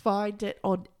manage to find it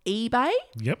on eBay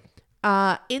Yep.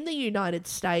 in the United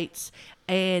States,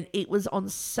 and it was on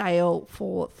sale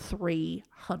for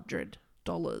 $300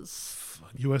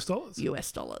 US dollars?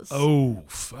 US dollars. Oh,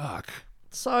 fuck.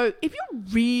 So if you're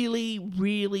really,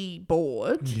 really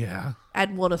bored Yeah.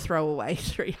 and want to throw away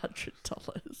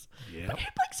 $300, Yeah. who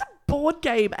makes a board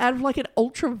game out of like an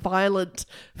ultra-violent,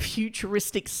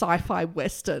 futuristic sci-fi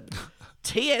western?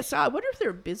 TSR. I wonder if they're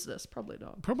in business. Probably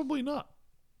not. Probably not.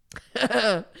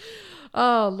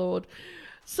 Oh, Lord.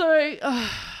 So, I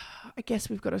guess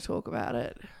we've got to talk about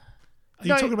it. Are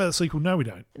you talking about the sequel? No, we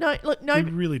don't. No, look, We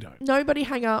really don't. nobody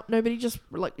hang up. Nobody just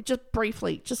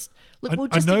briefly. Look, we'll I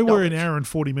just know we're an acknowledge. hour and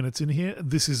 40 minutes in here.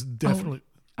 This is definitely...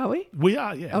 Are we? We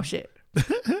are, yeah. Oh, shit.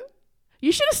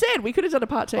 You should have said we could have done a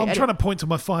part 2. I'm trying to point to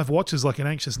my 5 watches like an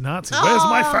anxious Nazi. Where's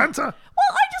my Fanta? Well,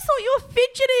 I just thought you were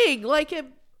fidgeting like a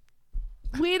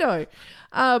weirdo.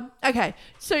 Okay,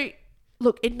 so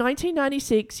look, in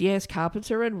 1996, yes,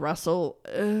 Carpenter and Russell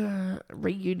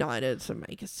reunited to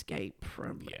make Escape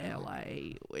from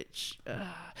LA, which...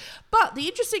 But the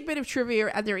interesting bit of trivia,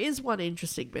 and there is one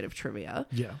interesting bit of trivia,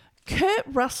 Yeah. Kurt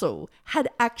Russell had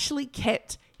actually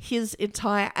kept his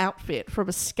entire outfit from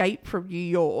Escape from New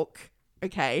York,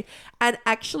 okay, and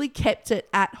actually kept it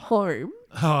at home.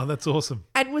 Oh, that's awesome.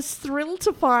 And was thrilled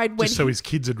to find when Just so his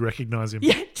kids would recognize him.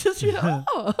 yeah, just have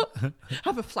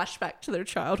a flashback to their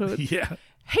childhood. Yeah.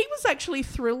 He was actually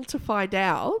thrilled to find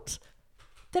out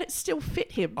that it still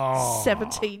fit him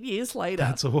 17 years later.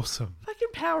 That's awesome. Fucking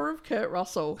power of Kurt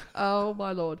Russell. Oh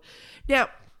my Lord. Now,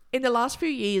 in the last few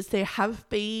years, there have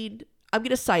been, I'm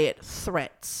going to say it,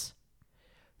 threats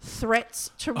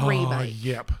to remake.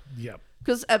 Yep.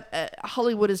 Because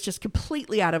Hollywood is just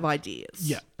completely out of ideas.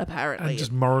 Yeah. Apparently. And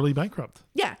just morally bankrupt.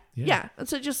 Yeah. And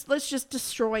so let's just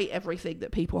destroy everything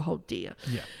that people hold dear.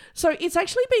 Yeah. So it's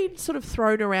actually been sort of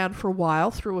thrown around for a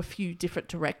while through a few different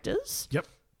directors. Yep.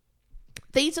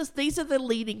 These are the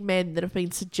leading men that have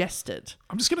been suggested.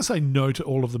 I'm just going to say no to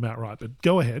all of them outright, but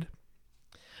go ahead.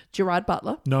 Gerard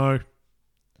Butler, No.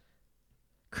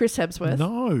 Chris Hemsworth.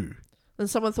 No. And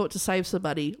someone thought to save some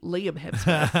money, Liam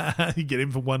Hemsworth. You get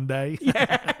him for one day.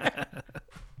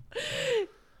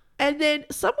 And then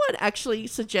someone actually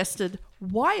suggested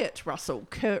Wyatt Russell,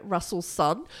 Kurt Russell's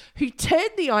son, who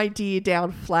turned the idea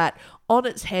down flat on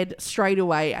its head straight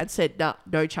away and said, nah,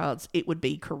 no chance, it would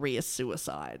be career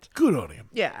suicide. Good on him.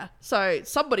 Yeah, so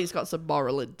somebody's got some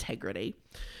moral integrity.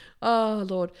 Oh,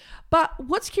 Lord. But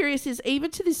what's curious is, even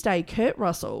to this day, Kurt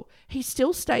Russell, he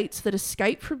still states that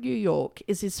Escape from New York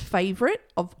is his favourite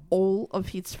of all of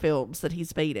his films that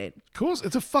he's been in. Of course,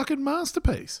 it's a fucking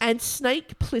masterpiece. And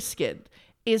Snake Plissken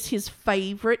is his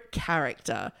favourite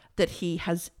character that he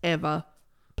has ever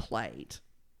played.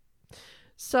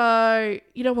 So,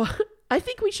 you know what? I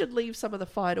think we should leave some of the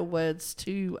final words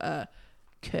to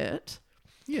Kurt.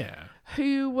 Yeah.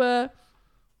 Who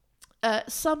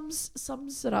sums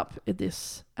it up in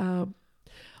this.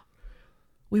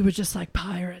 We were just like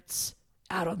pirates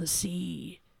out on the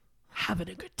sea, having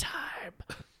a good time.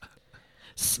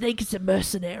 Snake is a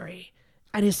mercenary,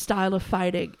 and his style of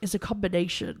fighting is a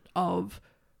combination of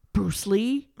Bruce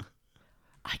Lee.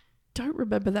 I don't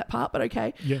remember that part, but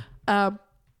okay. Yeah.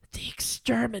 The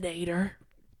Exterminator.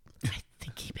 I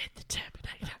think he meant the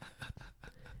Terminator.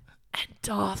 And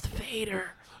Darth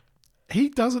Vader. He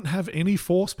doesn't have any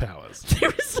force powers.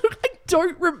 There is, I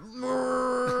don't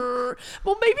remember.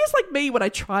 Well, maybe it's like me when I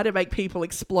try to make people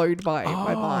explode my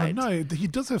mind. No, he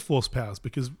does have force powers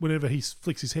because whenever he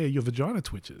flicks his hair, your vagina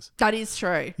twitches. That is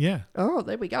true. Yeah. Oh,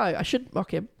 there we go. I shouldn't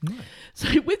mock him. No.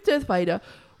 So with Darth Vader,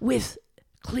 with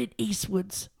Clint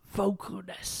Eastwood's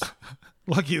vocalness.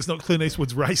 Lucky it's not Clint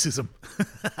Eastwood's racism.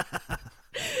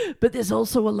 But there's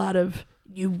also a lot of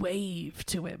new wave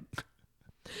to him.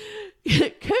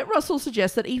 Kurt Russell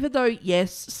suggests that even though,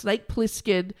 yes, Snake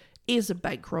Plissken is a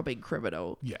bank-robbing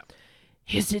criminal, Yeah.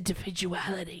 his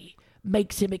individuality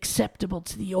makes him acceptable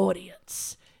to the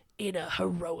audience in a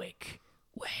heroic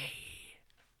way.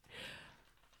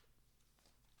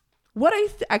 What I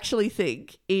actually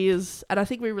think is, and I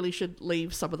think we really should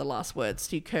leave some of the last words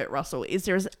to Kurt Russell, is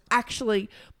there's an excellent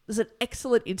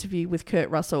interview with Kurt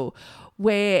Russell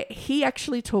where he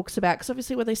actually talks about, because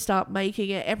obviously when they start making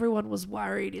it, everyone was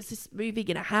worried, is this movie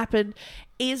going to happen?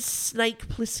 Is Snake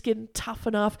Plissken tough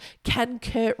enough? Can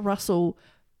Kurt Russell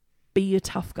be a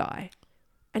tough guy?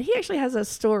 And he actually has a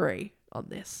story on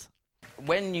this.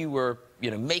 When you were,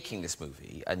 making this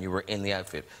movie and you were in the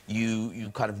outfit,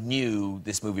 you kind of knew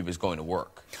this movie was going to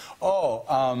work.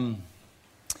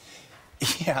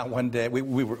 Yeah, one day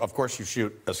we were, of course, you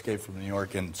shoot Escape from New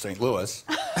York in St. Louis.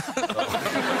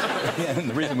 And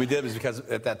the reason we did was because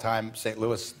at that time, St.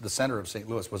 Louis, the center of St.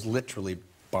 Louis, was literally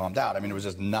bombed out. I mean, there was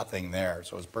just nothing there,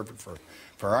 so it was perfect for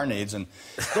our needs. And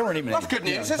there weren't even. That's good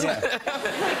news, isn't it?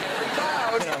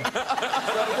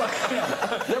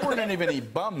 There weren't even any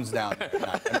bums down there.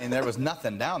 I mean, there was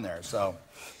nothing down there. So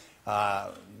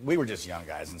we were just young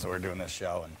guys, and so we were doing this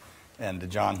show.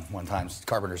 And John, one time,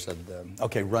 Carpenter said,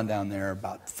 okay, run down there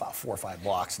about 4 or 5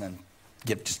 blocks, and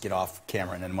then just get off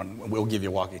camera, and then we'll give you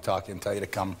a walkie-talkie and tell you to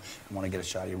come. I want to get a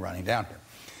shot of you running down here.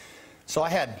 So I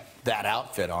had that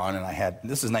outfit on, and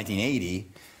this is 1980,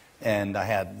 and I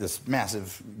had this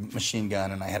massive machine gun,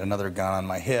 and I had another gun on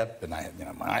my hip, and I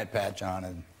had my eye patch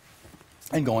on,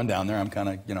 and going down there, I'm kind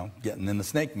of, getting in the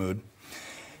Snake mood.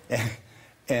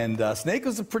 And Snake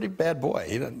was a pretty bad boy.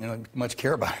 He didn't much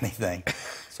care about anything.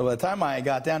 So by the time I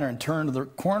got down there and turned the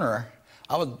corner,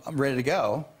 I'm ready to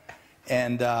go.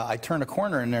 And I turned a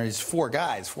corner, and there's 4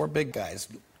 big guys,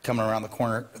 coming around the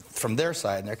corner from their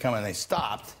side, and they're coming, and they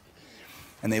stopped.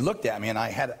 And they looked at me, and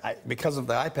because of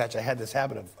the eye patch, I had this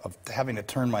habit of having to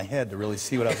turn my head to really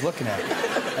see what I was looking at.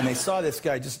 And they saw this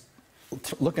guy just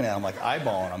looking at him, like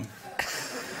eyeballing him.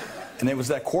 And it was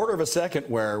that quarter of a second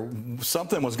where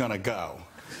something was going to go.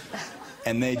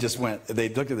 And they just went, they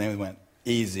looked at me and went,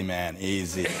 easy, man,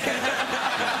 easy. We're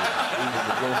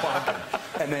walking.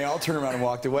 And they all turned around and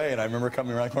walked away. And I remember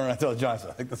coming around the corner, and I told John,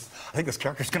 I think this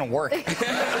character's going to work.